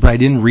single issues, but I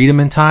didn't read them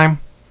in time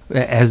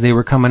as they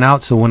were coming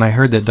out. So when I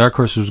heard that Dark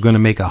Horse was going to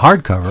make a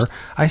hardcover,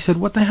 I said,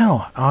 "What the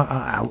hell?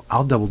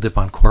 I'll double dip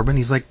on Corbin.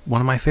 He's like one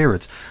of my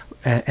favorites."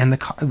 And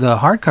the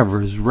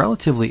hardcover is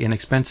relatively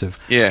inexpensive.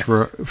 Yeah.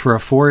 For a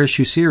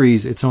 4-issue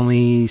series, it's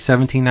only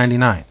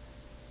 $17.99.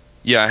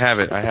 Yeah, I have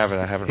it. I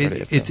haven't read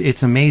it yet.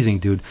 It's amazing,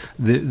 dude.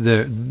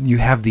 You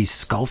have these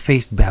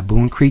skull-faced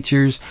baboon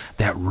creatures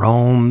that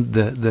roam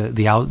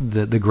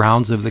the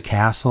grounds of the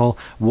castle.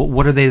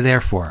 What are they there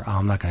for?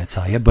 I'm not going to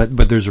tell you,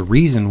 but there's a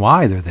reason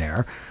why they're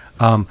there.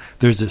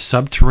 There's a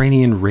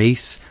subterranean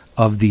race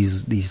of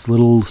these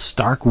little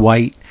stark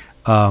white.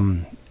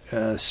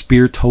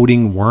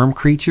 Spear-toting worm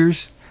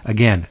creatures.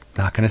 Again,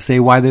 not going to say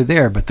why they're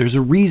there, but there's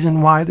a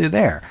reason why they're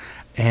there.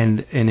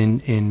 And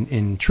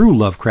in true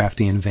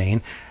Lovecraftian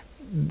vein,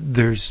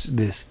 there's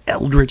this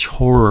eldritch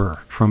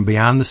horror from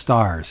beyond the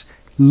stars.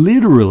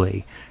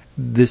 Literally,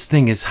 this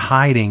thing is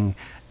hiding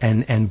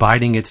and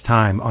biding its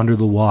time under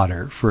the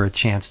water for a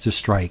chance to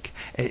strike.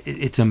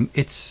 It's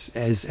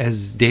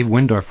as Dave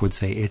Windorf would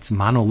say, it's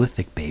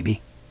monolithic,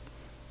 baby.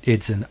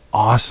 It's an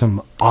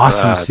awesome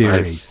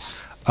series. Nice.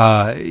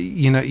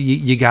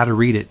 You got to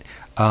read it.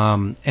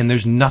 And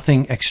there's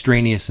nothing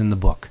extraneous in the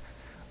book.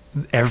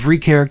 Every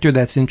character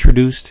that's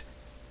introduced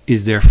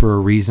is there for a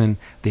reason.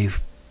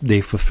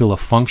 They fulfill a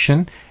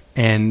function,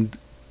 and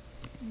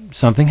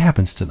something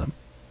happens to them.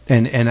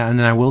 And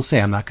I will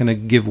say, I'm not going to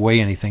give away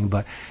anything,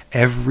 but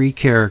every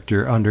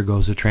character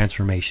undergoes a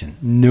transformation.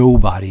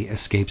 Nobody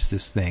escapes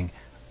this thing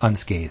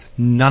unscathed.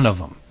 None of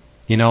them.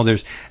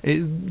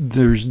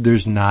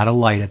 There's not a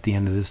light at the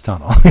end of this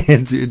tunnel.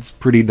 It's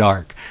pretty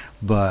dark,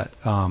 but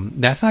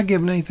that's not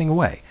giving anything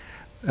away.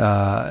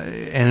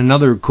 And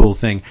another cool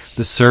thing: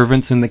 the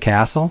servants in the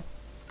castle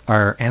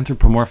are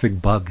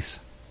anthropomorphic bugs.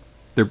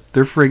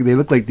 They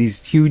look like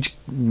these huge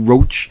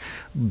roach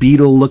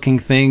beetle looking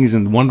things,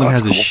 and one of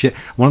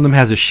them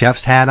has a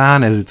chef's hat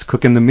on as it's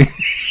cooking the meat.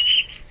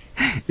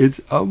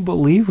 It's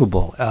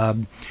unbelievable.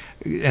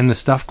 And the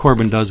stuff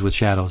Corbin does with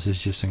shadows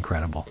is just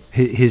incredible.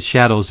 His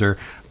shadows are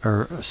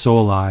so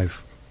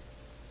alive.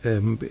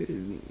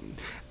 The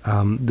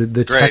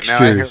Great. textures.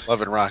 Now I hear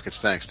Love and Rockets.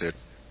 Thanks, dude.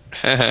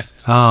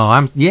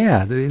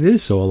 It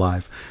is so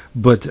alive.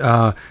 But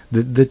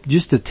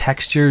the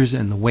textures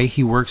and the way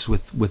he works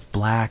with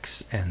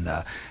blacks and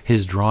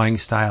his drawing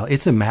style,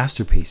 it's a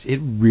masterpiece. It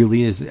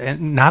really is.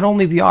 And not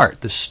only the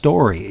art, the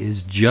story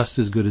is just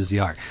as good as the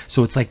art.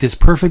 So it's like this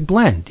perfect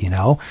blend,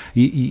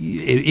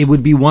 It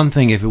would be one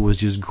thing if it was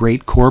just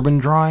great Corbin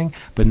drawing,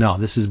 but no,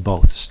 this is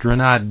both.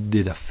 Stranad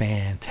did a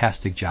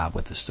fantastic job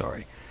with the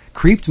story.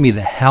 Creeped me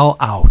the hell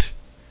out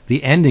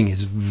The ending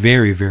is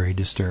very, very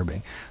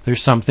disturbing. There's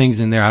some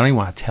things in there I don't even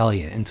want to tell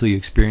you until you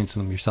experience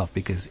them yourself,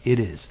 because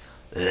it's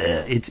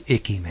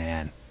icky,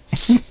 man.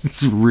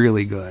 It's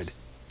really good.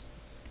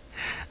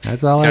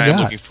 That's all I got.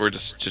 I'm looking forward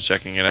to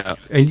checking it out.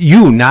 And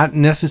you, not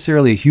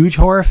necessarily a huge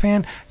horror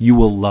fan, you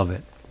will love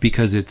it,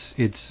 because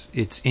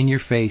it's in your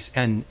face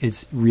and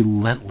it's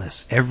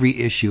relentless.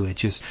 Every issue, it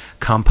just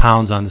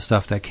compounds on the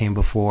stuff that came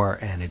before,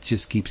 and it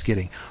just keeps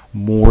getting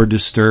more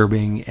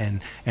disturbing.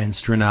 And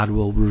Stranad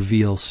will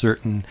reveal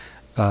certain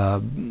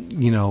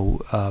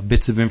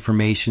bits of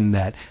information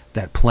that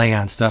play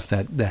on stuff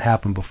that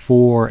happened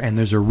before. And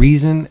there's a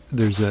reason.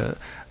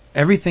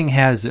 Everything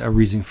has a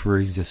reason for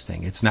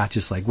existing. It's not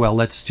just like, well,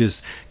 let's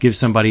just give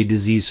somebody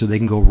disease so they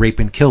can go rape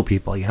and kill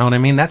people. You know what I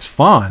mean? That's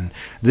fun.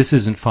 This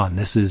isn't fun.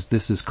 This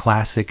is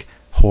classic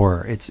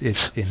horror. It's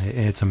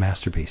a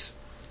masterpiece.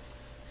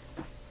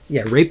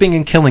 Yeah, raping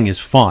and killing is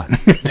fun.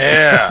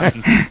 Yeah.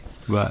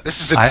 But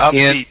this is an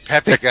upbeat,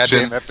 peppy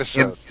goddamn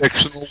episode. In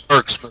fictional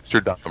works,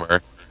 Mr.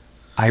 Dahmer.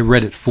 I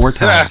read it 4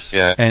 times,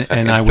 Yeah.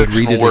 and I would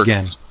read it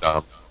again.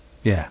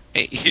 Yeah.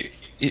 Hey,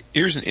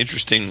 here's an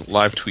interesting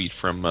live tweet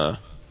from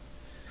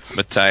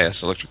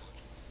Matthias Electric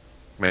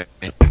Man.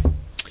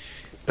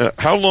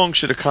 How long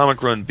should a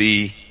comic run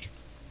be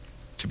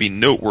to be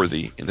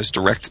noteworthy in this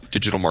direct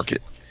digital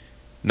market?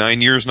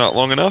 9 years not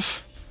long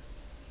enough?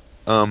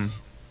 And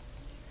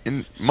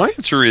my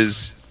answer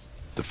is...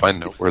 Define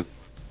noteworthy.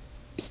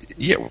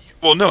 Yeah,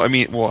 well, no, I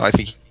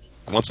think he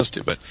wants us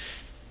to, but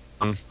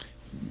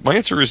my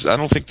answer is I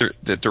don't think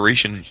that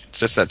duration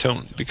sets that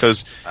tone,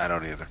 because... I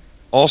don't either.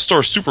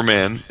 All-Star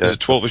Superman is a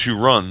 12-issue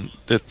run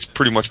that's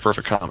pretty much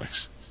Perfect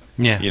Comics.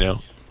 Yeah.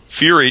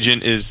 Fear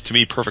Agent is, to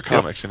me, Perfect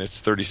Comics, and it's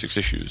 36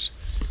 issues.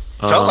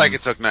 Felt like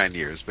it took 9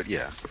 years, but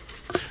yeah.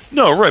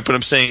 No, right, but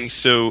I'm saying,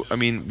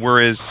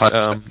 whereas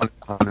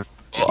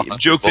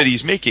joke that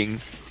he's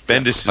making,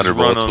 Bendis'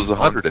 run on... was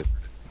 100.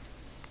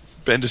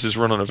 Bendis'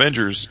 run on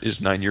Avengers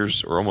is 9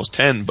 years, or almost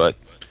 10, but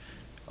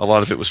a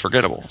lot of it was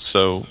forgettable.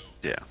 So,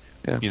 yeah.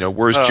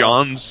 Whereas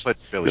John's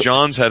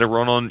had a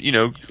run on,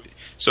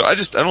 so I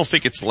don't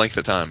think it's length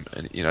of time,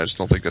 and I just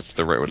don't think that's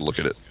the right way to look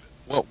at it.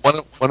 Well,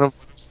 one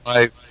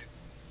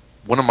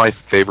of my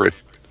favorite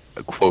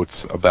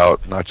quotes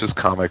about not just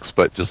comics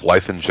but just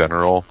life in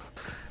general: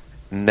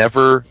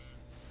 never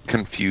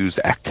confuse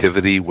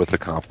activity with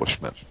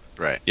accomplishment.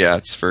 Right. Yeah,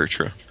 it's very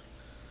true.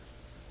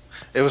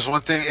 It was one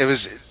thing. It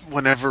was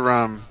whenever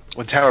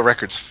when Tower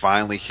Records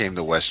finally came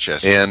to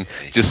Westchester, and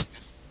just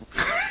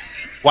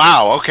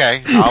wow.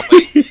 Okay,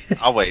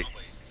 I'll wait.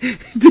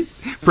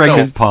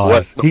 Pregnant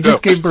pause. He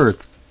just gave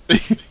birth.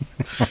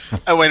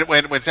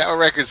 When Tower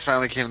Records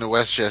finally came to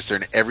Westchester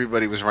and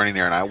everybody was running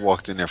there, and I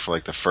walked in there for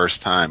like the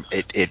first time,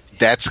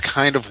 that's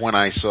kind of when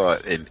I saw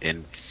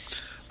in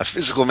a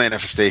physical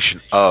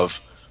manifestation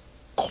of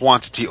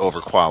quantity over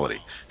quality,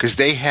 because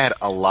they had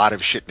a lot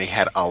of shit and they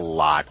had a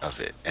lot of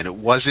it, and it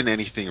wasn't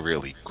anything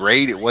really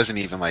great. It wasn't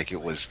even like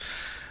it was.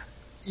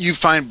 You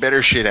find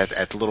better shit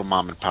at the little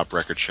mom and pop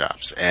record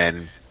shops,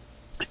 and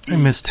I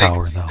miss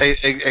Tower though.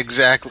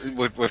 Exactly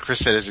what Chris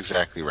said is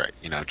exactly right.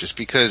 Just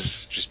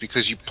because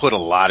you put a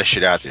lot of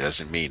shit out there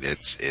doesn't mean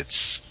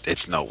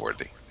it's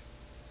noteworthy.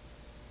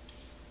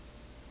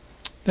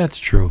 That's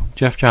true.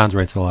 Jeff Johns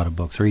writes a lot of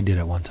books, or he did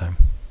at one time.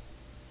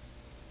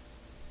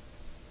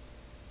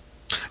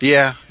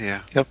 Yeah.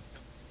 Yep.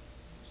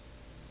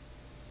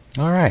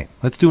 All right,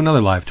 let's do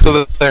another live tweet. So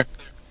that's there.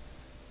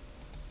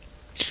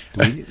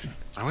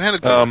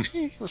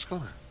 What's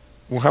going on?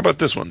 Well, how about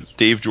this one?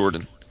 Dave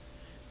Jordan.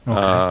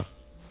 Okay.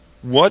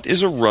 What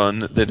is a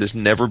run that has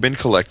never been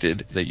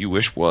collected that you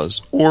wish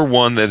was, or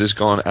one that has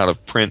gone out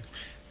of print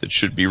that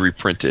should be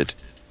reprinted?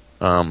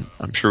 I'm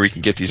sure we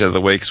can get these out of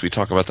the way because we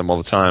talk about them all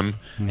the time.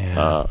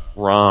 Yeah.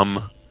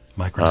 ROM.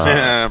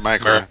 Micronauts.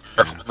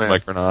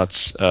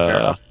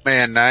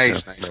 Man,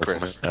 nice,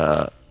 Chris.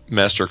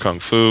 Master Kung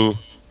Fu.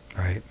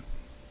 Right.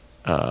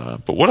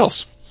 But what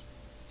else?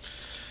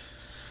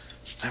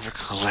 It's never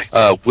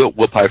collected.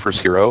 Will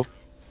Pfeiffer's Hero.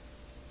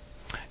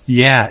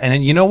 Yeah,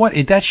 and you know what?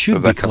 That should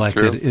Did be that come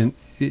collected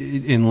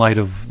in light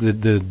of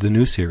the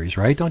new series,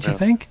 right? Don't you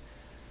think?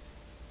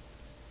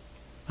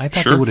 I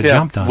thought they would have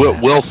jumped on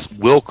that.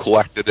 Will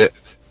collected it.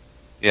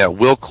 Yeah,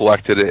 Will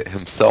collected it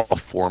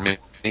himself for me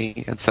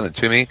and sent it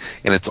to me,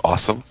 and it's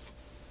awesome.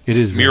 It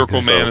is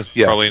Miracle Man is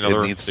probably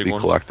another it needs to big be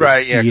one. collected.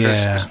 Right,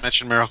 Chris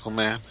mentioned Miracle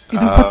Man.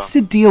 What's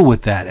the deal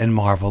with that in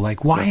Marvel?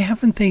 Like, why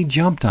haven't they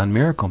jumped on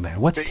Miracle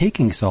Man? What's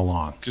taking so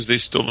long? Because they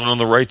still don't own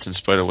the rights in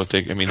spite of what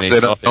they... I mean, they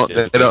thought thought they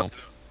did. They don't.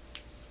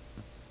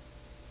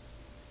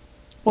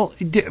 Well,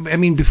 I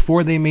mean,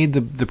 before they made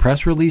the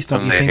press release,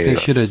 don't you think they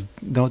should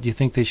have? Don't you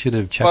think they should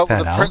have checked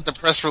that out? The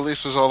press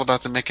release was all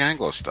about the Mick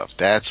Anglo stuff.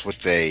 That's what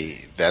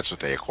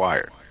they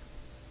acquired.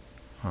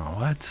 Oh,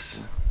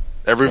 that's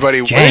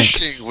everybody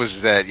wishing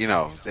was that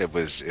it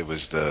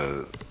was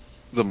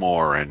the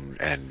Moore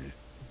and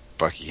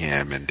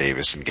Buckingham and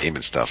Davis and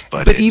Gaiman stuff.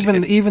 But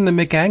even the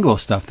Mick Anglo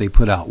stuff they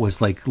put out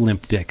was like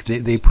limp dick.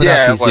 They put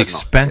out these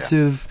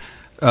expensive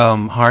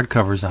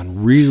hardcovers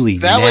on really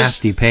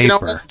nasty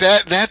paper.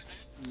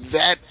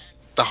 That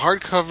the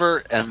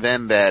hardcover and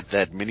then that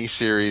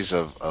miniseries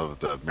of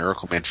the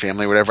Miracle Man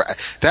family, or whatever.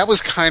 That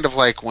was kind of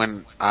like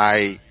when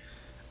I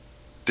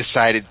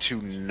decided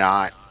to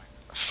not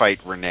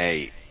fight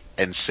Renee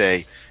and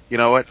say, you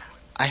know what?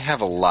 I have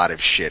a lot of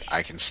shit.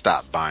 I can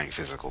stop buying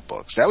physical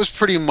books. That was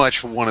pretty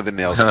much one of the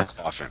nails in the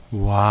coffin.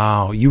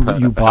 Wow. You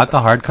bought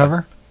the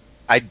hardcover?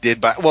 I did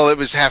buy. Well, it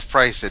was half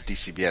price at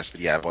DCBS, but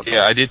yeah, I bought.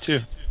 I did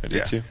too.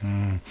 Too.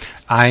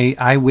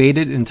 I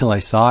waited until I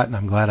saw it, and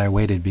I'm glad I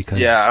waited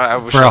because I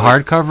for a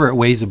hardcover, it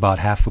weighs about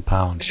half a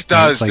pound. It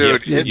does,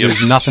 dude.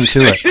 There's nothing to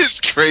it.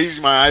 It's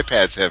crazy. My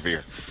iPad's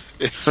heavier.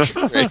 It's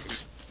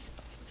crazy.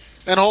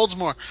 And holds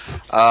more.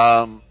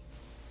 Wow,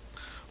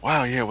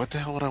 yeah. What the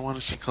hell would I want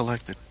to see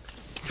collected?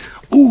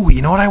 Ooh,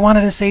 you know what I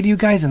wanted to say to you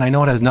guys, and I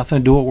know it has nothing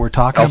to do with what we're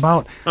talking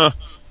about.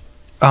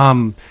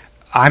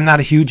 I'm not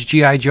a huge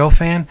G.I. Joe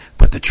fan,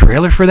 but the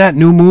trailer for that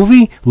new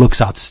movie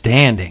looks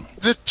outstanding.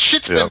 The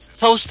shit's been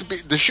supposed to be.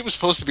 The shit was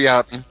supposed to be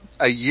out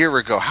a year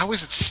ago. How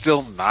is it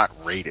still not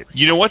rated?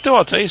 You know what, though?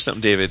 I'll tell you something,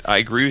 David. I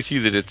agree with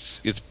you that it's.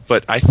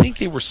 But I think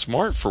they were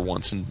smart for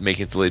once in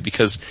making it delayed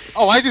because.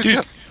 Oh, I do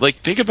too. Like,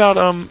 think about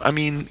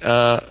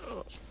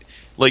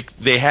like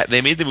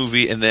they made the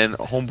movie and then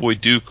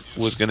Homeboy Duke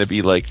was going to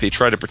be like they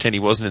tried to pretend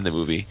he wasn't in the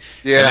movie.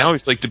 Yeah. And now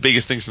he's like the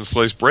biggest thing since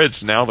sliced bread.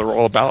 So now they're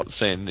all about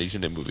saying he's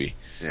in the movie.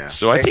 Yeah.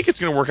 So I think it's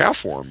going to work out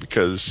for him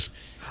because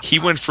he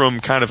went from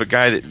kind of a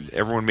guy that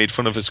everyone made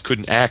fun of as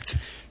couldn't act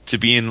to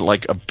being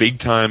like a big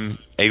time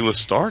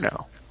A-list star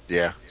now.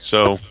 Yeah.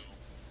 So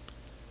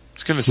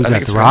it's going to. Was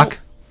that The Rock?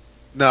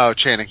 No,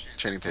 Channing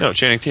Tatum. No,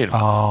 Channing Tatum.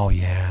 Oh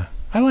yeah,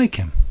 I like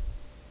him.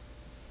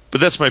 But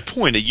that's my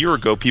point. A year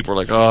ago, people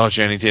were like, "Oh,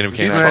 Channing Tatum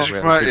can't act."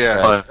 Right,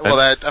 yeah.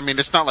 Well,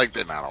 it's not like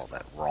they're not all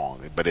that wrong,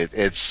 but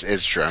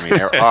it's true. I mean,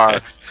 there are.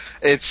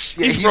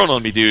 He's grown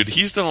on me, dude.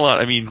 He's done a lot.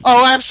 I mean,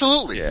 oh,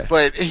 absolutely. Yeah.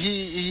 But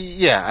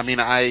yeah. I mean,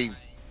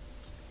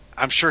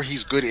 I'm sure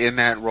he's good in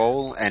that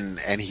role,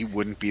 and he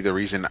wouldn't be the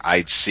reason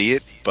I'd see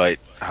it. But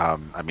I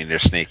mean, they're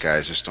Snake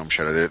Eyes, they're Storm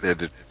Shadow.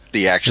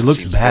 The action. It looks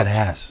scenes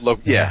badass. Look,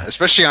 yeah,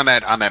 especially on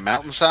that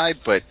mountainside.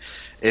 But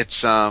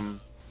it's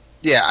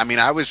yeah. I mean,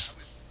 I was.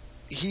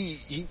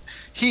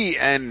 He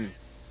and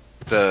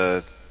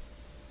the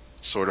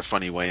sort of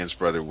funny Wayans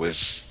brother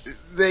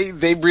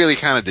they really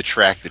kind of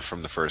detracted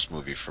from the first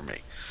movie for me.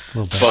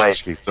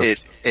 But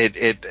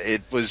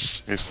it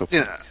was, you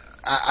know,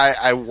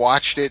 I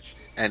watched it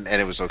and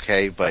it was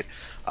okay, but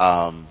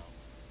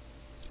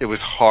it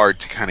was hard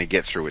to kind of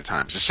get through at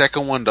times. The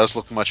second one does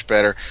look much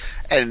better,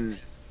 and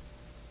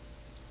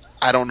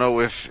I don't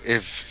know if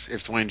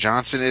Dwayne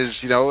Johnson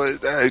is, you know,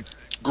 a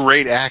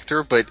great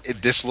actor, but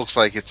this looks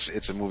like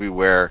it's a movie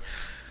where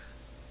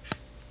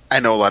I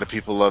know a lot of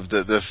people love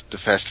the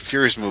Fast and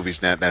Furious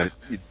movies now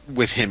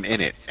with him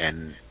in it,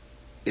 and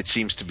it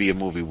seems to be a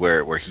movie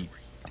where he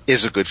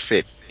is a good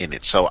fit in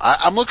it. So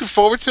I'm looking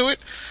forward to it.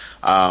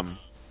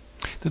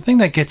 The thing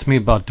that gets me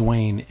about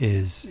Dwayne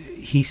is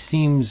he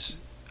seems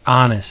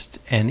honest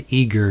and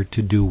eager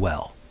to do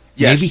well.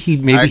 Yes,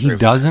 maybe he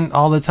doesn't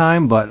all the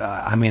time, but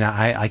I mean,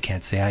 I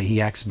can't say he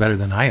acts better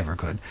than I ever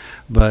could.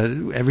 But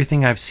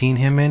everything I've seen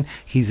him in,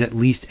 he's at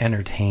least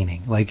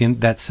entertaining. Like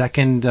in that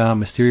second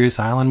Mysterious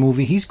Island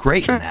movie, he's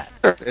great in that.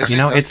 You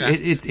know,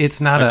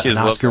 it's not an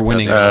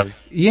Oscar-winning.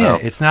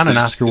 It's not an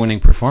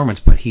Oscar-winning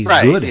performance, but he's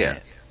good in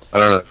it. I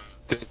don't know.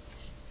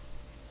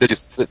 Did you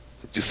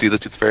see The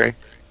Tooth Fairy?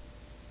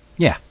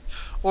 Yeah.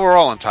 Well, we're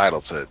all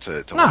entitled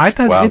to No, I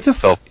thought Wow. it's a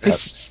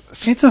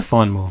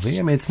fun movie.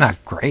 I mean, it's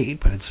not great,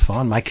 but it's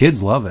fun. My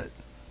kids love it.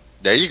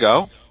 There you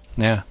go.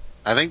 Yeah.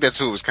 I think that's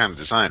who it was kind of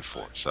designed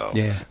for. So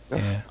yeah.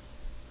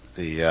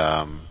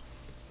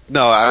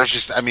 No, I was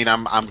just. I mean,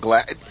 I'm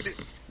glad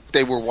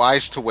they were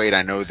wise to wait.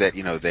 I know that,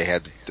 you know, they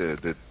had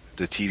the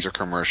teaser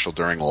commercial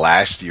during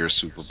last year's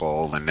Super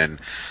Bowl, and then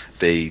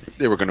they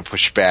were going to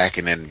push back,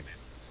 and then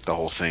the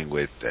whole thing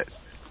with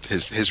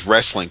his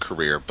wrestling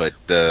career, but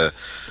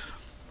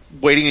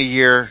waiting a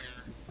year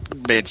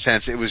made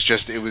sense. It was.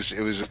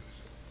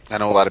 I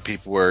know a lot of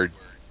people were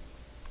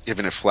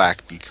giving it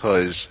flack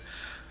because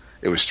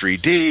it was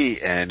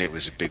 3D and it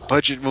was a big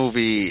budget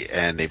movie,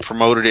 and they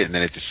promoted it and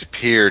then it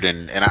disappeared.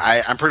 And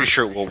I'm pretty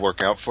sure it will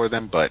work out for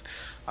them. But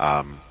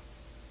the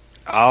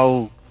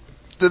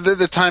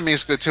timing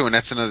is good too, and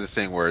that's another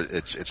thing where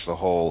it's the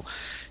whole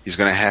he's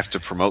going to have to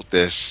promote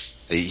this.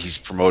 He's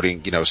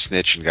promoting, you know,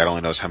 Snitch and God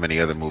only knows how many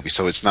other movies.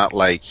 So it's not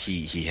like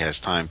he has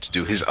time to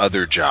do his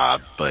other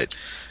job, but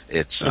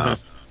it's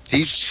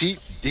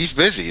he's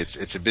busy.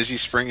 It's a busy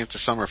spring into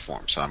summer for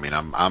him. So I mean,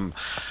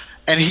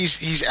 and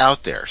he's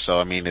out there.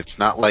 So I mean, it's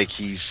not like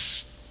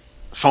he's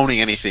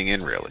phoning anything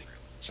in really.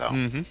 So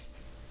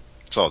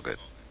it's all good.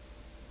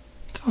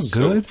 It's all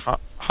good. So,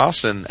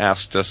 Hassan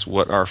asked us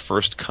what our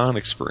first con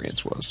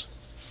experience was.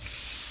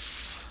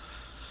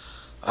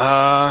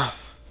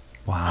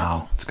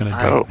 Wow, it's gonna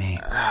date me.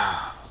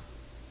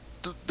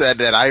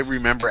 That I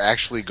remember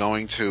actually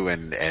going to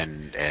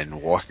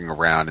and walking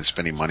around and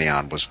spending money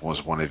on was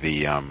one of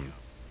the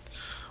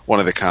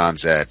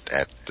cons at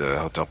the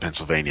Hotel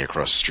Pennsylvania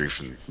across the street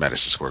from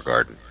Madison Square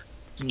Garden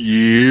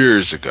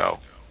years ago.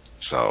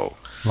 So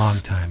Long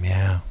time,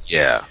 yeah.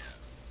 Yeah.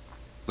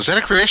 Was that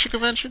a creation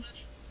convention?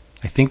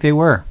 I think they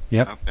were.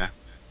 Yep. Okay.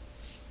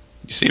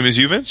 You same as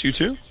you, Vince? You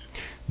too?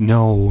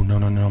 No.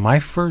 My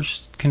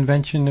first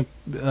convention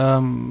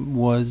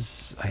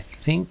was, I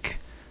think,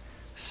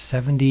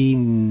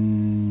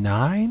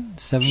 79?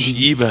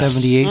 78,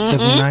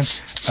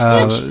 Jeebus.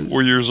 79.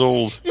 4 years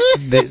old.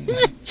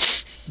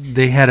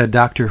 They had a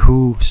Doctor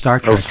Who Star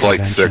Trek was like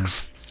convention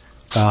 6.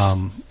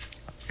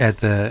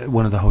 at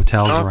one of the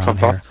hotels around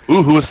here.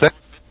 Ooh, who was that?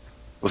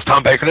 Was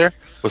Tom Baker there?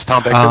 Was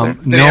Tom Baker there?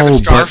 Did he have a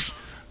scarf?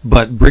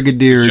 but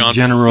Brigadier John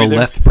General Pertwee there?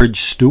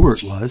 Lethbridge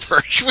Stewart was.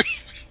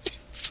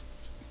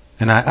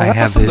 And I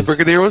have the his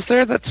Brigadier was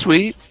there. That's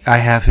sweet. I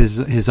have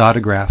his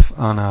autograph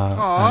on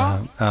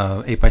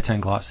a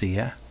 8x10 glossy,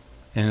 yeah.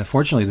 And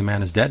unfortunately, the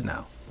man is dead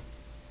now.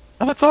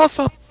 Oh, that's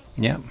awesome.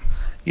 Yeah,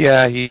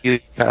 Yeah,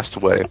 he passed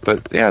away,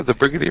 but yeah, the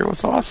Brigadier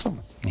was awesome.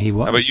 he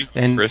was. How about you,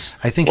 and Chris?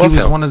 I think Love he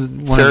was him. one of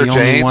the Sarah only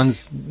Jane?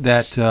 ones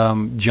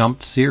that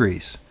jumped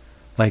series.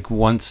 Like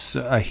once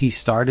he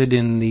started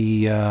in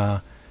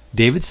the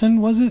Davidson,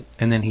 was it?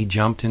 And then he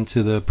jumped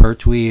into the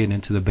Pertwee and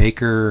into the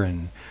Baker,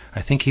 and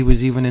I think he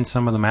was even in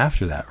some of them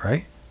after that,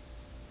 right?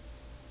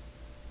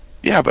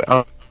 Yeah,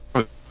 but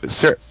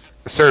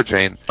Sarah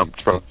Jane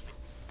jumped from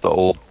the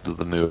old to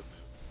the new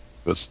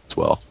as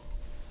well.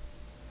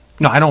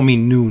 No, I don't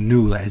mean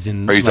new as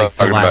in Are you like the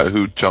talking last. about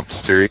who jumped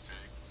series?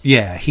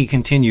 Yeah, he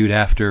continued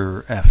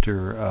after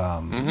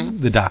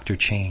the Doctor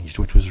changed,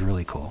 which was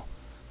really cool.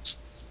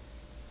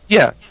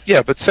 Yeah,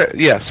 but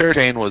Sarah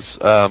Jane was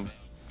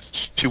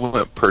she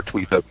went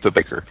Pertwee to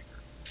Baker,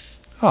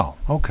 Oh,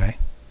 okay.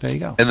 There you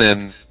go. and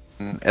then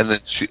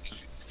she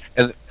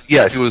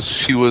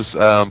was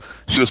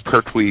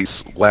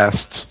Pertwee's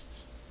last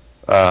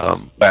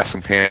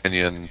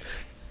companion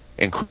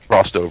and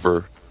crossed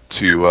over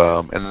to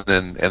and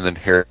then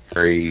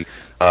Harry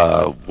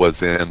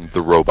was in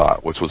The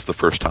Robot, which was the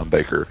first Tom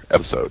Baker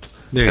episode,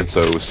 There you and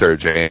so it was Sarah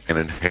Jane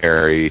and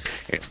Harry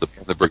and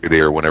the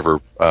Brigadier whenever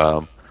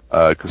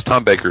because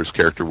Tom Baker's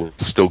character was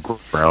still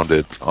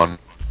grounded on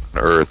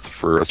Earth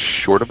for a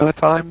short amount of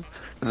time,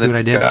 and See then what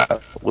I did?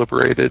 got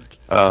liberated.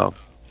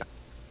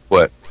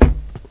 What?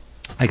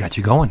 I got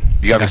you going.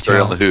 You got me Got started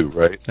you on the Who,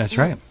 right? That's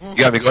right. You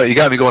got me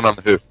going on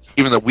the Who.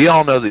 Even though we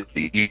all know that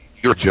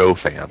you're a Joe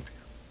fan.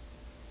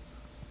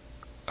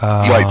 You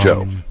like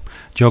Joe?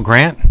 Joe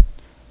Grant?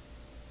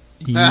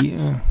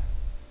 Yeah.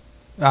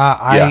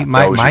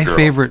 My girl.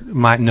 favorite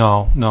my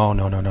no.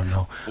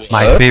 My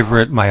What?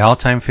 favorite, my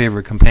all-time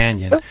favorite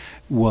companion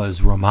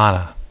was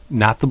Romana,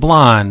 not the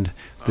blonde,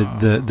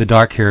 the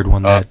dark-haired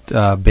one that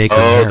Baker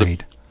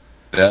married.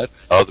 The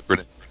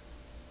Brunette.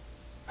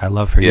 I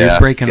love her. Yeah, You're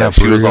breaking up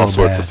she was real all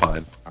sorts bad. of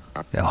fine.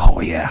 Oh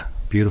yeah,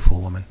 beautiful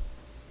woman.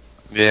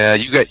 Yeah,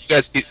 you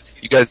guys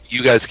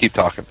keep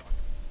talking.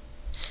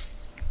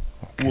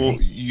 Well,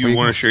 you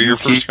want to share your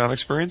first con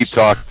experience? Keep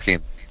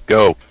talking.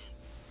 Go.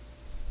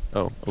 Oh,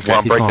 Well, okay.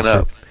 I'm He's breaking going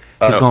up.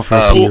 He's going for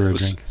a beer or a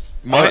s- drink.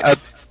 My,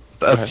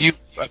 A few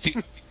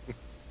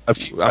I'm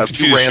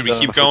confused. Should we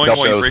keep going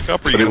while you break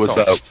up, or but you it was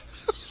gonna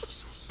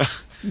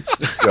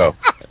go.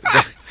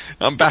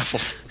 I'm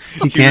baffled.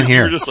 He can't You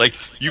hear. were just like,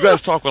 you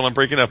guys talk while I'm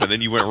breaking up, and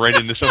then you went right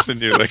into something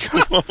new. Like,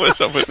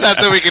 what's up with Not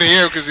that? that we could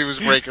hear because he was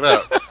breaking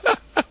up.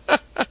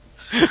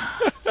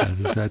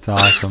 That's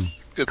awesome.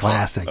 Good song.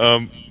 Classic.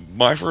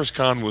 My first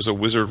con was a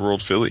Wizard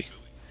World Philly.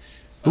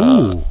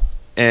 Ooh.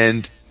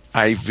 And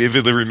I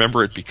vividly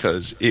remember it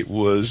because it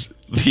was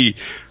the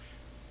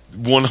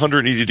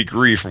 180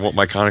 degree from what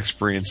my con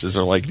experiences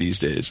are like these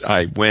days.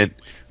 I went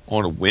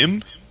on a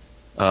whim.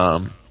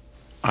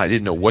 I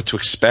didn't know what to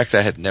expect.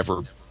 I had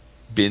never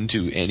been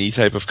to any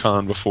type of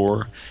con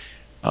before.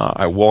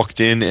 I walked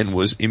in and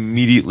was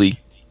immediately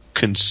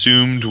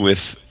consumed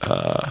with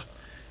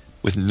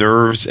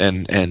nerves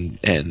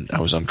and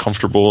I was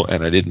uncomfortable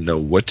and I didn't know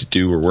what to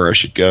do or where I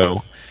should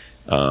go.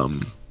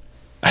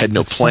 I had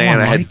no That's so plan.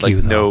 I had unlike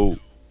you, though. no.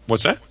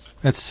 What's that?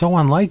 That's so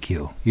unlike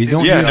you. You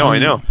don't. Yeah, you no, I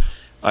don't-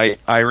 know.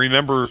 I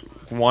remember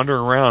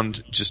wandering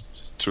around just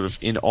sort of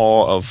in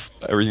awe of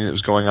everything that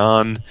was going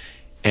on,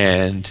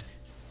 and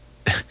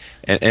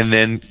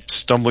then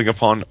stumbling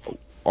upon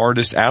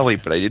Artist Alley,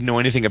 but I didn't know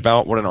anything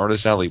about what an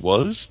Artist Alley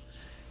was,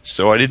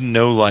 so I didn't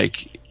know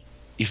like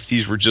if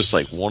these were just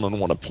like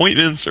one-on-one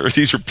appointments or if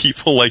these were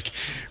people like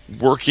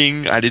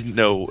working. I didn't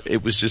know.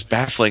 It was just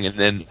baffling, and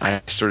then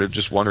I started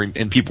just wondering,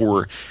 and people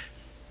were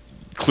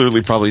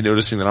clearly probably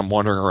noticing that I'm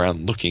wandering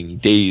around looking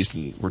dazed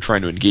and were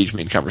trying to engage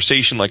me in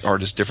conversation like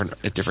artists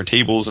at different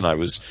tables, and I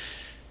was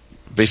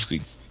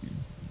basically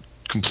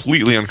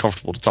completely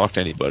uncomfortable to talk to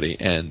anybody,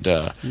 and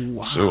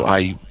so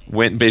I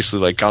went and basically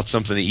like got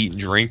something to eat and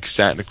drink,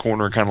 sat in a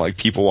corner and kind of like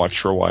people watched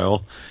for a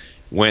while,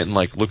 went and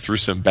like looked through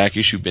some back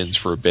issue bins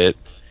for a bit,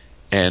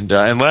 and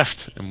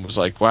left, and was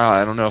like, wow,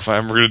 I don't know if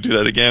I'm ever going to do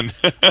that again.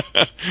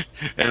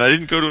 And I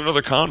didn't go to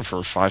another con for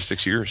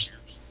 5-6 years.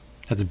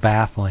 That's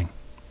baffling.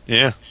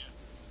 Yeah.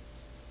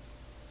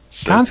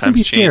 So Cons can times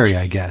be change. scary,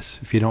 I guess,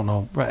 if you don't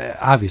know.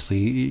 Obviously,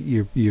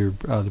 you're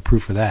the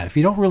proof of that. If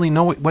you don't really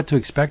know what to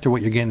expect or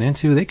what you're getting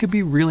into, they could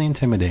be really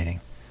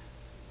intimidating.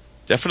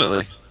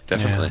 Definitely.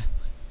 Yeah.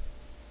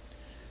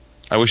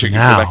 I wish I could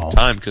Now- go back in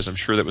time because I'm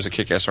sure that was a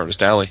kick-ass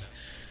Artist Alley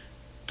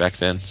back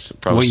then. So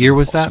probably What year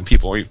was that? Some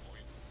people are.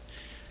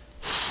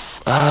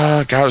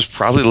 God, it was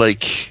probably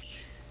like,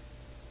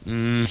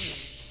 I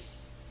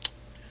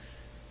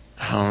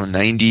don't know,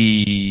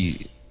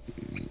 90,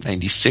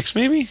 96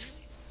 maybe?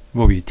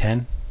 What were you,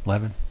 10,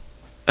 11?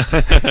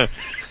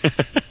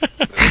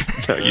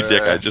 No, you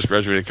dick, I just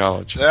graduated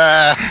college.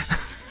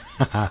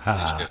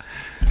 Ah,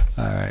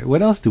 All right.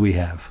 What else do we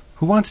have?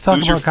 Who wants to talk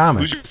Who's about your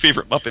comics?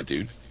 favorite Muppet,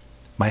 dude?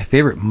 My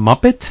favorite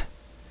Muppet?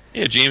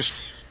 Yeah, James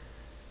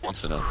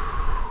wants to know.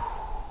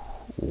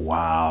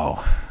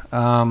 Wow.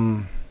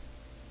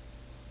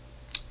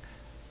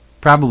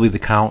 Probably the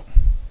Count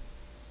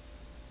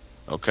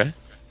Okay.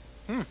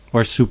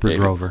 or Super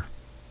David? Grover.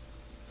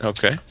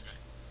 Okay.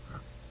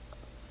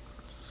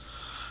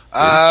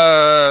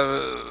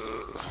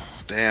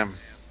 damn.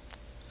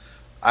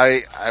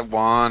 I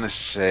want to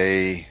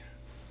say,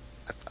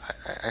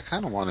 I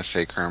kind of want to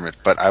say Kermit,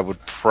 but I would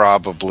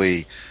probably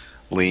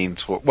lean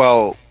toward.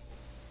 Well,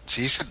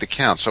 see, he said the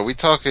Count. So are we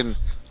talking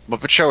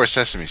Muppet Show or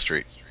Sesame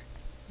Street?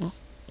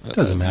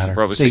 Doesn't You matter.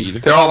 probably say either.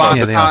 They're all Well,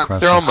 Yeah, they all on-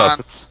 crush They're all it.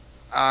 Muppets.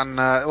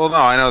 well, no,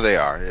 I know they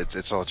are.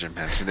 It's all Jim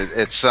Henson.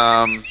 It's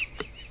on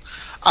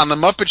the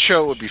Muppet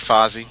Show. It would be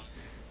Fozzie.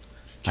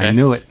 I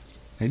knew it.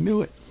 I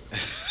knew it.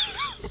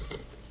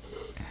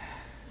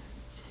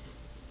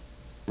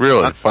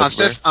 Really? On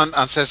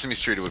Sesame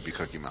Street, it would be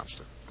Cookie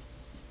Monster.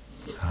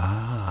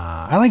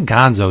 Ah, I like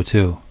Gonzo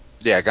too.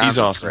 Yeah, Gonzo's He's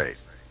awesome. great.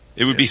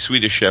 It would be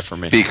Swedish Chef for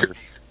me. Beaker.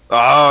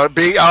 Oh,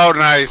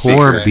 nice.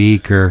 Poor Okay.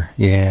 Beaker.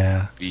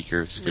 Yeah,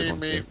 Beaker. It's a good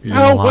one, too.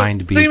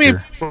 maligned what do you mean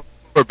Beaker.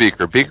 poor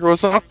Beaker? Beaker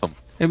was awesome.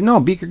 No,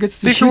 Beaker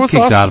gets the Beaker shit was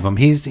kicked awesome. out of him.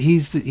 He's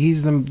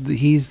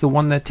the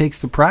one that takes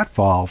the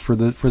pratfall for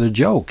the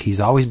joke. He's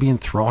always being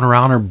thrown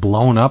around or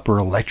blown up or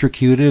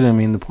electrocuted. I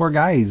mean, the poor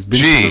guy, he's been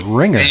Gee, through the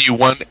ringer.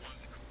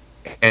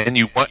 and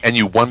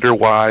you wonder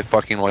why I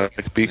fucking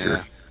like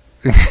Beaker.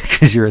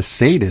 Because you're a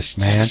sadist,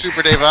 man.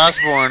 Super Dave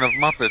Osborne of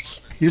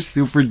Muppets. You're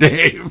Super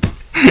Dave.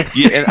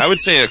 Yeah, and I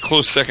would say a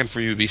close second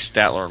for you would be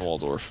Statler and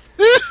Waldorf.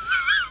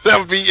 That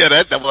would be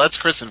that's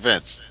Chris and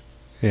Vince.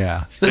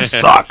 Yeah, this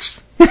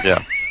sucks.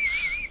 Yeah.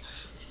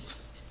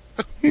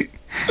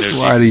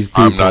 Why are these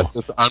people?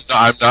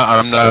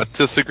 I'm not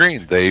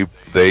disagreeing. They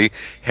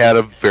had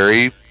a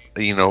very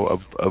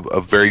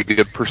a very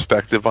good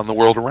perspective on the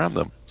world around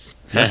them.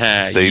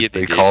 They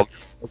did. called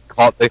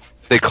it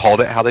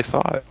how they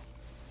saw it.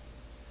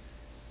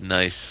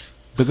 Nice.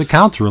 But the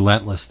Count's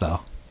relentless,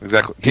 though.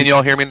 Exactly. Can you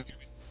all hear me?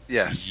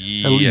 Yes.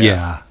 Oh,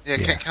 Yeah. Yeah,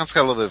 Count's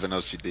got a little bit of an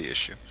OCD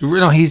issue.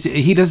 No,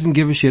 he doesn't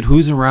give a shit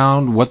who's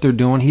around, what they're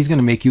doing. He's going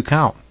to make you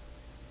count.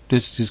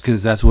 Just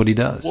because that's what he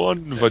does.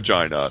 One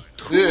vagina.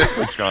 Two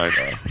vagina.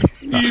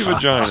 Three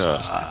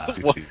vagina.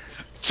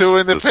 Two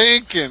in the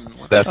pink and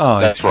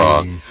That's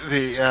wrong.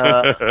 jeez.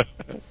 the.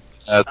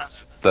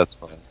 That's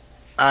wrong.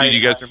 Dude,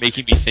 you guys are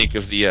making me think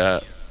of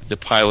the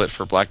pilot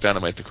for Black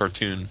Dynamite, the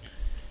cartoon,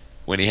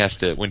 when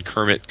when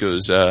Kermit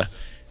goes,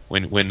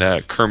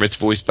 when Kermit's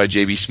voiced by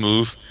J.B.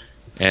 Smoove,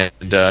 and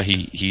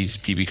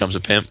he becomes a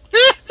pimp,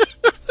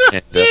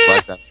 and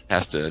Black Dynamite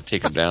has to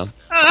take him down.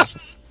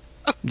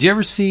 Did you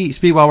ever see,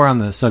 while we're on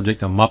the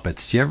subject of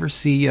Muppets, did you ever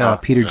see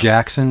Peter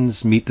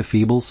Jackson's Meet the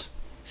Feebles?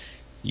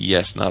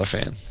 Yes, not a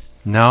fan.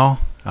 No?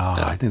 Oh,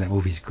 No. I think that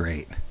movie's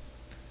great.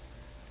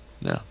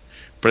 No,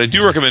 but I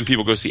do recommend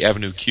people go see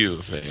Avenue Q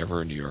if they're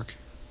ever in New York.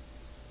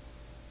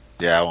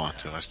 Yeah, I want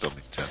to. I still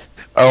need to.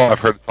 Oh, I've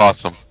heard it's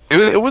awesome.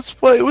 It was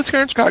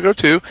here in Chicago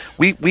too.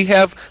 We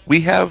have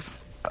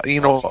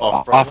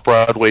off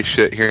Broadway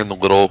shit here in the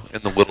little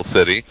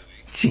city.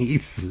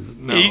 Jesus,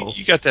 no.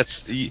 You got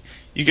that.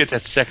 You get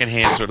that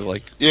secondhand sort of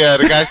like. Yeah,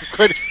 the guys who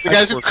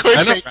could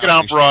I know. make it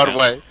on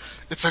Broadway.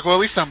 It's like, well, at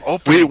least I'm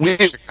open in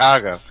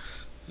Chicago.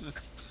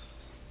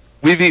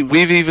 We've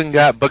even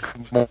got Book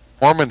of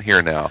Mormon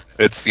here now.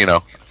 It's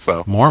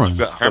so Mormons.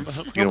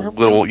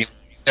 little yeah.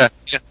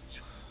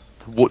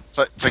 What?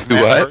 It's like Do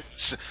Matt what?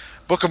 Burton's,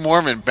 Book of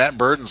Mormon. Matt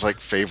Burton's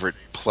favorite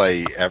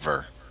play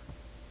ever.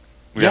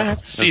 Yeah, I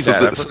have to see So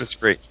that. the- I've heard it's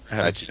great. I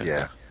haven't seen it.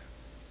 Yeah.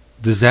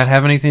 Does that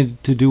have anything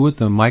to do with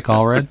the Mike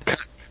Allred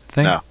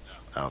thing? No,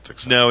 I don't think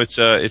so. No, it's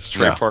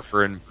Trey No.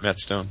 Parker and Matt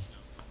Stone.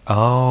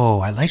 Oh,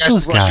 I like You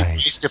those watch your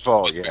guys.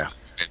 basketball, yeah.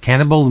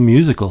 Cannibal the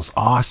Musical's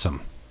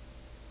awesome.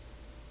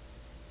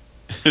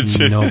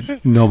 No,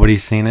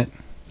 nobody's seen it.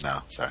 No,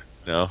 sorry.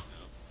 No,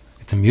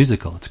 It's a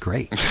musical. It's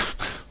great.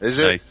 Is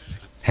it? nice.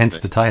 Hence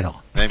the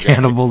title. Name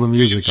Cannibal the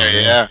Musical.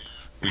 Yeah.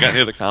 We got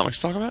any other comics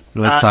to talk about?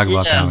 Let's talk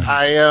about yeah,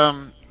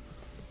 that.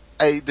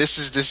 This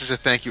is a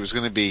thank you. It was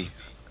going to be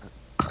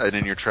an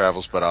In Your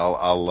Travels, but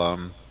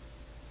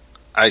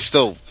I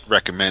still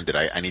recommend it.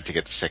 I need to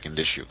get the second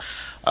issue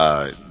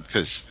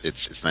because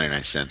it's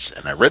 99 cents,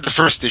 and I read the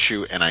first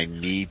issue, and I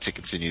need to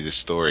continue the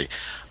story.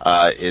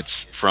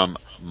 It's from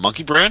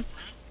Monkey Brand.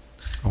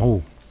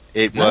 Oh,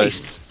 It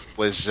Nice.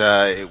 was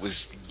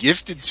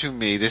gifted to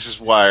me. This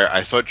is why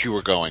I thought you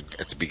were going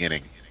at the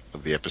beginning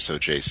of the episode,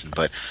 Jason.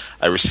 But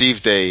I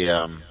received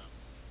a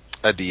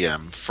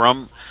DM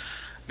from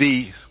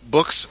the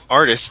book's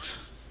artist,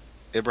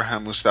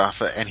 Ibrahim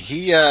Mustafa, and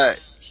he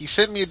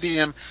sent me a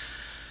DM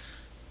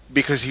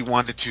because he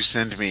wanted to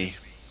send me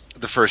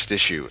the first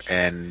issue,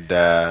 and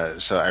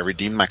so I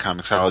redeemed my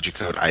Comixology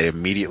code. I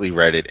immediately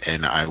read it,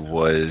 and I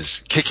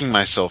was kicking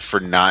myself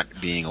for not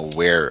being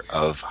aware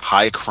of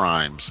High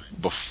Crimes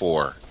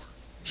before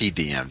he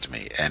DM'd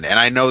me. And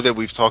I know that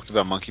we've talked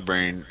about Monkey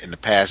Brain in the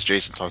past.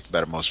 Jason talked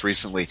about it most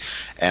recently,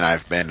 and I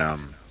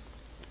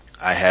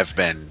have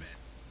been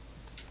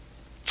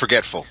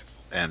forgetful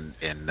and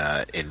in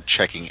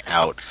checking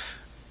out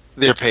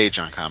their page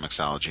on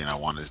Comixology, and I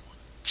want to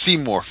see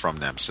more from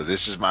them. So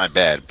this is my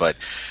bad, but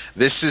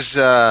this is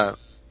the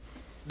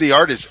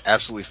art is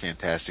absolutely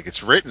fantastic.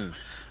 It's written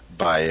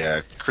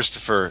by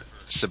Christopher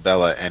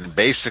Sabella, and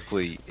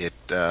basically it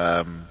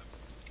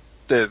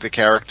the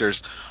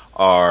characters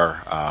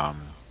are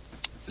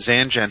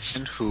Zan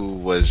Jensen, who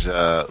was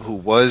an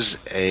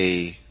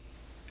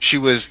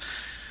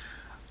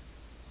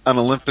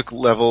Olympic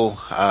level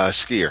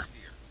skier,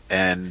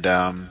 and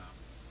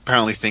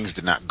apparently things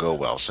did not go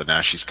well. So now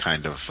she's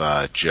kind of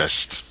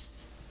just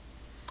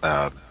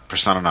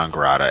persona non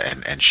grata,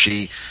 and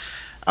she's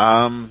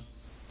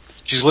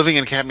living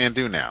in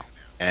Kathmandu now.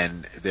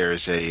 And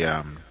there's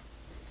a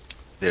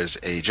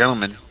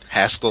gentleman,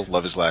 Haskell,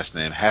 love his last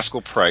name,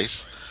 Haskell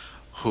Price,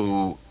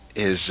 who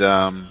is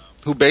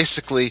who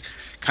basically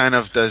kind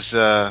of does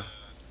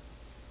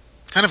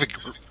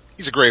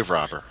he's a grave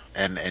robber,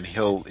 and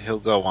he'll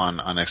go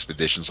on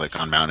expeditions like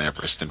on Mount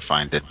Everest and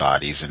find dead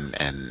bodies, and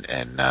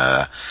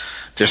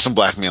there's some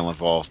blackmail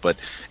involved, but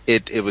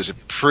it was a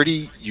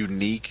pretty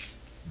unique,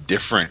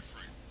 different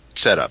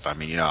setup. I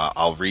mean,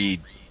 I'll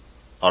read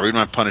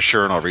my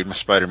Punisher, and I'll read my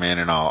Spider-Man,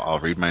 and I'll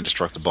read my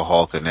Indestructible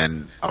Hulk, and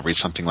then I'll read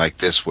something like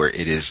this where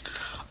it is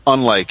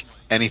unlike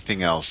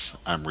anything else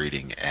I'm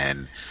reading,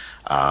 and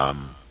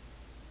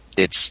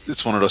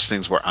it's one of those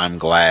things where I'm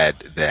glad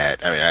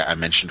that I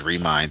mentioned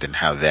Remind and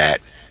how that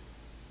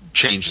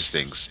changes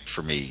things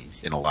for me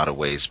in a lot of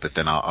ways, but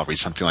then I'll read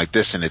something like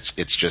this, and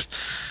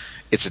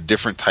it's a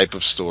different type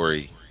of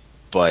story,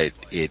 but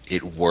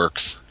it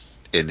works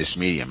in this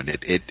medium, and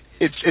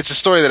it's a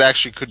story that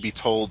actually could be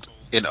told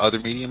in other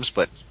mediums,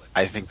 but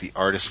I think the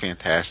art is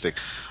fantastic.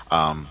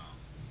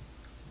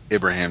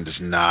 Ibrahim does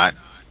not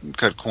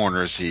cut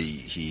corners.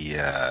 He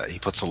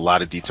puts a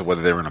lot of detail,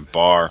 whether they're in a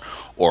bar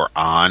or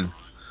on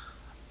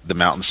the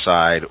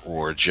mountainside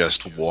or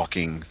just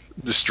walking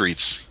the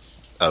streets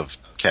of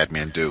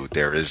Kathmandu.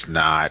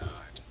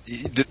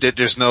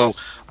 There's no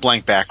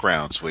blank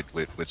backgrounds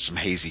with some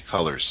hazy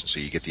colors, so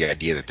you get the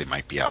idea that they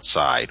might be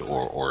outside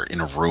or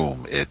in a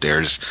room.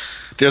 There's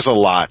a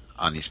lot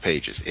on these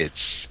pages.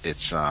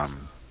 It's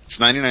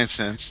 99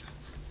 cents.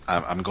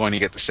 I'm going to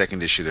get the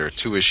second issue. There are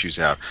 2 issues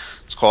out.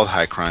 It's called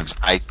High Crimes.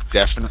 I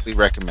definitely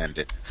recommend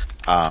it.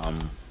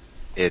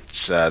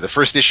 It's the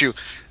first issue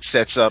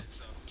sets up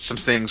some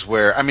things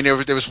where, I mean,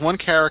 there was one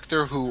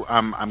character who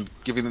I'm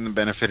giving them the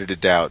benefit of the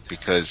doubt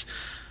because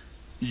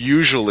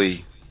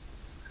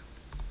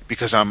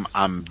I'm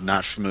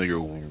not familiar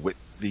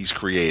with these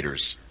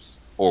creators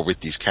or with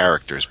these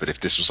characters, but if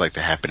this was like to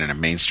happen in a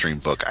mainstream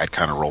book, I'd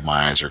kind of roll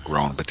my eyes or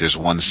groan. But there's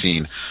one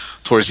scene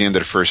towards the end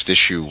of the first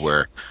issue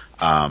where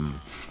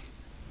I'm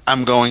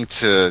going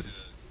to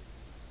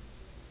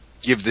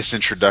give this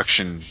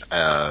introduction,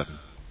 I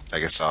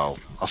guess I'll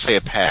say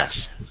a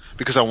pass,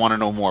 because I want to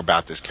know more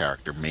about this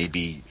character.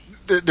 Maybe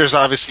there's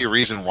obviously a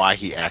reason why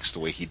he acts the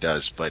way he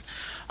does, but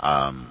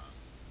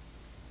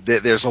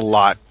there's a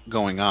lot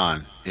going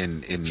on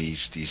in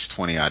these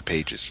 20 odd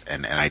pages,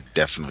 and I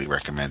definitely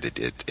recommend it.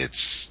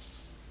 It's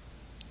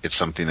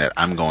something that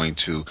I'm going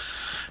to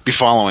be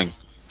following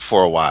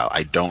for a while.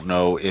 I don't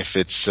know if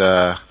it's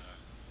an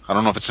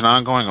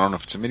ongoing. I don't know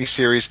if it's a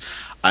miniseries.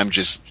 I'm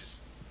just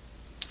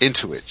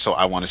into it, so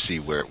I want to see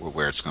where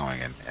it's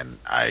going, and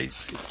I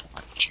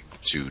want you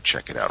to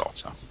check it out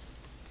also.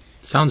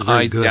 Sounds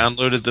very good. I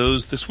downloaded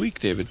those this week,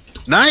 David.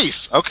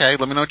 Nice. Okay,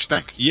 let me know what you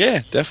think.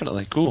 Yeah,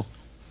 definitely. Cool.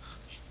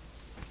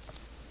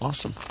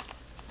 Awesome.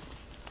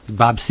 Is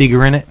Bob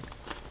Seger in it?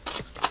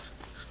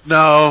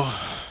 No.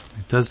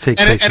 It does take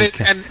place in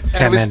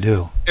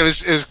Kathmandu. It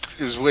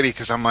was witty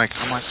because I'm like,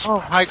 oh,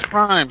 High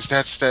Crimes.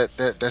 That's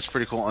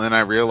pretty cool. And then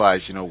I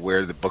realized,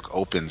 where the book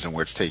opens and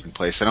where it's taking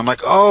place, and I'm like,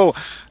 oh,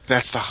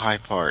 that's the high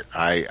part.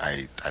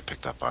 I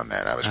picked up on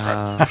that. I was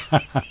proud.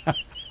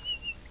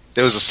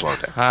 There was a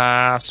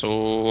slowdown.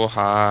 So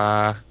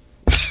high.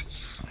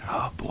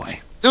 Oh boy,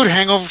 dude,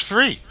 Hangover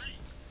 3.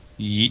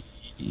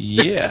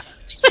 Yeah.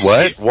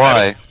 What?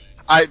 Why?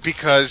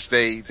 Because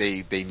they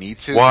need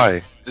to.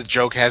 Why? The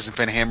joke hasn't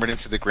been hammered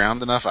into the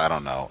ground enough. I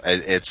don't know.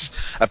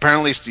 It's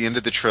apparently it's the end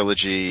of the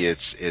trilogy.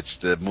 It's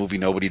the movie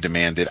nobody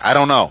demanded. I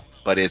don't know,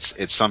 but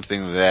it's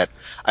something that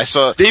I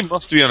saw. They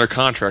must be under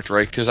contract,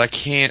 right? Because I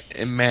can't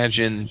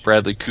imagine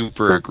Bradley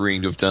Cooper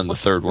agreeing to have done the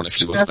third one if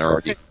he wasn't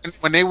already.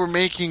 When they were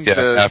making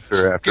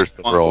after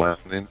Silver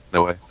Lining,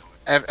 no way.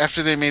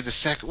 After they made the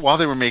second, while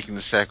they were making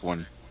the second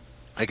one,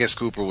 I guess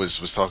Cooper was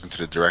talking to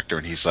the director,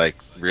 and he's like,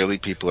 "Really,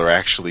 people are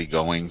actually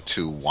going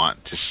to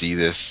want to see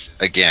this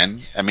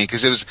again?" I mean,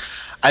 because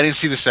I didn't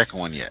see the second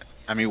one yet.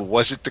 I mean,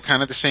 was it the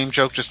kind of the same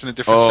joke, just in a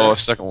different setting? Oh, the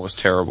second one was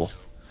terrible.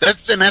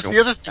 That's the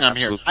other thing I'm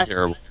hearing. Absolutely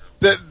terrible.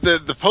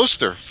 The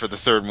poster for the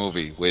third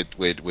movie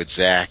with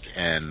Zach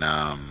and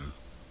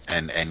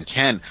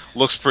Ken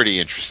looks pretty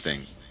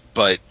interesting,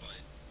 but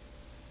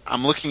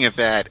I'm looking at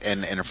that,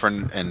 and a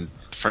friend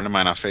of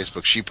mine on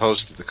Facebook, she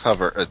posted the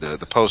cover,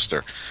 the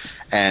poster,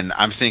 and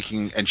I'm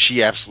thinking, and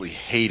she absolutely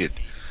hated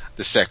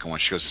the second one.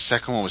 She goes, the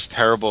second one was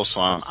terrible, so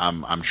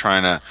I'm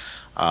trying to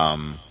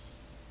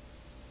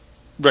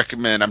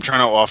recommend. I'm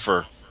trying to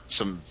offer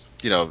some,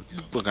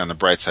 look on the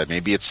bright side.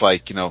 Maybe it's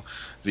like,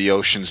 the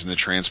Oceans and the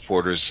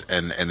Transporters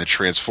and the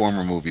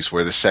Transformer movies,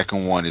 where the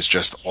second one is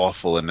just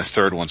awful and the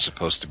third one's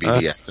supposed to be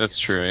That's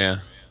true, yeah.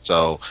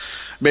 So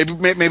maybe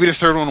the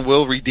third one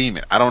will redeem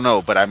it. I don't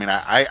know, but I mean,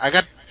 I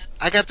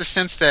got the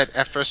sense that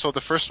after I saw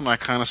the first one, I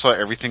kind of saw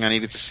everything I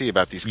needed to see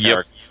about these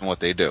characters and what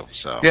they do.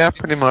 So yeah,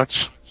 pretty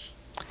much.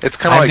 It's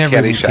kind of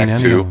like Caddyshack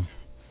too.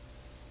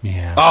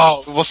 Yeah.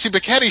 Oh, well, see,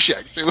 but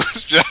Caddyshack, it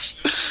was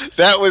just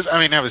that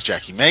was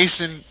Jackie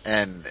Mason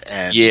and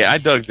yeah, I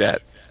dug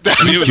that.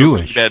 I mean, it was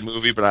Jewish. a bad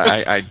movie, but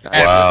I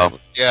Wow.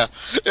 Yeah,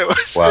 it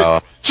was. Wow.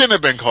 It shouldn't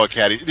have been called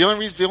Caddy. The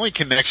only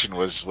connection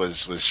was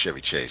Chevy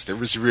Chase. There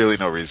was really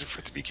no reason for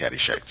it to be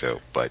Caddyshack too.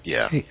 But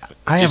yeah, Hey,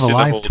 I have a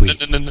live tweet.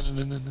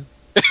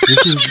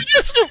 This is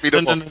beat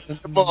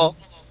a ball.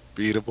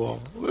 Beat a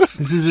ball. this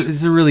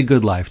is a really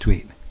good live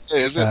tweet.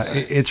 Is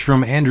it? It's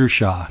from Andrew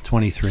Shaw,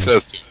 23.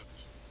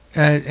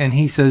 And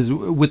he says,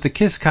 with the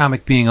Kiss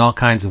comic being all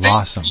kinds of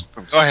awesome,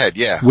 Go ahead.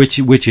 Yeah. which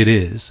it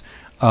is,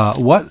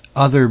 what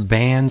other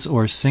bands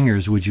or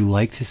singers would you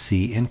like to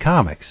see in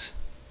comics?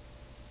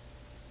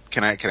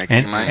 Can I keep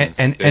And in mind?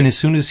 and as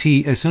soon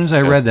as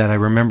I read that, I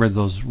remembered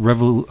those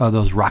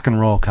rock and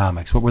roll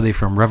comics. What were they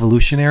from?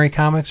 Revolutionary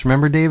Comics.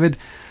 Remember, David,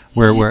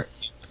 where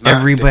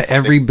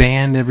every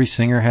band, every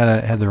singer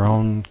had their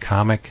own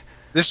comic.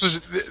 This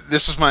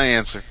was my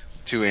answer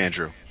to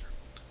Andrew.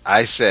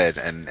 I said,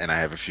 and I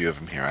have a few of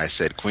them here. I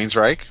said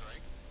Queensryche.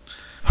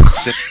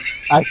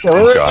 I said,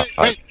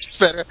 wait, it's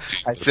better.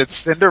 I said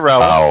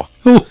Cinderella.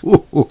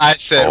 Wow. I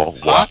said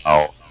Wasp.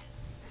 Wow.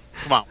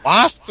 Come on,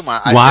 Wasp. Come on.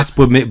 Wasp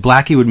would make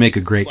Blackie would make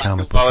a great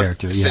comic book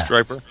character. Yeah.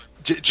 Striper.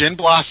 Gin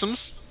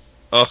Blossoms.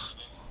 Ugh.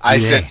 I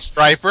Yeah. said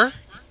Striper.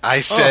 I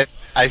said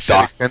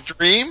Dokken.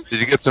 Extreme. Did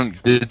you get some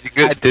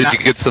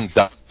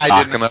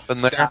Dokken up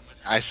in there?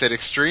 I said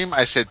Extreme.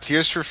 I said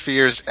Tears for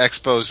Fears,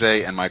 Expose,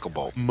 and Michael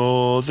Bolton.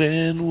 More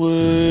than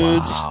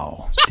words.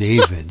 Wow,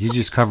 David, you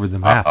just covered the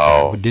map,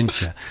 Uh-oh.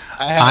 didn't you?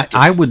 have to.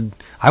 I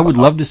would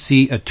love to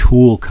see a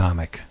Tool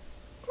comic.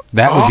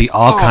 That would be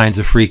all kinds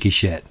of freaky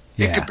shit.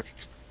 It Yeah, could be-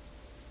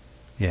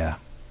 yeah.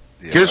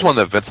 yeah, Here's one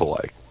that Vince will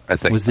like, I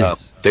think. What's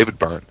this? David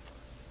Byrne.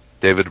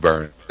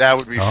 That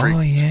would be free.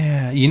 Oh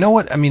yeah. You know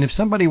what? I mean, if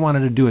somebody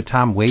wanted to do a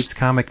Tom Waits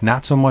comic,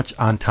 not so much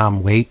on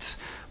Tom Waits,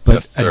 but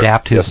Yes, sir.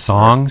 adapt his Yes, sir.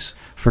 songs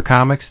for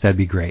comics, that'd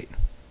be great.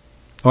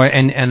 Or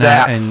and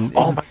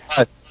Oh my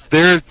god.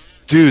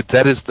 Dude,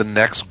 that is the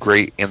next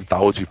great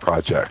anthology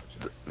project.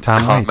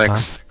 Tom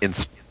Waits,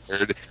 Comics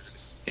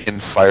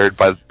inspired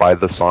by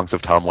the songs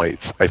of Tom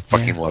Waits. I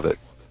fucking love it.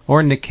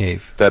 or Nick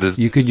Cave. That is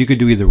You could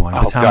do either one,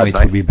 Oh, but Tom God, Waits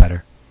would be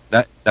better.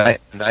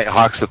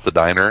 Nighthawks at the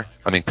Diner.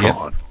 I mean, come Yep.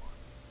 on.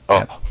 Oh,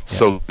 Yep.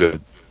 so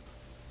good.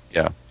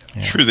 Yeah.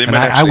 Yeah. True, they And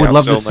might I actually would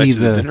love to outsell see Knights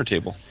of the the dinner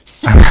table.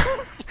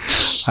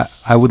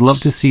 I would love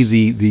to see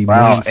the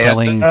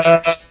million-selling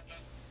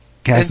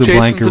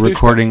Casablanca Jason Zanuck.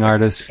 recording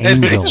artist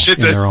Angel Shit,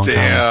 in their own comic.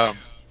 damn.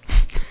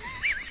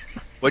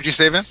 What'd you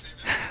say, Vince?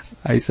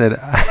 I said,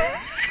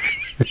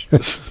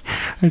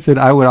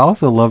 I would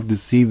also love to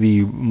see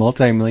the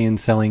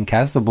multi-million-selling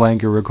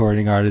Casablanca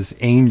recording artist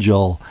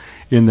Angel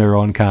in their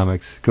own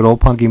comics. Good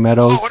old Punky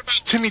Meadows. Oh, what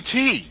about Timmy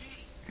T?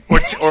 Or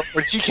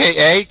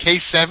TKA,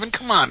 K7?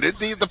 Come on,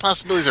 the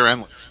possibilities are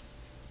endless.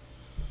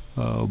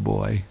 Oh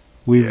boy,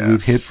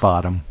 we've hit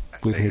bottom.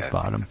 We've hit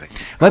bottom. I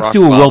think- Let's Rock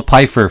do a Will bottom.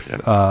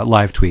 Pfeiffer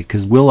live tweet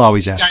because Will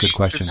always asks good I answered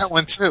questions. that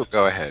one too.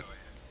 Go ahead.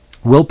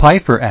 Will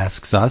Pfeiffer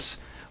asks us,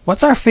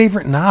 "What's our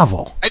favorite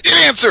novel?" I did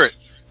answer it.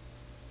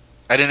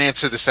 I didn't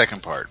answer the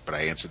second part, but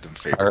I answered the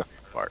favorite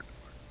part.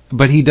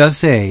 But he does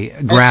say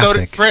And so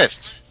did graphic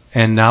Chris.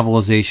 and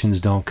novelizations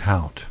don't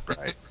count.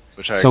 Right.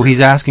 Which I So agree. he's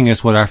asking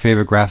us what our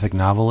favorite graphic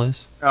novel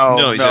is.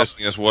 No, he's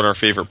asking us what our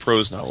favorite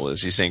prose novel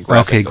is. He's saying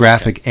graphic. Okay, doesn't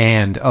graphic count.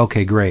 and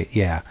okay, great,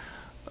 yeah.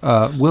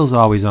 Will's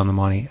always on the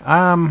money.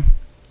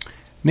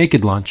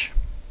 Naked Lunch.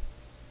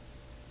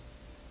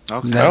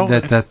 Okay.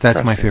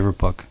 That's my favorite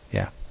book.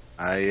 Yeah.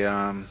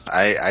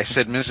 I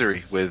said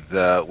Misery with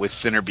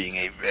Thinner being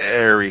a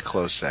very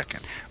close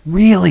second.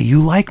 Really,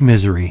 you like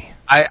Misery?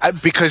 I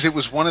because it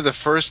was one of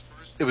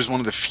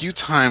the few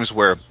times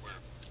where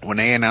when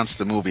they announced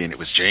the movie and it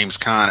was James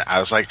Caan, I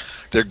was like,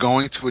 they're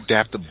going to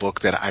adapt a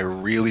book that I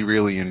really,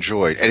 really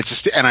enjoyed, and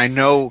and I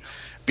know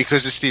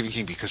because it's Stephen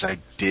King because I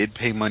did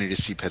pay money to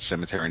see Pet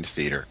Sematary in the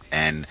theater,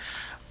 and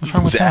What's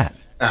wrong with that?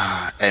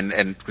 and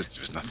it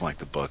was nothing like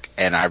the book,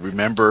 and I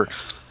remember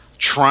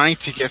trying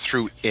to get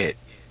through it.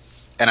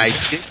 And I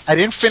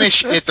didn't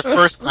finish it the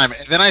first time.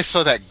 And then I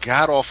saw that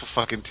god-awful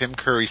fucking Tim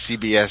Curry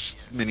CBS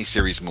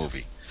miniseries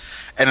movie.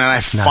 And then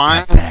I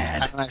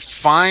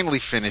finally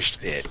finished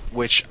it,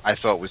 which I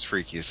thought was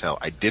freaky as hell.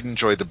 I did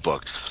enjoy the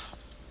book.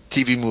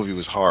 TV movie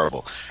was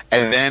horrible.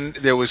 And then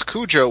there was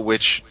Cujo,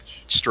 which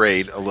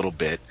strayed a little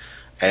bit.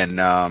 And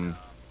then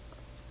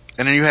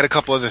you had a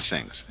couple other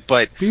things.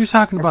 But you're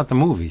talking about the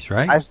movies,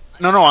 right?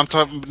 I'm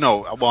talking.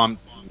 No, well,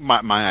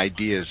 my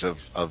ideas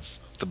of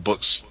the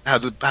books, how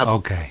the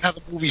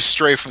movies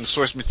stray from the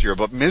source material.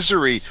 But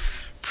Misery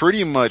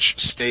pretty much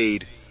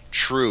stayed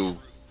true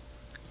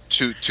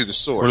to the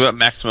source. What about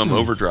Maximum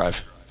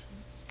Overdrive?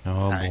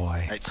 Oh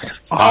boy!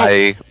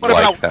 What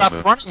about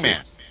Running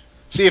Man?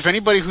 See, if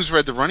anybody who's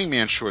read the Running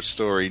Man short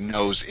story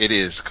knows it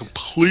is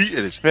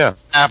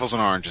apples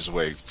and oranges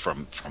away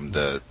from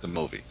the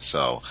movie.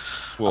 So,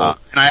 and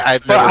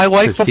I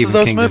like both of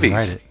those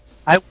movies.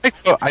 I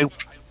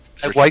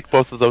like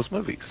both of those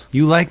movies.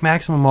 You like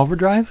Maximum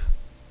Overdrive?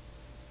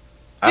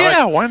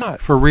 Yeah, why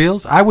not? For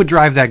reals? I would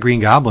drive that Green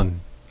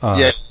Goblin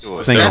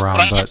thing around,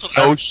 but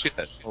no shit.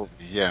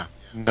 Yeah,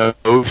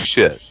 no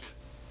shit.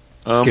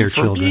 Scare for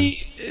children.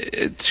 me,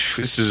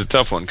 this is a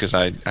tough one because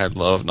I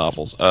love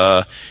novels.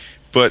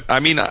 But I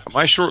mean,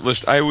 my short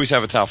list, I always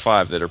have a top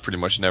 5 that are pretty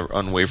much never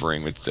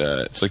unwavering. It's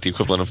like the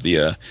equivalent of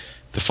the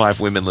 5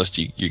 women list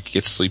you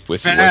get to sleep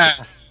with. Yeah.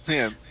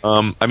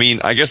 I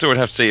mean, I guess I would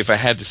have to say, if I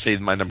had to say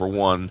my number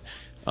 1,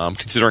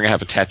 considering I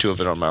have a tattoo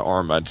of it on my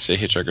arm, I'd say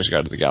Hitchhiker's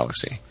Guide to the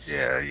Galaxy.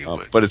 Yeah, you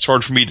would. But it's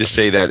hard for me to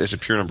say that as a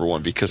pure number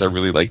 1 because I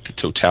really like the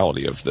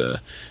totality of the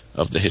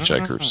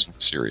Hitchhikers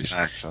series.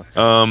 Excellent.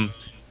 And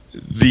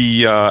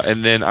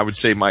then I would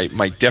say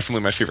definitely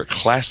my favorite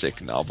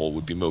classic novel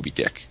would be Moby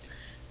Dick.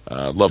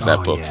 Love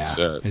that book. Yeah. It's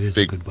It is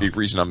a good book. big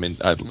reason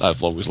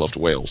I've always loved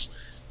whales.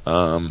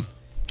 Why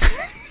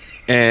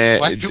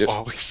do you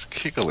always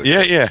giggle?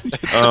 Yeah.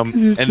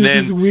 This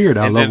is weird.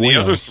 I love then the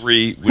whales. other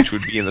 3, which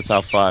would be in the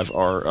top 5,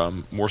 are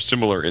more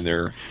similar in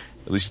their,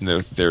 at least in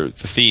the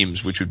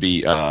themes, which would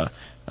be The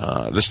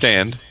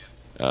Stand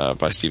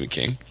by Stephen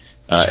King,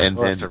 and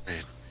then.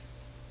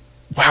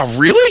 Wow,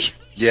 really?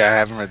 Yeah, I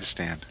haven't read The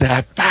Stand.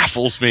 That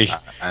baffles me.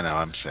 I know.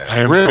 I'm sad.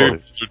 I am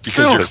Really?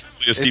 because you're a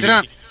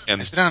Stephen King.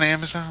 Is it on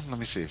Amazon? Let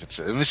me see if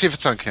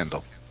it's on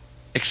Kindle.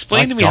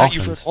 Explain Like to me how you've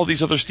Dolphins. read all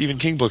these other Stephen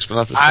King books, but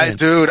not The Stand.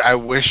 Dude, I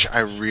wish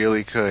I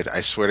really could. I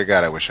swear to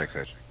God, I wish I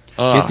could.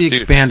 Get the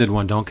expanded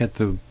one. Don't get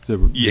the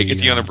get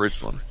the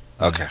unabridged one.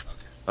 Okay.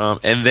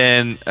 And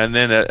then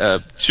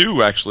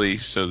 2 actually.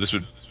 So this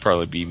would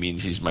probably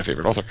means he's my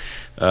favorite author.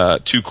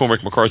 2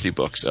 Cormac McCarthy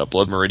books: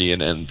 Blood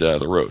Meridian and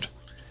The Road.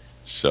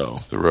 So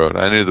The Road.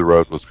 I knew The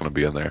Road was going to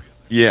be in there.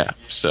 yeah.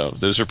 So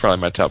those are probably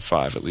my top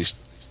 5 at least.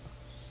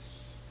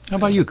 How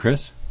about you,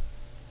 Chris?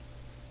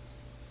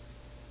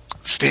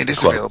 Stand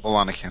is available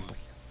on a Kindle.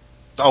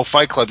 Oh,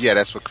 Fight Club. Yeah,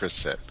 that's what Chris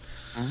said.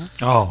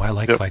 Oh, I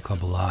like Fight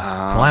Club a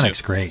lot.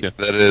 Polanic's great.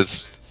 That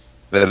is,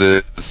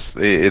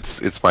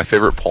 it's my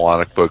favorite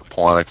Polanic book.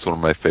 Polanic's one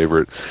of my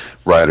favorite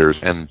writers,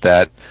 and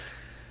that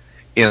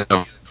in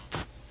a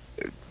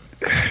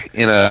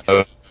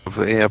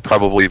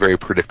probably very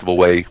predictable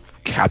way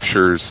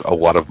captures a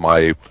lot of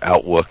my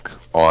outlook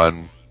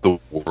on the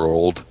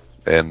world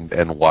and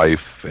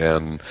life,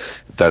 and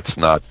that's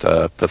not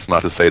to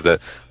say that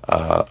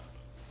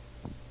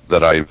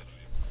I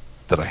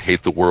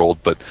hate the world,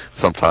 but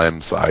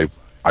sometimes I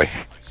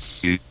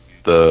hate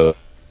the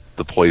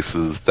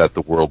places that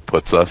the world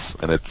puts us,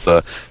 and it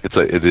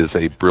is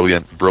a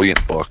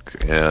brilliant book,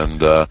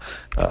 and the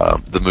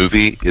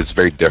movie is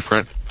very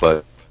different,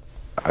 but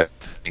I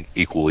think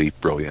equally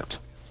brilliant,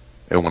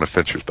 and one of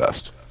Fincher's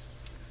best.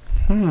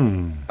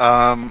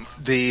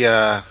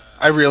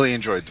 I really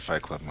enjoyed the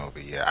Fight Club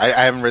movie. Yeah, I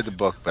haven't read the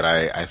book, but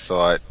I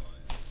thought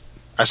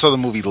I saw the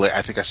movie.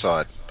 I think I saw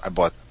it. I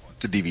bought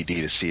the DVD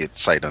to see it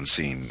sight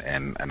unseen,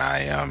 and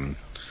I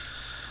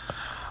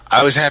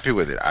was happy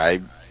with it.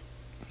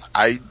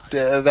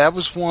 That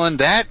was one,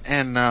 that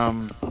and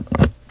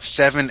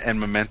 7 and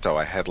Memento.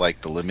 I had like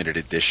the limited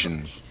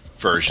edition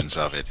versions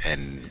of it,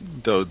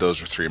 and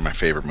those were 3 of my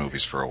favorite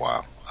movies for a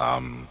while.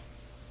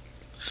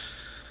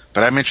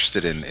 But I'm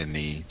interested in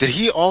the. Did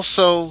he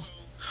also?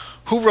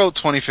 Who wrote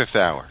 25th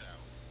Hour?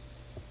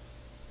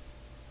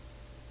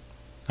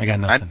 I got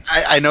nothing.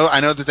 I know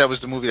that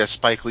was the movie that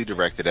Spike Lee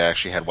directed. It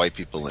actually had white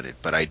people in it,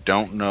 but I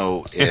don't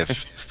know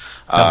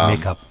if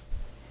Makeup.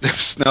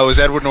 No, it was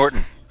Edward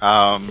Norton.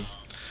 But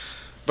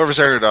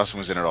Rosario Dawson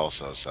was in it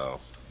also. So,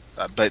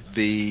 but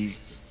the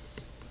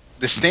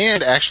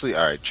Stand actually.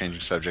 All right, changing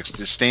subjects.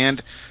 The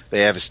Stand.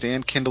 They have a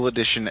Stand Kindle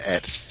edition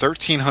at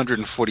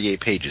 1,348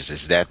 pages.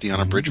 Is that the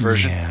unabridged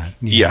version?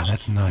 Yeah,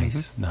 that's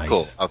nice. Nice.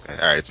 Cool. Okay.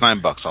 All right. It's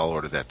 $9. I'll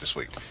order that this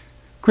week.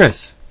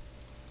 Chris.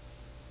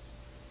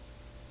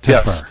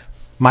 Yes. Tiffer.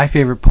 My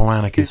favorite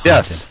Polanic is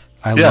Haunted.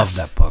 I love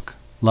that book.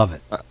 Love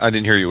it. I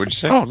didn't hear you. What did you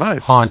say? Oh,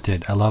 nice.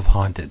 Haunted. I love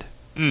Haunted.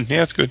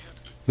 Yeah, it's good.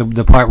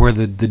 The part where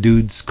the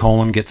dude's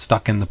colon gets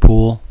stuck in the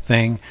pool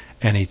thing,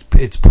 and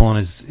it's pulling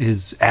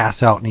his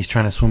ass out, and he's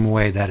trying to swim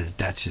away.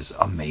 That's just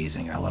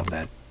amazing. I love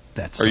that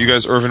That's. Are you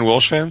guys Irvin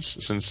Welsh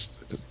fans? Since,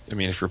 I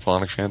mean, if you're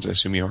Palahniuk fans, I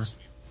assume you are.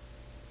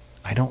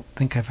 I don't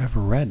think I've ever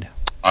read.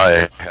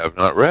 I have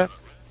not read.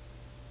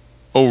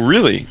 Oh,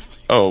 really?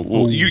 Oh,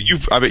 well,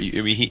 I bet you.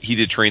 I mean, he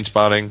did Train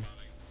Spotting.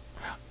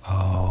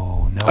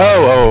 Oh no! I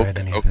haven't read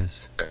any of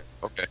his.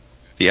 Okay.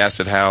 The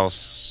Acid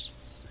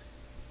House,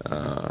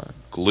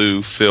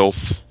 Glue,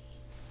 Filth.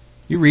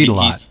 You read a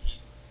lot.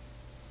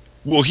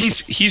 Well,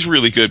 he's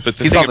really good, but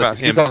the He's thing on the- about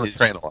him he's on the is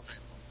train a lot.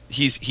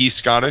 he's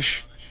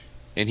Scottish,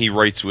 and he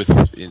writes with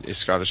is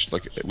Scottish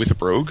like with a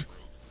brogue,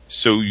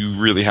 so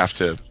you really have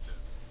to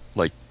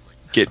like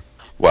get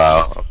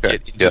Wow. Okay.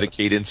 get into the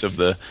cadence of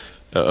the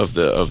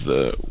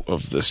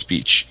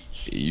speech.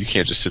 You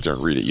can't just sit there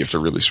and read it. You have to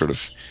really sort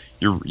of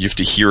you have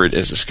to hear it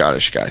as a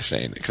Scottish guy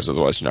saying it, because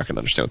otherwise you're not going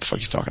to understand what the fuck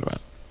he's talking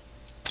about.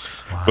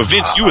 Wow. But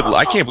Vince,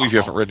 I can't believe you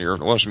haven't read any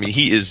Irvin Welsh. I mean,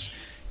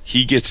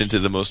 he gets into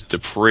the most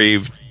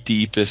depraved,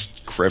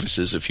 deepest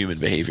crevices of human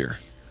behavior.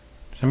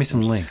 Send me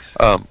some links.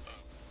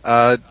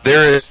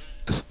 There's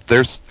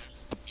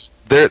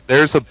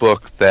a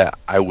book that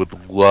I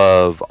would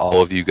love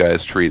all of you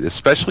guys to read,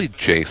 especially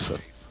Jason.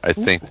 I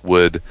think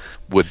would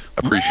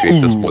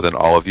appreciate this more than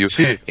all of you.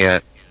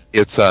 And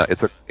it's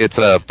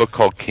a book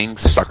called King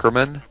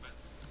Suckerman.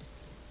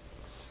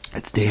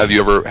 It's David. Have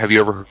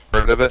you ever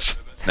heard of it?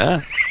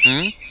 Nah.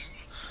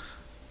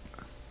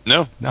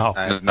 No. No.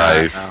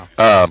 Nice.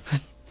 No.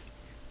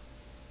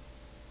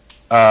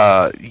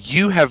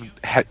 You have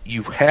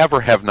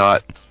or have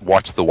not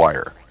watched The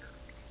Wire?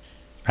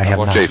 I have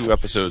watched not. 2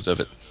 episodes of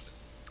it.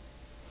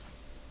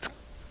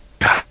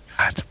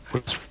 God,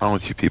 what's wrong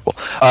with you people?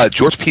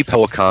 George P.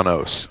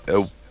 Pelecanos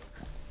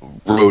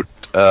wrote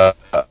a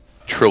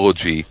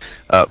trilogy,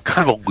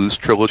 kind of a loose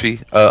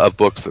trilogy of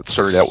books that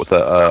started out with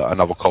a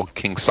novel called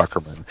King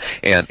Suckerman,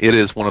 and it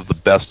is one of the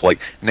best, like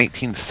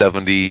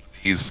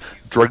 1970s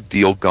drug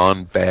deal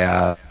gone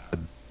bad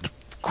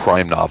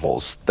crime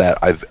novels that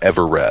I've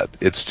ever read.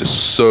 It's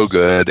just so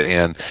good,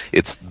 and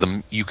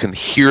you can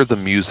hear the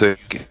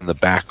music in the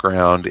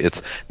background.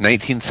 It's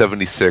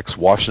 1976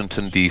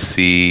 Washington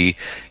D.C.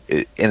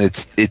 And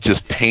it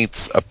just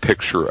paints a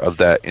picture of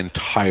that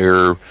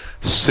entire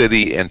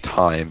city and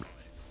time,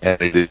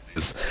 and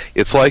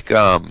it's like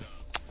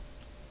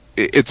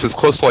it's as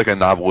close to like a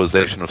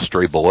novelization of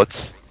Stray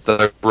Bullets that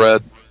I've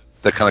read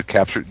that kind of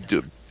captured.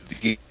 You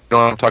know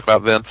what I'm talking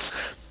about, Vince?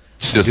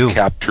 It just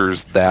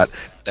captures that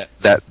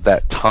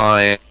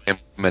time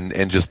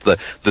and just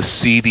the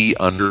seedy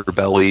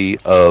underbelly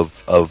of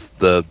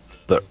the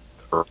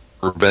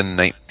urban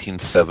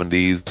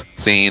 1970s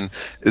scene.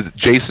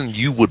 Jason,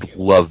 you would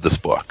love this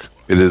book.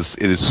 It is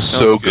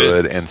so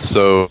good and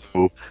so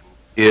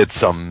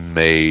it's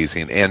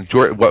amazing. And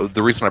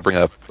the reason I bring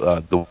up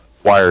The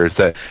Wire is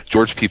that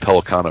George P.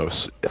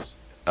 Pelecanos,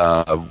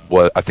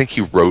 I think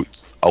he wrote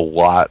a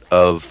lot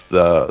of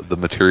the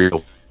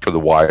material for The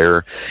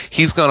Wire.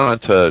 He's gone on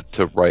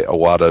to write a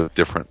lot of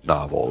different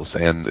novels,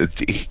 and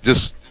he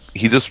just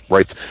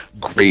writes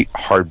great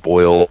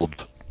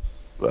hard-boiled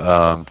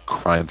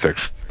crime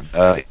fiction.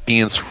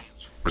 He and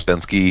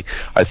Straczynski,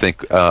 I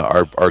think,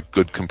 are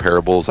good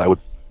comparables. I would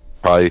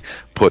probably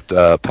put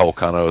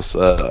Pelecanos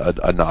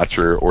a notch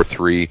or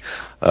 3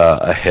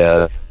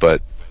 ahead,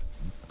 but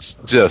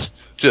just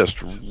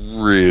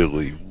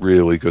really,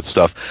 really good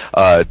stuff.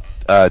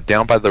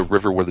 Down by the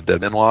River Where the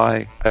Dead Men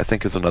Lie, I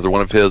think, is another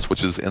one of his,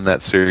 which is in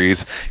that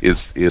series,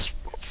 is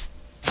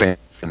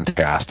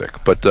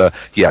fantastic. But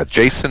yeah,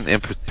 Jason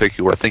in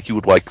particular, I think you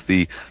would like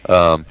the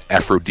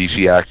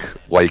aphrodisiac,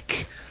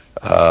 like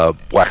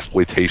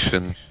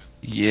blaxploitation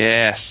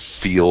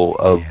feel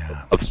of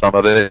some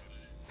of it.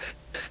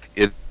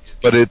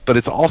 But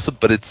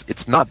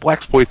it's not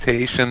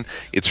blaxploitation.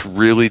 It's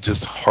really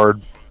just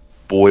hard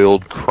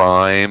boiled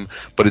crime,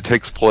 but it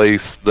takes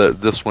place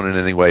this one in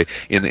any way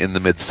in the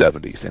mid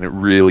 70s, and it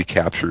really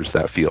captures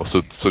that feel.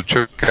 So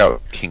check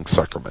out King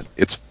Suckerman.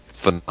 It's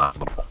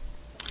phenomenal.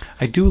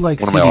 I do like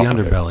Seedy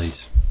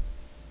Underbellies.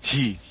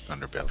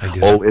 Underbelly. I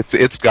do. Oh,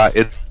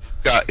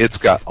 it's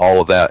got all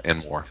of that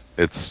and more.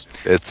 It's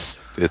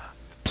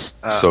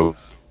so.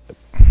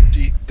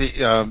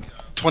 The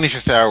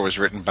 25th Hour was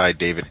written by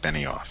David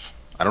Benioff.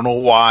 I don't know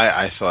why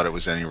I thought it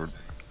was any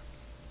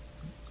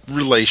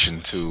relation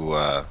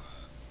to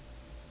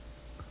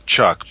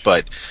Chuck,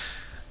 but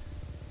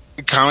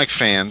comic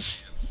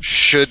fans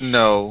should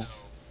know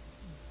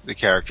the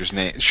character's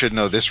name, should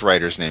know this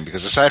writer's name,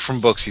 because aside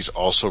from books, he's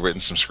also written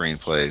some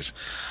screenplays,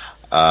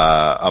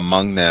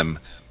 among them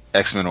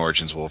X-Men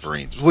Origins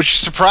Wolverine, which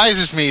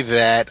surprises me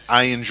that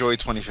I enjoyed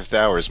 25th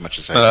Hour as much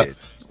as I did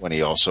when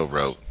he also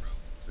wrote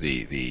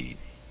the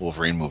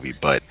Wolverine movie.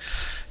 But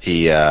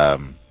he, I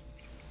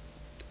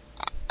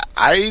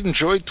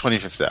enjoyed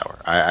 25th Hour.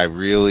 I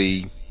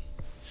really,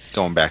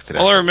 going back to that.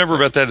 All I remember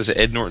about that is that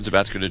Ed Norton's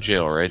about to go to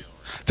jail, right?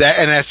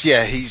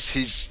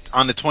 He's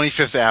on the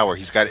 25th hour.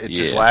 It's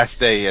his last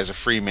day as a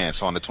free man.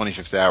 So on the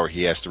 25th hour,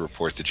 he has to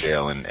report to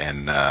jail, and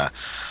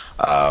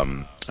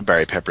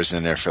Barry Pepper's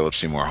in there, Philip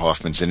Seymour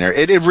Hoffman's in there.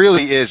 It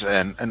really is.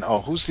 And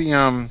who's the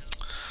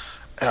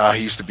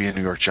he used to be a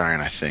New York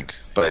Giant, I think.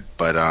 But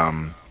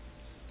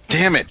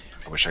Damn it!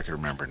 I wish I could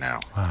remember now.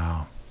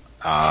 Wow.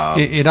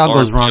 It all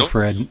Lawrence goes wrong Taylor?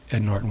 for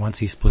Ed Norton once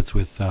he splits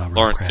with Rick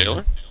Lawrence Crandall.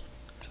 Taylor?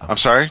 I'm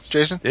sorry,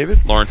 Jason.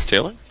 David? Lawrence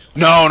Taylor?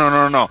 No.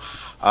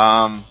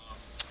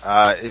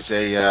 Is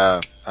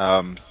a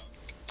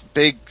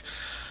big.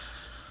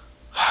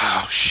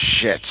 Oh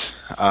shit.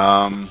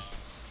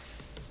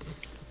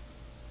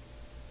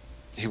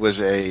 He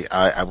was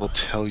I will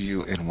tell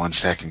you in 1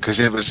 second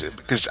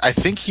because I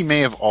think he may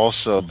have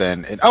also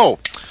been in.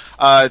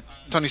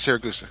 Tony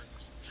Siragusa.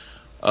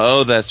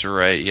 Oh, that's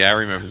right. Yeah, I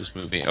remember this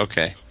movie.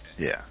 Okay.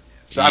 Yeah.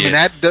 So I mean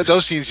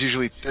those scenes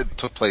usually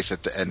took place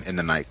at in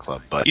the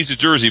nightclub, but He's a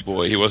Jersey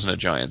boy. He wasn't a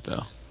giant,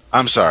 though.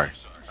 I'm sorry.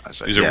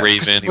 He was a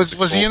Raven.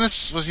 Was he in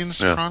this? Was he in the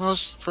Yeah.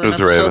 Sopranos for It an was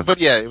a episode? Raven.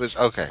 But yeah, it was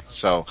okay.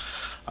 So,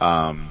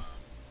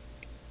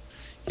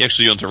 He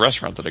actually owns a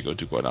restaurant that I go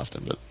to quite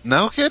often. But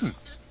no kidding.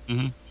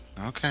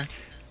 Mm-hmm. Okay.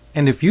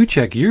 And if you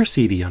check your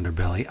seedy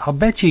underbelly, I'll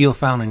bet you'll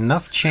find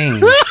enough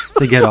change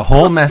to get a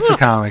whole mess of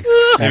comics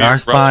at our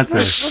sponsor.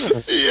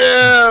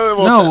 Yeah.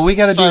 Well, No, we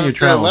got to do 5 your to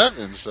travels.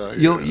 11, so,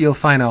 You'll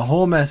find a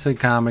whole mess of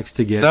comics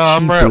to get No,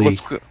 I'm right. cheaply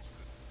Let's go.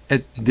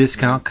 at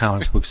Discount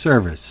Comics Book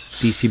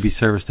Service.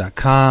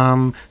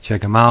 DCBService.com.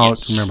 Check them out.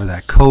 Yes. Remember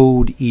that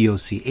code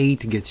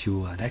EOC8 gets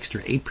you an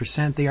extra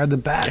 8%. They are the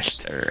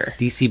best. Yes, sir.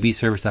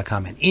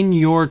 DCBService.com. And in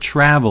your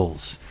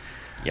travels,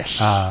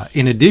 Yes.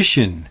 in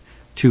addition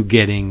to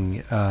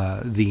getting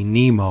the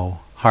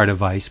Nemo Heart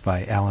of Ice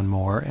by Alan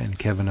Moore and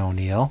Kevin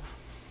O'Neill,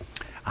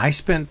 I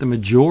spent the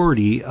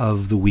majority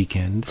of the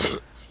weekend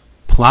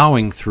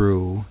plowing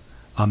through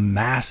a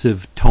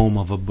massive tome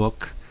of a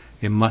book.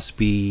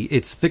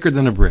 It's thicker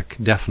than a brick,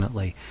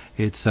 definitely.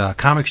 It's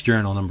Comics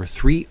Journal number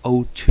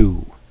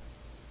 302.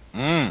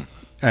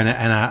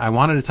 And I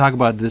wanted to talk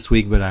about it this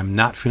week, but I'm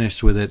not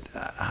finished with it.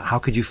 How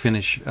could you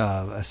finish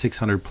a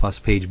 600-plus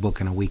page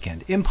book in a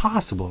weekend?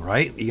 Impossible,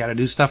 right? You got to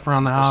do stuff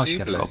around the house. You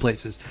got to go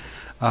places.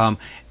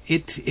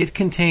 It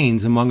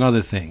contains, among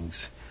other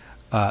things,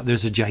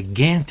 there's a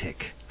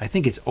gigantic, I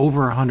think it's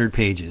over 100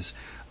 pages,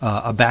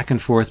 a back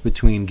and forth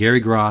between Gary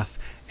Groth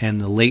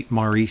and the late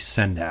Maurice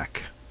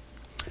Sendak.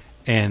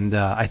 And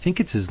I think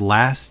it's his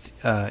last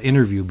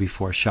interview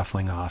before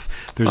shuffling off.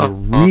 There's a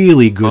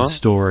really good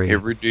story.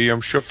 Every day I'm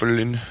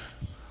shuffling.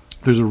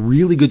 There's a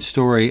really good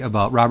story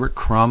about Robert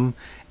Crumb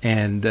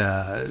and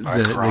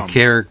the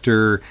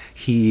character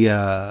he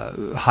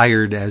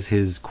hired as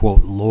his,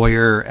 quote,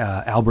 lawyer,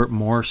 Albert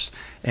Morse,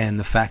 and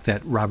the fact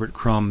that Robert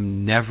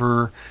Crumb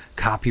never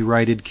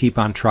copyrighted Keep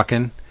on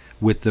Truckin'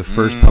 with the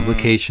first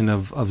publication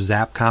of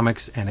Zap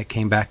Comics, and it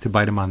came back to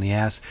bite him on the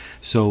ass.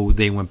 So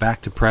they went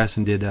back to press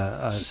and did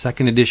a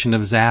second edition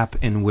of Zap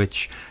in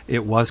which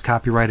it was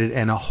copyrighted,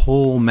 and a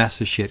whole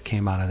mess of shit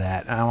came out of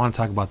that. And I want to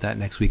talk about that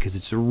next week because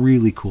it's a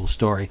really cool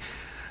story.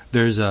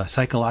 There's a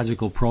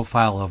psychological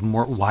profile of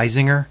Mort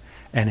Weisinger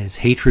and his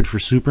hatred for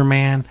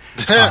Superman.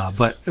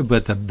 But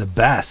the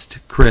best,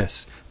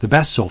 Chris, the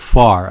best so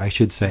far, I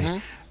should say,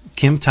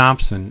 Kim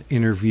Thompson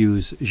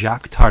interviews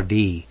Jacques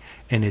Tardy,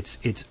 and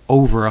it's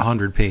over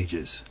 100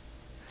 pages.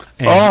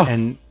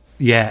 And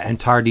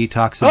Tardy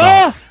talks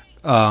about,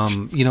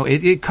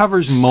 it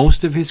covers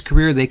most of his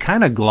career. They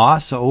kind of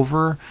gloss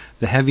over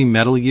the heavy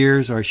metal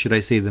years, or should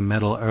I say the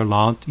metal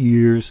Erlant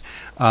years,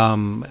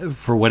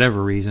 for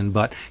whatever reason.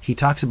 But he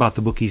talks about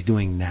the book he's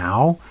doing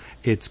now.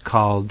 It's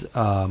called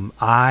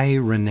I,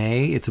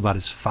 Renee. It's about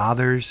his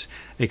father's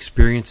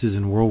experiences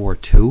in World War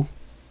II.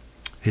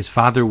 His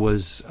father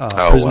was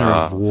a prisoner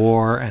of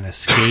war and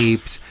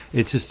escaped.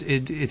 It's just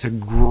it's a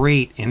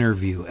great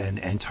interview,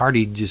 and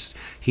Tardy just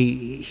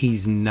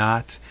he's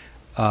not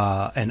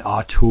an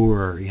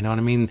auteur, you know what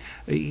I mean?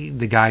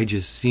 The guy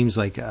just seems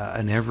like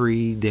an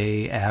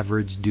everyday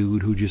average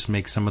dude who just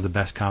makes some of the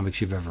best comics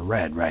you've ever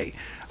read, right?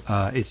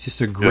 It's just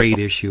a great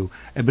issue,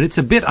 but it's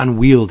a bit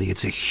unwieldy.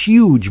 It's a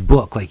huge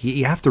book. Like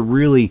you have to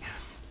really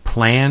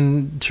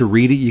plan to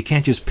read it. You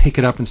can't just pick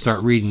it up and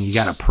start reading. You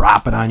got to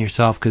prop it on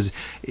yourself because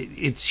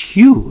it's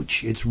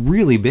huge. It's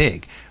really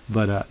big.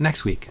 But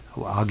next week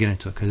I'll get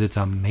into it because it's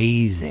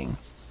amazing.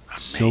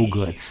 So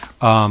good.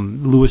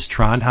 Louis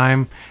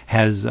Trondheim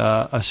has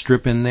a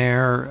strip in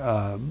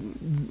there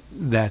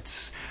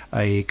that's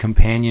a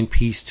companion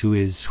piece to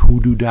his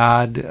Hoodoo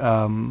Dad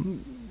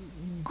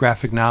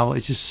graphic novel.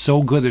 It's just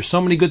so good. There's so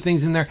many good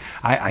things in there.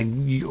 I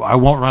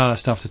won't run out of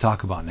stuff to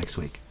talk about next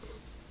week.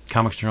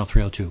 Comics Journal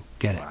 302.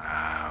 Get it.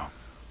 Wow.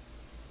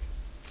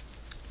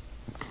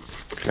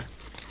 Okay.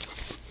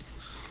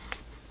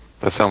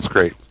 That sounds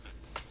great.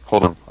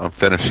 Hold on. I'm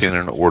finishing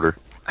in order.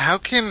 How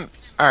can...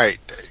 All right.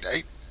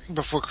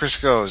 Before Chris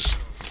goes.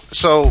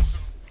 So,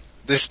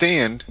 The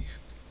Stand...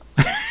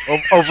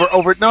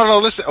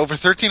 listen. Over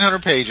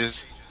 1,300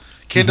 pages.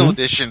 Kindle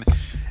edition,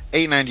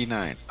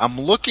 $8.99. I'm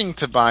looking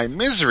to buy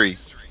Misery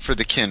for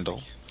the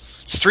Kindle.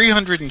 It's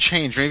 300 and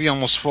change, maybe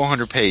almost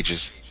 400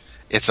 pages.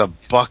 It's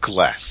 $1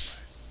 less.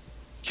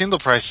 Kindle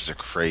prices are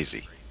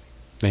crazy.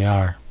 They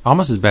are.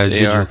 Almost as bad as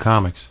digital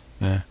comics.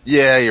 Yeah.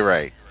 Yeah, you're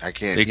right. I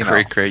can't. They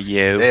cray,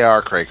 yeah. They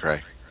are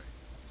cray.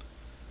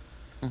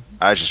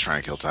 I was just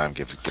trying to kill time,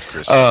 give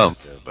Chris.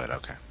 But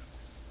okay.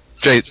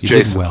 You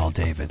did well,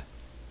 David.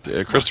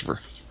 Christopher.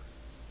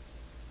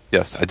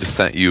 Yes, I just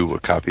sent you a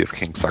copy of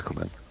King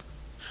Sakumen.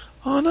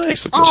 Oh,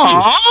 nice.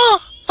 Aww.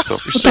 So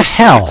What the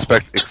hell?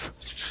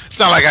 It's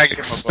not like I can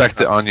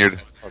expect it on your.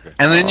 Okay.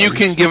 And then you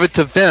can give it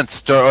to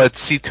Vince at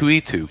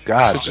C2E2.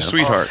 God, Such a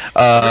sweetheart.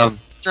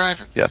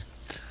 Driving. Yeah.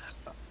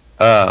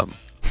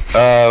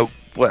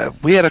 Well,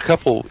 we had a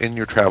couple in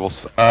your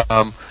travels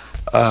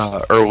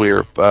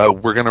earlier.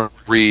 We're going to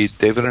read.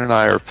 David and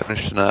I are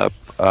finishing up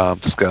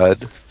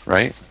Scud,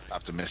 right?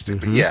 Optimistic,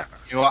 but yeah.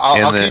 You know,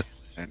 I'll then,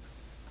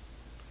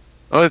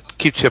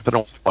 keep chipping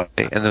away.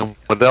 And then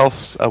what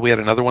else? We had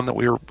another one that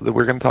we were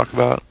going to talk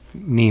about.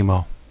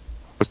 Nemo.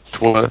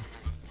 Which one?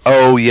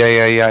 Oh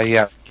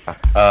yeah.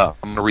 I'm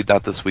going to read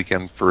that this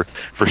weekend for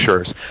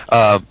sure.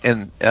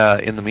 And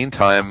in the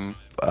meantime,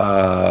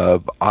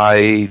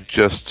 I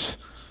just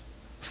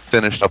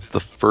finished up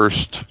the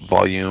first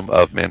volume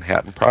of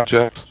Manhattan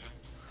Project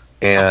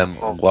and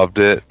loved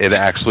it. It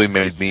actually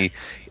made me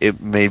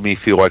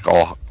feel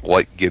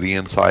like giddy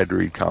inside to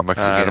read comics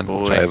again,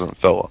 which I haven't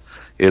felt.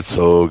 It's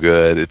so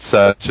good. It's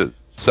such a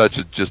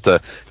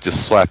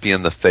just slap you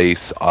in the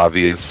face,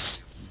 obvious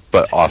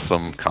but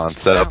awesome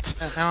concept.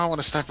 Now I want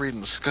to stop reading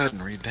the Scud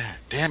and read that.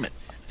 Damn it!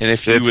 And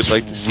if you would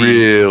like to see,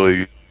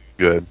 really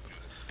good.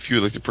 If you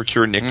would like to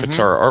procure Nick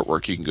Pitara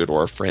artwork, you can go to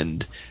our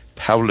friend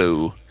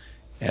Paolo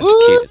at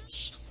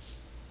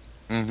Cadence.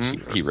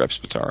 He reps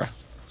Pitara.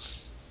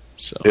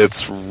 So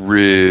it's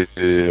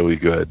really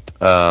good.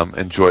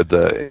 Enjoyed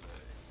the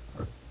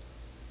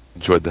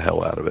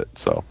hell out of it.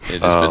 So it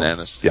is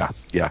bananas. Yeah.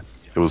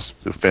 It was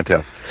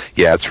fantastic.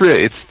 Yeah,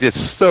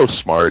 it's so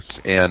smart,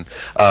 and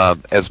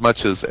as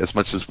much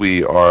as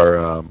we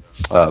are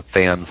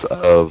fans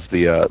of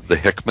the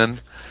Hickman,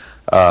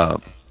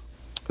 the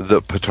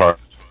Pitara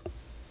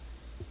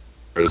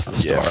is the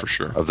star for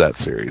sure of that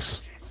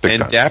series.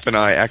 And Dap and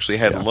I actually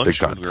had lunch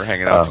when we were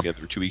hanging out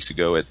together 2 weeks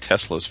ago at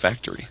Tesla's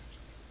factory.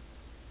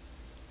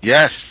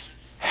 Yes.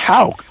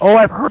 How? Oh,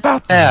 I've heard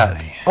about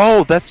that.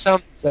 Oh, that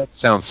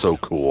sounds so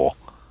cool.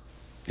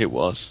 It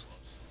was.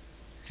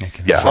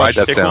 Yeah,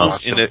 that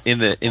sounds awesome. in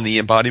the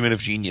embodiment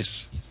of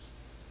genius.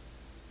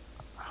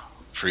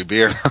 Free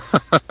beer.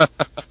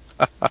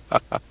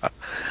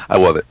 I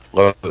love it.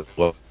 Love it.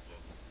 Well,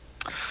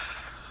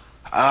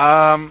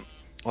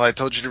 I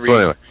told you to read.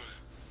 So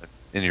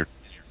anyway,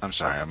 I'm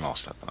sorry, I'm all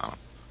stepping on him.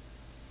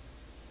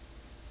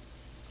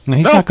 No,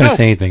 he's not going to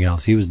say anything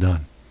else. He was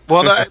done.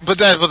 Well, but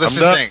that's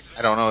the thing.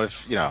 I don't know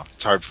if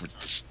it's hard for me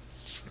to see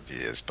if he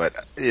is, but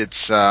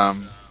it's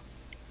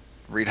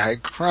read High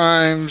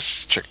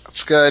Crimes, check out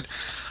Scud.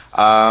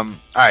 All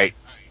right,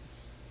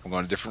 I'm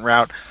going a different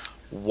route.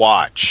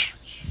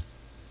 Watch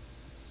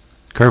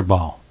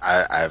Curveball.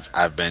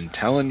 I've been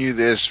telling you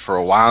this for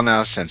a while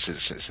now since it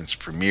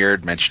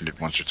premiered. Mentioned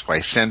it once or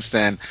twice since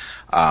then.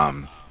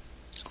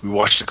 We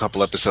watched a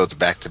couple episodes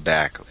back to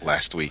back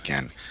last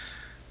weekend.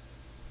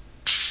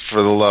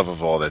 For the love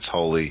of all that's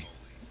holy,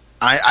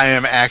 I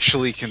am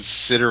actually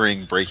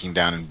considering breaking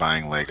down and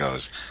buying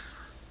Legos.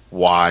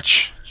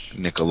 Watch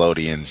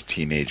Nickelodeon's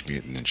Teenage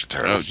Mutant Ninja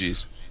Turtles. Oh,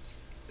 jeez.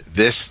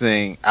 This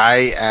thing,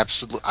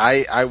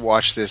 I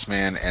watched this,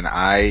 man, and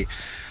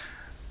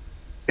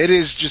it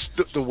is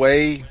just the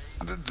way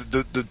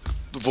the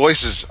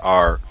voices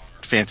are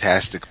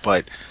fantastic,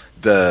 but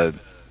the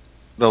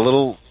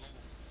little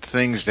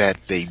things that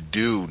they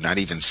do, not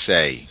even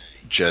say,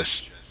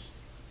 just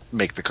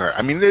make the card.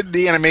 I mean,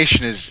 the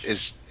animation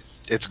is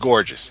it's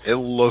gorgeous. It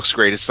looks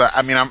great. It's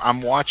I mean,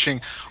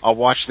 I'll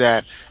watch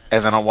that,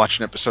 and then I'll watch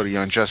an episode of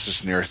Young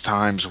Justice, and there are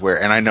times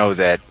where, and I know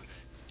that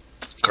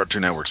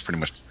Cartoon Network's pretty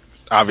much,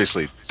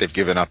 obviously, they've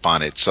given up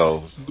on it,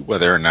 so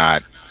whether or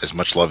not as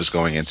much love is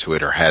going into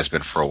it, or has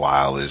been for a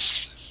while,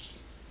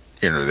 is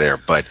here or there,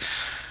 but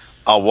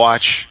I'll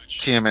watch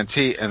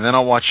TMNT, and then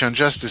I'll watch Young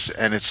Justice,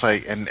 and it's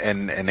like, and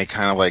they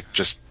kind of like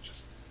just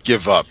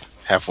give up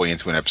halfway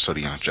into an episode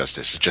of Young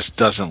Justice. It just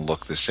doesn't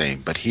look the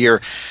same. But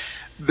here,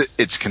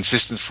 it's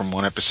consistent from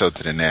one episode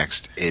to the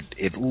next.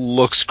 It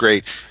looks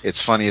great.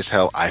 It's funny as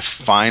hell. I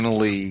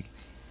finally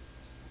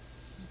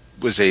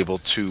was able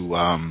to,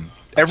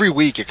 every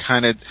week it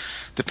kind of,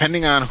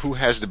 depending on who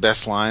has the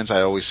best lines,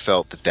 I always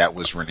felt that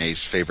was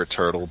Renee's favorite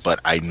turtle, but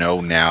I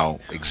know now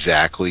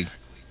exactly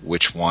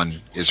which one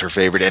is her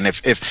favorite. And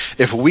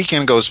if a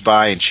weekend goes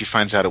by and she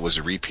finds out it was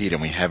a repeat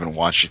and we haven't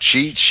watched it,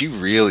 she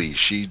really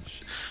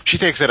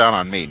takes it out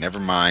on me. Never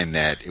mind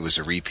that it was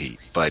a repeat,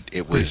 but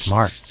it was pretty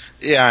smart.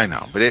 Yeah, I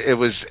know, but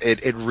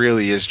it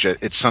really is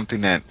just, it's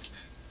something that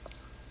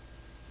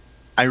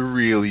I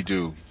really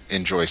do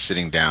enjoy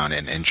sitting down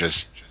and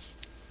just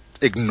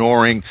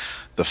ignoring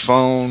the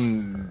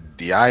phone,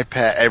 the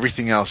iPad,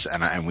 everything else,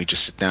 and we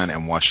just sit down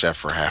and watch that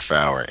for a half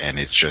hour, and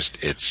it's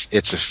just,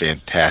 it's a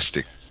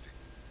fantastic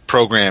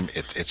program.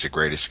 It's a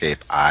great escape.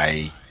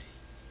 I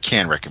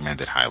can't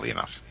recommend it highly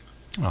enough.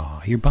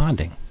 Oh, you're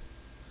bonding.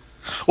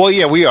 Well,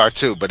 yeah, we are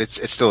too, but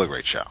it's still a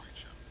great show.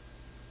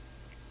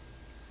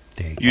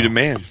 There You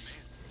demand.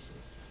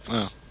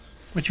 Well,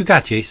 what you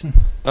got, Jason?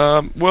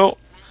 Well,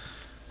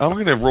 I'm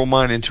going to roll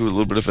mine into a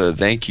little bit of a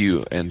thank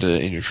you and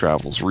in your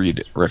travels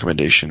read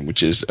recommendation,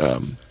 which is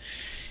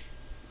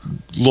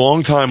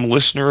longtime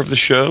listener of the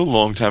show,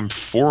 longtime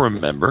forum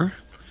member,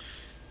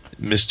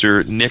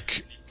 Mr.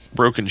 Nick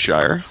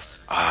Brokenshire,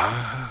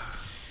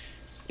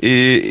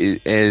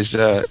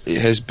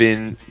 has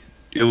been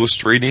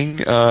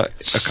illustrating a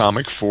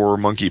comic for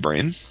Monkey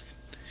Brain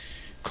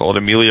called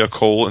Amelia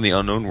Cole in the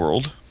Unknown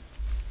World.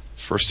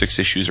 First 6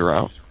 issues are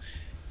out.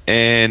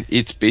 And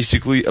it's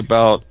basically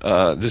about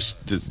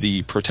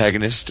the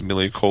protagonist,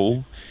 Amelia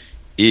Cole,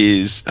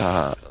 is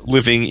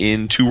living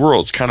in 2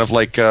 worlds, kind of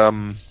like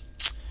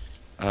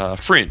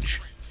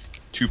Fringe,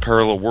 2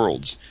 parallel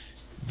worlds.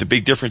 The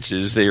big difference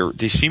is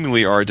they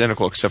seemingly are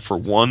identical, except for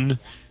one,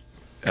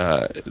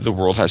 the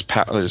world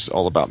is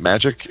all about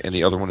magic, and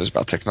the other one is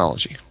about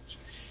technology.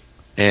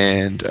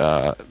 And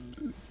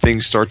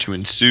things start to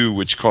ensue,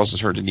 which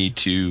causes her to need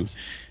to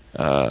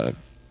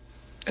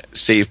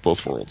save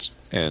both worlds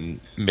and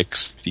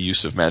mix the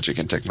use of magic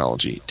and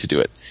technology to do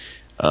it.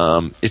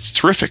 It's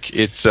terrific.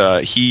 It's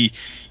the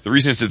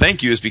reason it's a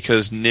thank you is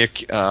because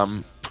Nick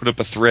put up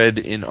a thread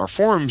in our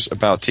forums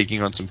about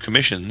taking on some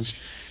commissions.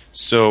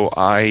 So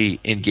I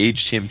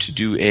engaged him to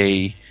do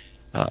a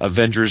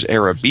Avengers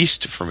era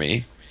Beast for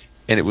me,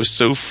 and it was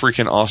so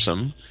freaking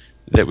awesome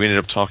that we ended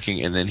up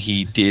talking. And then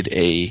he did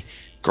a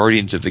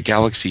Guardians of the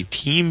Galaxy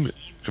team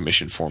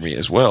commission for me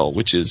as well,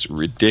 which is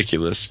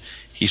ridiculous.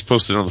 He's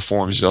posted on the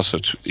forums.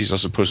 He's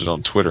also posted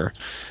on Twitter.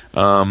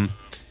 And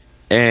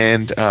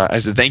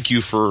as a thank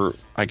you for,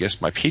 I guess,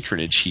 my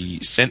patronage, he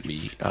sent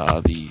me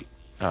the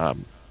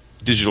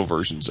digital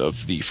versions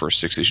of the first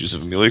 6 issues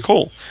of Amelia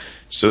Cole.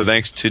 So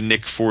thanks to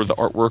Nick for the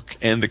artwork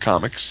and the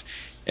comics.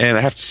 And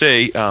I have to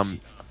say,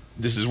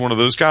 this is one of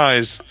those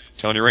guys, I'm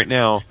telling you right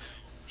now,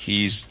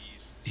 his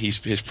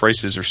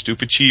prices are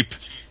stupid cheap,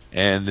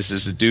 and this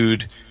is a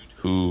dude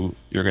who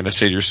you're going to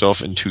say to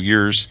yourself in 2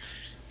 years,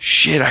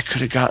 shit, I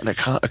could have gotten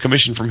a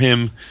commission from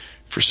him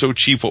for so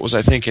cheap. What was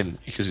I thinking?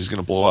 Because he's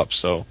going to blow up.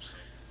 So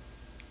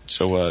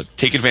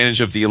take advantage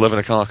of the 11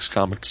 O'Clock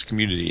Comics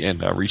community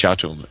and reach out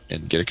to him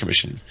and get a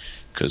commission,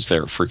 because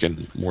they're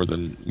freaking more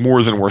than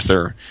worth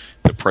the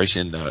price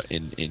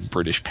in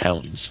British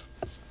pounds.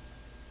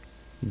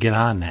 Get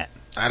on that.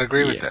 I'd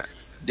agree with that.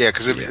 Yeah,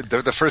 because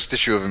the first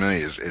issue of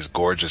Amelia is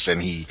gorgeous,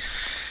 and he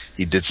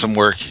did some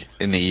work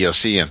in the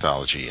EOC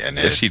anthology, and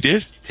yes, he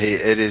did.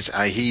 It is.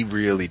 He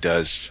really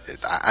does.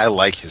 I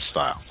like his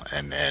style,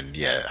 and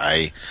yeah,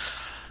 I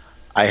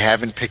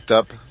haven't picked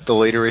up the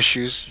later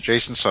issues,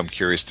 Jason. So I'm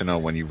curious to know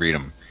when you read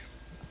them,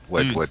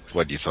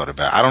 what you thought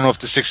about. I don't know if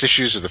the 6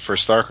 issues are the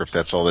first arc or if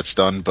that's all that's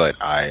done, but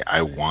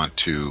I want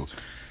to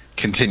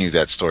continue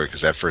that story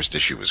because that first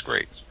issue was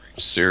great.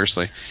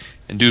 Seriously,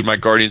 and dude, my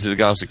Guardians of the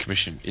Galaxy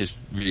commission is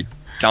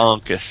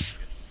redonkus.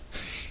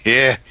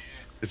 Yeah,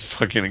 it's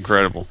fucking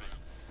incredible.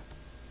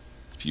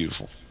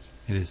 Beautiful.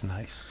 It is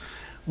nice.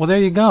 Well, there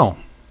you go.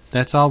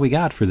 That's all we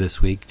got for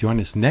this week. Join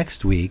us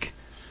next week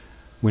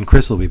when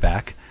Chris will be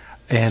back.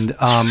 And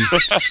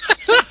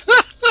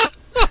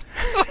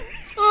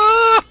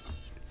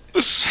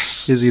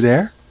is he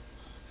there?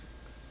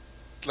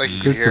 Like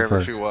you could hear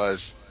him if he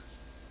was.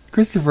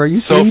 Christopher, are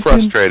you so sleeping?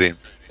 Frustrating?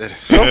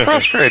 So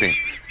frustrating.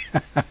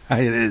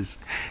 It is.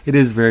 It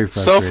is very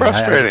frustrating. So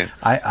frustrating.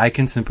 I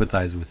can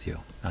sympathize with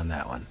you on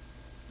that one.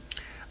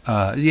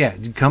 Yeah,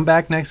 come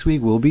back next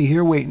week. We'll be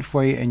here waiting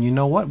for you. And you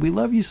know what? We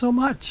love you so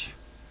much.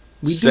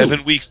 We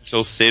 7 weeks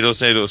until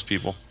Sados,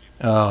 people.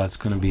 Oh, it's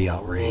going to be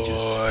outrageous.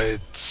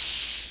 What?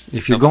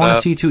 If you're going to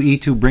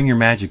C2E2, bring your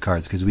magic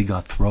cards because we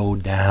got throw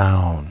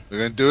down. We're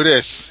going to do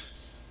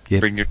this. Yep.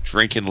 Bring your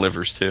drinking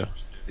livers, too.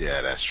 Yeah,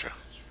 that's true.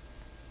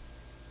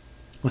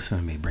 Listen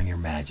to me. Bring your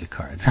magic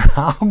cards.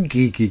 How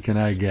geeky can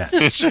I get?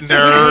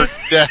 Nerd.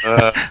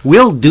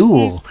 We'll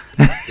duel.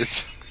 We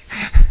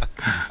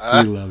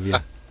love you.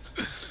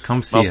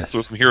 Come see us.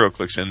 Throw some hero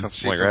clicks in.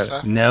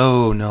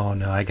 No.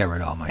 I got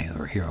rid of all my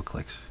hero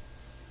clicks.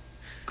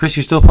 Chris,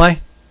 you still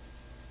play?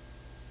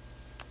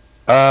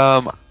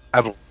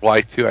 I'd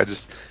like to.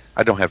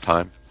 I don't have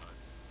time.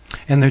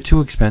 And they're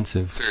too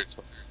expensive.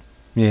 Seriously.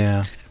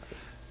 Yeah.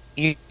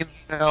 You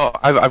know,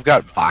 I've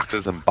got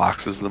boxes and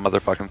boxes of the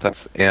motherfucking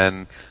things,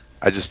 and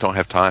I just don't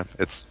have time.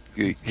 It's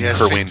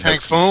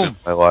Tank Foam.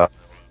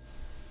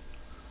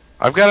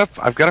 I've got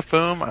a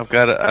foam. I've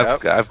got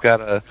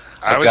a.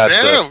 I was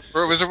there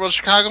for Wizard World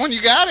Chicago when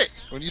you got it.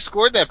 When you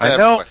scored that bad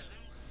boy.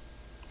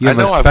 You have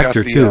a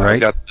Spectre too,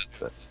 right? I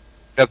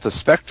got the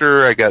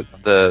Spectre. I got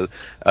the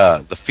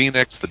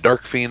Phoenix, the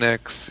Dark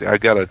Phoenix. I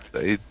got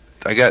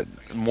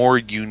more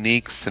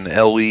uniques and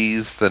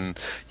LEs than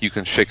you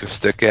can shake a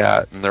stick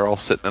at, and they're all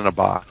sitting in a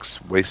box,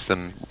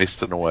 wasting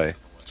away.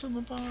 What's in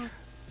the box?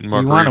 You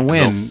want to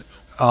win?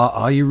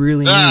 All you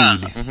really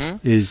need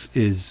is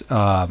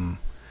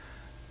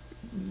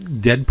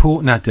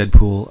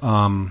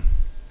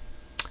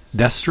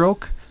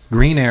Deathstroke,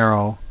 Green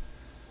Arrow,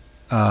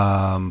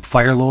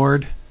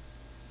 Firelord,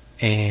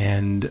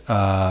 and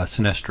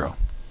Sinestro.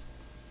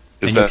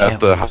 Is that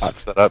the hot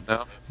setup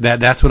now?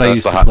 That's what I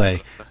used to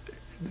play.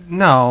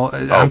 No,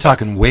 I'm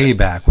talking way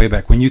back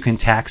when you can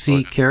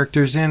taxi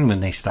characters in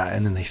when they stop,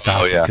 and then they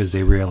stopped because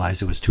they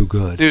realized it was too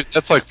good. Dude,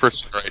 that's like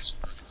first generation.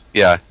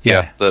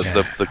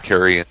 The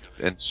carry and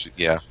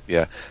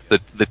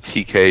the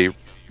TK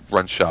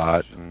run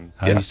shot and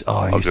I used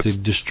to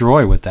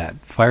destroy with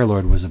that.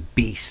 Firelord was a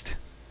beast.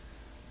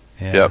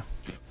 Yeah. Yep.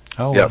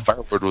 Oh, yeah,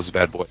 well. Firelord was a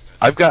bad boy.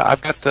 I've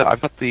got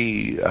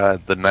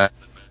the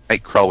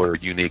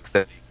Nightcrawler unique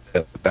that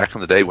back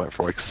in the day went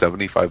for like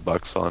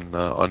 $75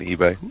 on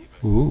eBay.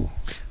 Ooh.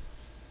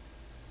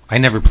 I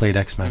never played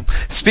X-Men.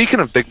 Speaking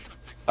of big,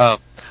 I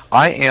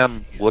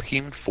am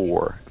looking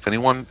for, if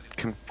anyone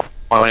can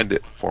find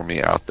it for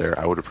me out there,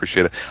 I would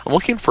appreciate it. I'm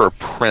looking for a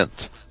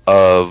print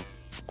of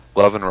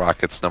Love and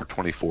Rockets number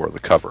 24, the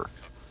cover.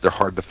 They're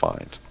hard to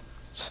find.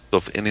 So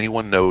if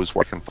anyone knows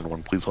where I can find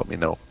one, please let me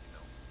know.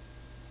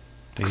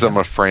 Because I'm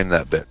going to frame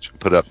that bitch and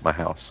put it up in my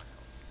house.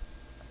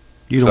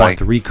 You don't want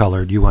the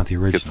recolored, you want the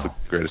original. It's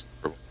the greatest.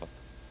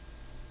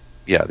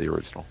 Yeah, the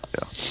original.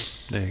 Yeah.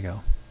 There you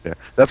go. Yeah,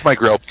 that's my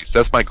Grail piece.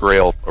 That's my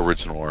Grail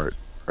original art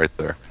right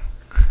there.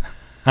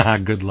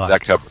 Good luck.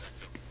 That cover.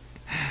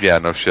 Yeah,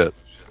 no shit.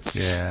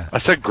 Yeah. I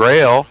said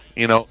Grail.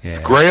 Yeah. It's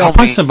Grail. I'll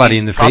punch somebody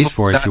in the face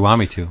for it if you want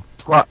me to.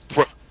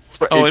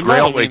 And by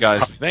the way,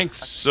 guys, thanks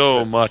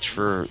so much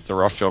for the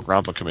Raphael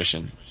Grompa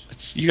commission.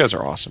 You guys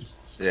are awesome.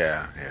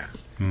 Yeah.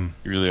 You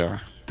really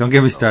are. Don't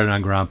get me started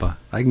on Grompa.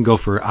 I can go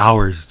for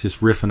hours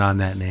just riffing on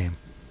that name.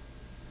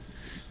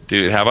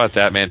 Dude, how about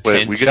that, man?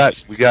 Wait, we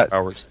got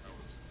hours.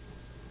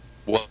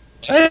 What?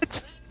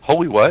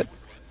 Holy what?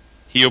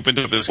 He opened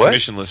up his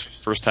commission list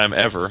first time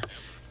ever,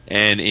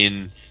 and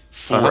in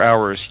 4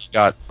 hours he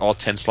got all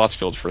 10 slots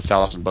filled for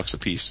 $1,000 a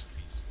piece.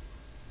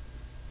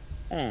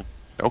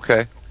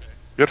 Okay,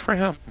 good for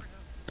him.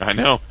 I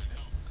know.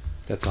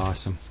 That's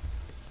awesome.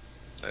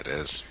 That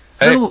is.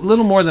 A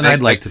little more than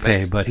I'd like to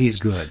pay, but he's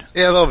good.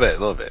 Yeah, a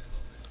little bit.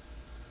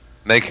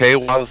 Make hay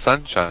while the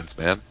sun shines,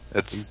 man.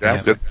 It's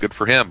Exactly. good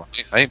for him.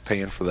 I ain't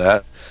paying for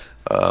that.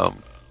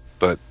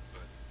 But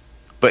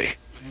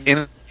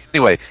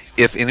anyway,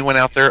 if anyone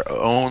out there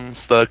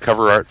owns the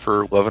cover art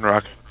for Love and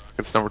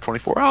Rockets number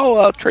 24,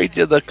 I'll trade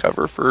you the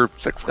cover for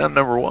Six Gun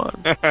number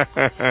 1.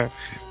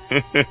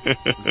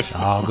 It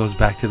all goes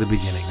back to the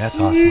beginning. That's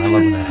awesome. I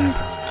love when that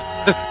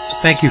happens.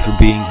 Thank you for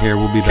being here.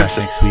 We'll be back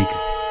next week.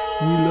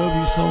 We love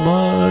you so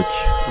much.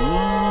 You're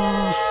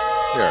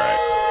alright.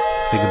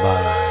 Say goodbye.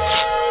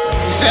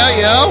 Peace out,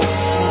 yo.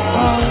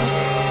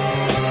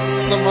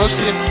 The most